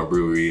Sycamore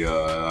Brewery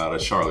out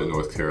of Charlotte,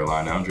 North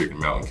Carolina. I'm drinking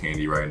Mountain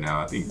Candy right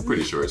now.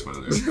 Pretty sure it's one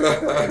of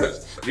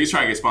theirs. He's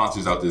trying to get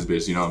sponsors out this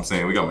bitch, you know what I'm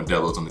saying? We got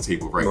Modelo's on the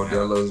table right now.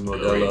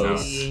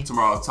 Modelo's.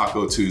 Tomorrow,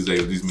 Taco Tuesday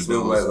with these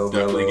Modelo's.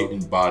 Definitely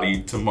getting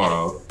bodied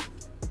tomorrow.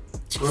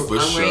 For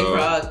I'm wearing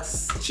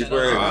Crocs. She's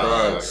wearing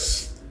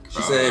Crocs.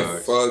 She's saying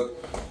fuck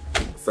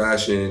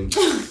fashion.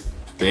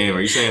 Damn,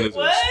 are you saying this?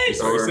 What?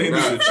 Are you saying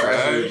this is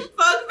trash?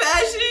 Fuck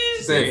fashion.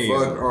 She's saying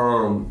fuck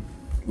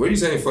What are you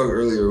saying? Fuck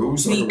earlier. Who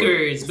was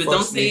sneakers, but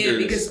don't say sneakers. it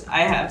because I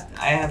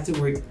have to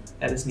work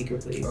at a sneaker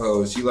place.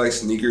 Oh, she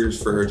likes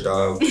sneakers for her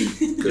job.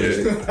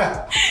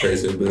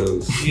 Pays her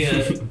bills.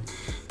 Yeah.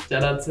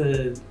 Shout out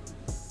to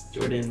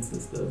Jordans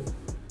and stuff.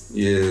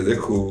 Yeah,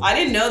 they're cool. I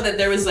didn't know that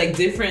there was like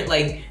different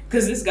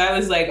because this guy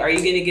was like, "Are you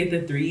gonna get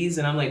the 3s?"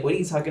 And I'm like, "What are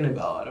you talking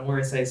about? I don't wear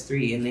a size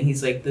 3." And then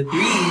he's like, "The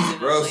 3s." And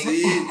bro, like,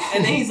 see.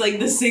 And then he's like,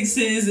 "The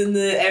 6s and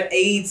the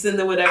 8s and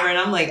the whatever." And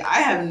I'm like,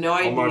 I have no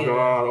idea.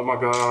 Oh my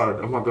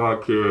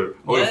god, kid.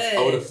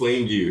 I would have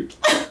flamed you.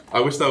 I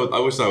wish that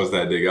was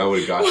that nigga. I would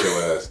have got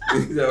your ass. I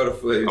would have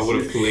flamed. I would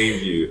have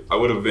flamed you. I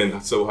would have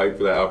been so hyped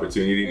for that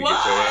opportunity to get your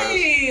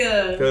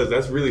ass. Because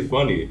that's really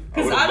funny.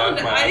 Because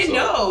I didn't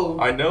know.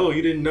 I know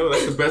you didn't know.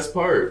 That's the best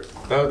part.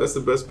 That's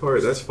the best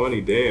part. That's funny.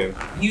 Damn.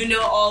 You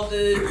know all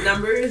the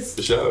numbers?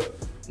 For sure.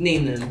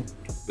 Name them.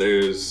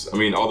 There's,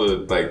 all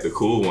the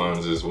cool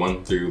ones is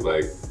 1 through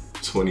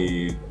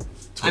 20.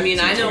 I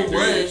mean, I know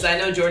ones. I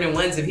know Jordan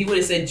 1s. If he would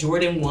have said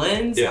Jordan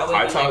 1s, yeah,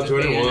 I taught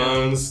Jordan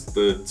 1s.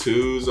 The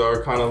 2s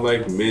are kind of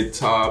like mid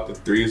top. The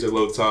 3s are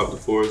low top. The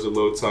 4s are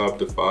low top.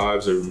 The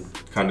 5s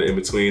are kind of in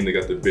between. They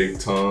got the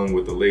big tongue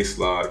with the lace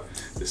lock.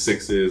 The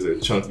 6s are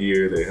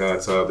chunkier. They high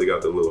top. They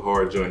got the little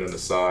hard joint on the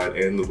side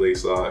and the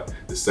lace lock.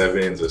 The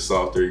 7s are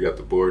softer. You got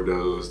the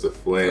Bordeaux's, the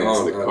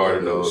Flints, the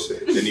Cardinals.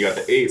 Then you got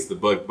the 8s, the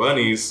Bugs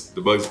Bunnies.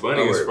 The Bugs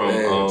Bunnies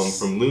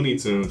from Looney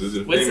Tunes.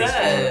 What's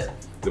that?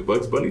 The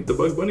Bugs Bunny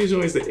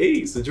joints, the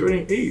 8s, the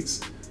Jordan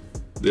 8s.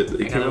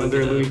 They came out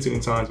during Looney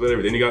Tunes times,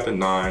 whatever. Then you got the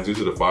 9s.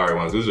 Those are the fire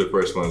ones. Those are the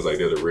first ones, they're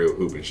the real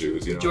hooping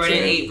shoes. You know Jordan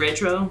 8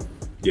 retro?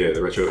 Yeah,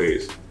 the retro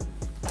 8s.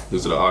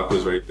 Those are the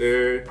aquas right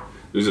there.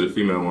 Those are the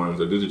female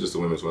ones. Or those are just the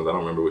women's ones. I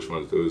don't remember which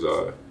ones those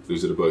are.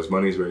 Those are the Bugs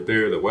Bunnies right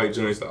there. The white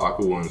joints, the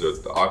aqua ones, are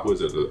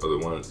the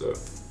ones though.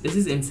 This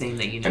is insane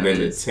that you know. And then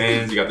the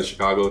 10s, you got the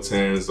Chicago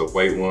 10s, the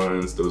white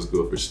ones, those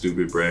go for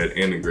stupid bread,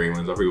 and the green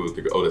ones. I forget what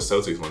they're called. Oh, the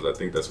Celtics ones, I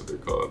think that's what they're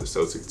called. The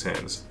Celtic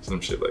 10s,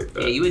 some shit like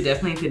that. Yeah, you would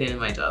definitely fit in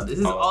my job. This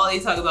is all they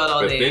talk about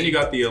all day. But then you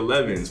got the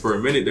 11s. For a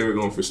minute, they were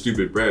going for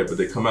stupid bread, but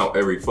they come out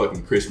every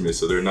fucking Christmas,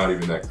 so they're not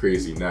even that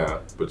crazy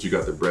now. But you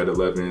got the bread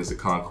 11s, the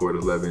Concord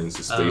 11s,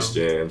 the Space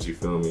Jams, you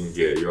feel me?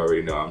 Yeah, you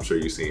already know. I'm sure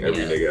you've seen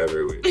every nigga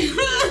ever with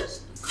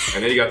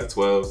And then you got the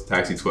 12s,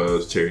 Taxi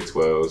 12s, Cherry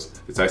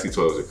 12s. The Taxi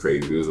 12s are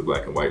crazy. Those are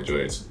black and white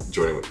joints.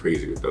 Jordan went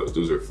crazy with those.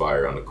 Those are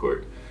fire on the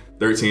court.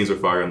 13s were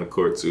fire on the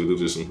court too.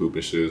 Those are some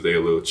hooping shoes. They a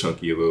little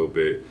chunky a little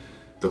bit.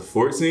 The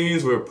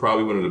 14s were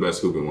probably one of the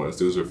best hooping ones.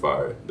 Those are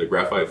fire. The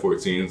graphite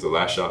 14s, the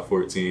last shot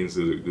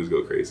 14s, those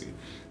go crazy.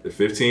 The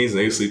 15s,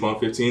 they sleep on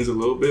 15s a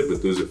little bit,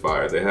 but those are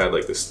fire. They had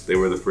they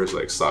were the first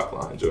sock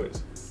line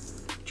joints.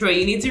 Troy,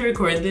 you need to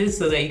record this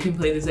so that you can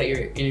play this at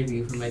your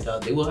interview for my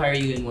job. They will hire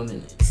you in 1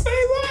 minute. Say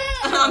that!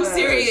 I'm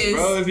serious.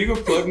 Bro, if you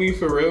can plug me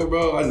for real,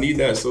 bro, I need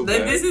that so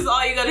bad. This is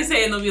all you gotta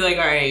say and they'll be like,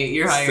 all right,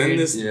 you're hired. Send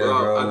this,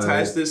 bro.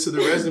 Attach this to the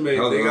resume.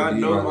 I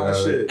know my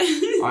shit.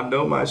 I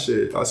know my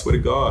shit. I swear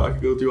to God, I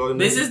could go through all the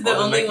This is the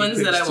only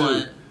ones that I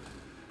want.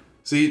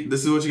 See,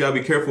 this is what you gotta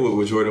be careful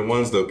with Jordan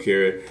 1s though,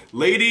 Kira.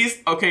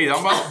 Ladies, okay,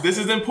 this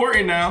is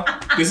important now.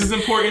 This is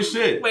important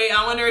shit. Wait,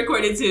 I want to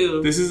record it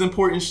too. This is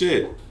important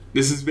shit.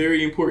 This is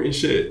very important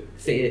shit.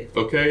 Say it.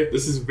 Okay?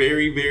 This is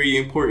very, very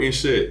important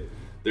shit.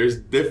 There's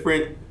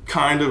different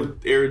kind of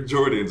Air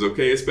Jordans,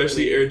 okay?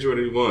 Especially Air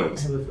Jordan 1s.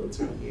 I have a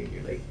filter on here.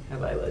 You're like,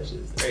 have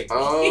eyelashes. Right.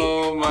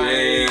 Oh my God. Why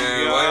you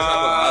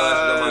have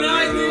eyelashes on my No,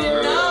 I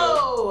didn't know.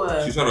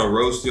 She's trying to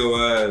roast your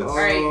ass. All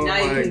right, now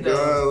you can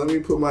go. Let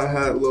me put my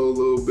hat low a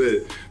little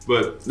bit.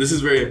 But this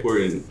is very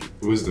important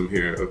wisdom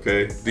here,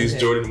 okay? These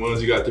Jordan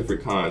 1s, you got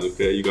different kinds,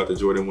 okay? You got the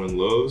Jordan 1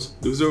 lows.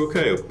 Those are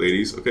okay,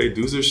 ladies, okay?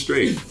 Those are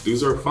straight.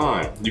 Those are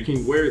fine. You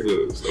can wear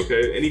those,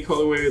 okay? Any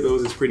colorway of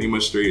those is pretty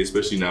much straight,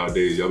 especially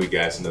nowadays. Y'all be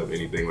gassing up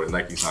anything with a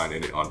Nike sign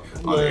in it on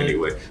it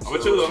anyway. I'm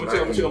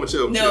gonna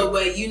chill. No,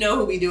 but you know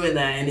who be doing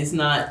that, and it's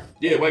not.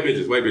 Yeah, white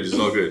bitches,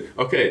 all good.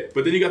 Okay,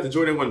 but then you got the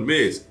Jordan 1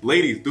 mids.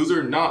 Ladies, those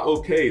are not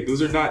okay.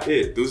 Those are not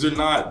it. Those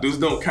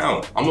don't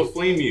count. I'm gonna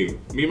flame you.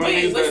 Me and my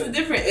Wait, niggas. what's the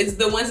difference? It's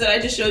the ones that I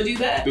just showed you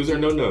that? Those are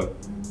no.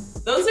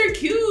 Those are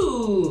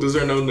cute. Those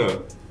are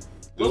no.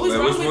 What was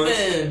wrong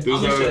with them?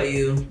 I'm gonna show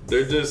you.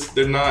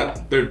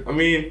 I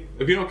mean,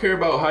 if you don't care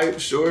about hype,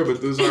 sure,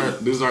 but those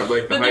aren't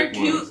like the hype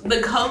ones. But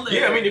they're cute, the color.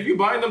 Yeah, I mean, if you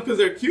buy them because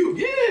they're cute,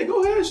 yeah,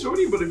 go ahead,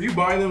 shorty. But if you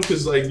buy them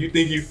because you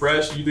think you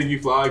fresh, you think you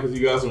fly because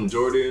you got some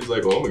Jordans,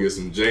 I'm gonna get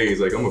some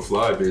J's, I'm a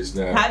fly bitch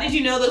now. How did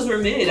you know those were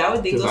mid? I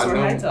would think those were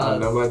high top. I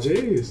know my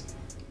J's.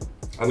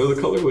 I know the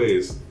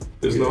colorways.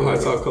 There's no high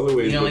top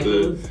colorways, but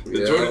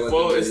the Jordan.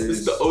 Well,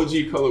 it's the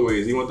OG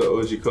colorways. You want the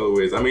OG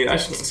colorways. I mean,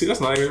 actually, see,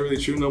 that's not even really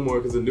true no more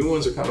because the new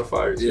ones are kind of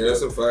fire. Yeah,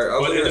 that's a fire.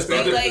 But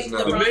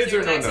the mids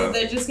are no.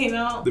 That just came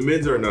out. The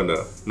mids are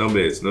no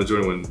mids. No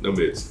Jordan 1, no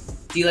mids.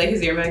 Do you like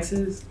his Air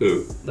Maxes?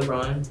 Who?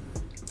 LeBron.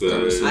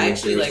 I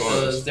actually like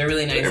those. They're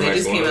really nice. They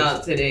just came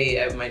out today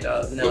at my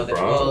job. No, they're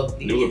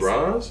new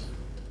LeBrons.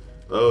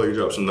 Oh, you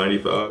dropped some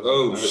 95.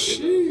 Oh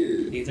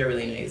shit. These are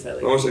really nice. I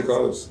like. How much they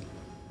cost?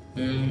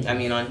 I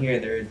mean, on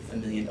here they're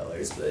 $1 million,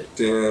 but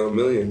damn, $1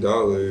 million.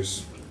 God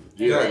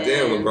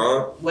damn,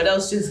 LeBron. What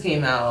else just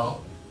came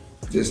out?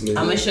 This nigga.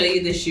 I'm gonna show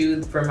you the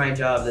shoe for my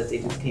job that they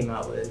just came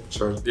out with.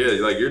 Sure.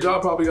 Yeah, like your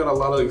job probably got a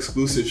lot of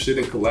exclusive shit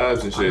and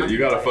collabs and shit. You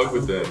gotta fuck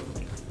with them.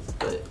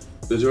 But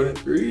The Jordan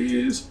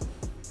 3s.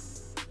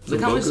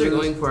 look how much they're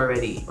going for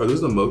already. Are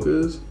those the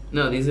mochas?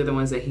 No, these are the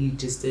ones that he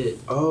just did.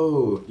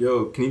 Oh,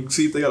 yo, can you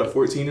see if they got a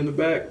 14 in the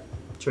back?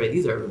 Trey,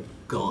 these are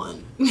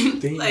gone.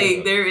 Damn.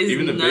 Like there is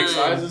even the none. big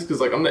sizes, cause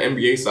like I'm the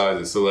NBA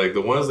sizes, so like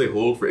the ones they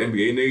hold for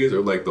NBA niggas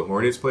are like the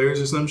Hornets players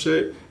or some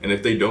shit. And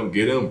if they don't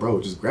get them,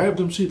 bro, just grab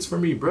them shits for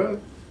me, bro.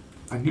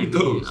 I need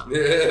those. I'll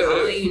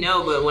let you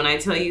know, but when I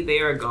tell you they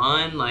are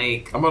gone,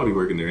 like I'm about to be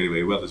working there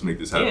anyway. We're about to make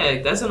this happen.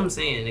 yeah, that's what I'm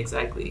saying.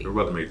 Exactly. We're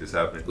about to make this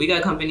happen. We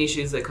got company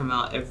shoes that come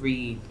out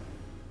every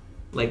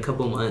like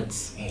couple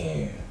months.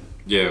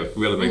 Yeah,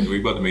 we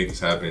about to make this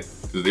happen.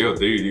 Cause they like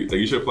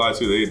you should apply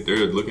too.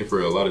 They're looking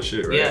for a lot of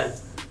shit, right? Yeah.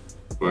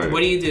 Right.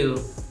 What do you do?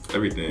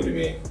 Everything. What do you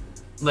mean?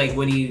 Like,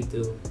 what do you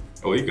do?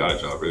 Oh, you got a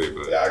job, really?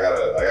 But Yeah, I got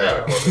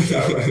a corporate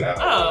job right now.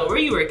 Oh, where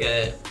you work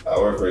at? I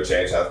work for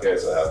Change Healthcare.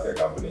 It's a healthcare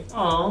company.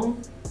 Oh.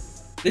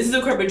 This is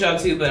a corporate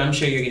job too, but I'm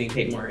sure you're getting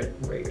paid more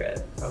where you're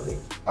at, probably.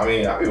 I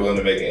mean, I'd be willing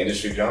to make an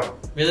industry jump.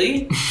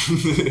 Really?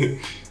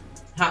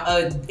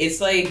 How? It's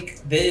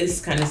like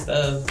this kind of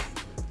stuff.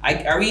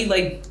 Are we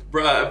like?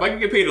 bruh, if I could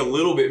get paid a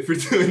little bit for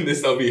doing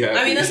this, I'll be happy.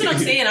 I mean, that's what I'm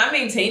saying. I'm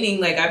maintaining,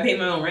 like, I pay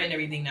my own rent and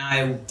everything now.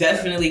 I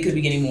definitely could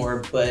be getting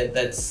more, but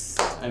that's,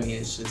 I mean,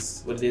 it's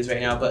just what it is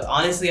right now. But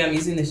honestly, I'm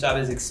using this job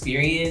as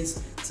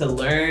experience to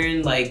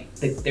learn, like,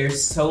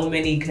 there's so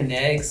many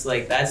connects.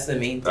 Like, that's the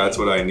main thing. That's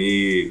what I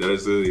need. That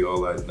is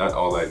literally not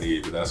all I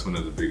need, but that's one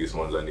of the biggest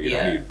ones I need.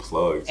 Yeah. I need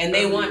plugs. And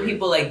they want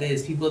people like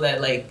this, people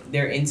that, like,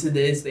 they're into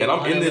this. They and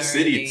I'm in the learn,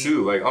 city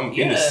too. Like, I'm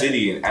in the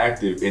city and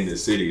active in the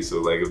city. So,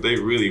 like, if they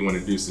really want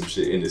to do some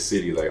shit in the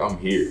city, like, I'm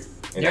here.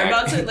 And They're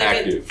about to, like,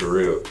 active, for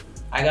real.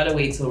 I gotta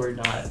wait till we're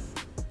not.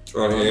 Yeah,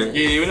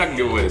 we're not gonna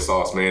give away the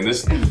sauce, man.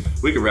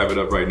 We can wrap it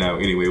up right now.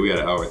 Anyway, we got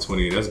an hour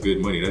 20. That's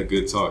good money. That's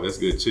good talk. That's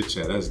good chit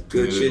chat. That's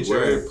good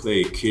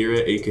wordplay.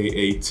 Kira,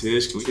 aka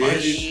Tish. Can we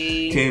find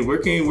you? Where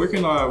can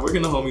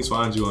the homies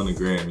find you on the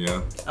gram,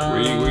 yeah?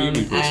 Where you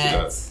be posted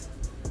at?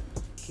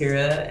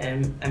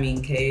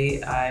 Kira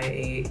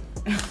K-I-A.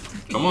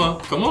 Come on.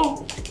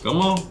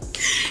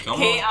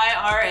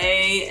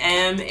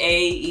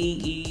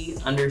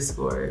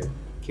 KIRAMAEE_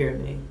 Kira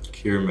May.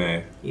 Kira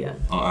May. Yeah.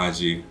 On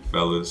IG,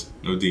 fellas.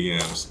 No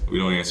DMs. We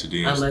don't answer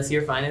DMs. Unless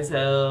you're fine as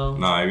hell.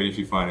 Nah, even if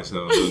you fine as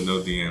hell,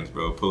 no DMs,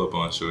 bro. Pull up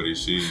on Shorty.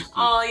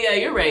 Oh yeah,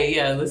 you're right.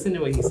 Yeah, listen to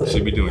what he said.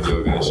 She be doing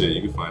yoga and shit.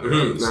 You can find her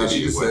in the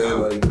city. She said,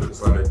 like,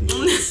 find her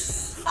DMs.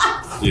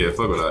 Yeah,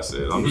 fuck what I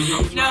said. No,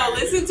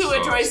 listen to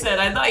what Troy said.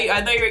 I thought you were.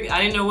 I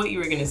didn't know what you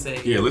were gonna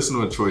say. Yeah, listen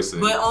to what Troy said.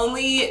 But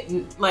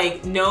only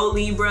like no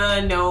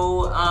Libra,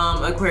 no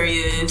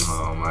Aquarius.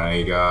 Oh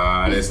my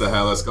God, it's the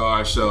Hella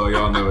Scar Show.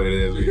 Y'all know what it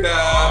is.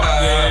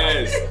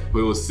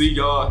 We will see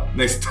y'all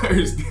next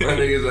Thursday. My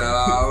niggas like,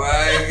 oh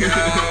my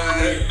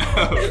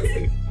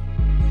God.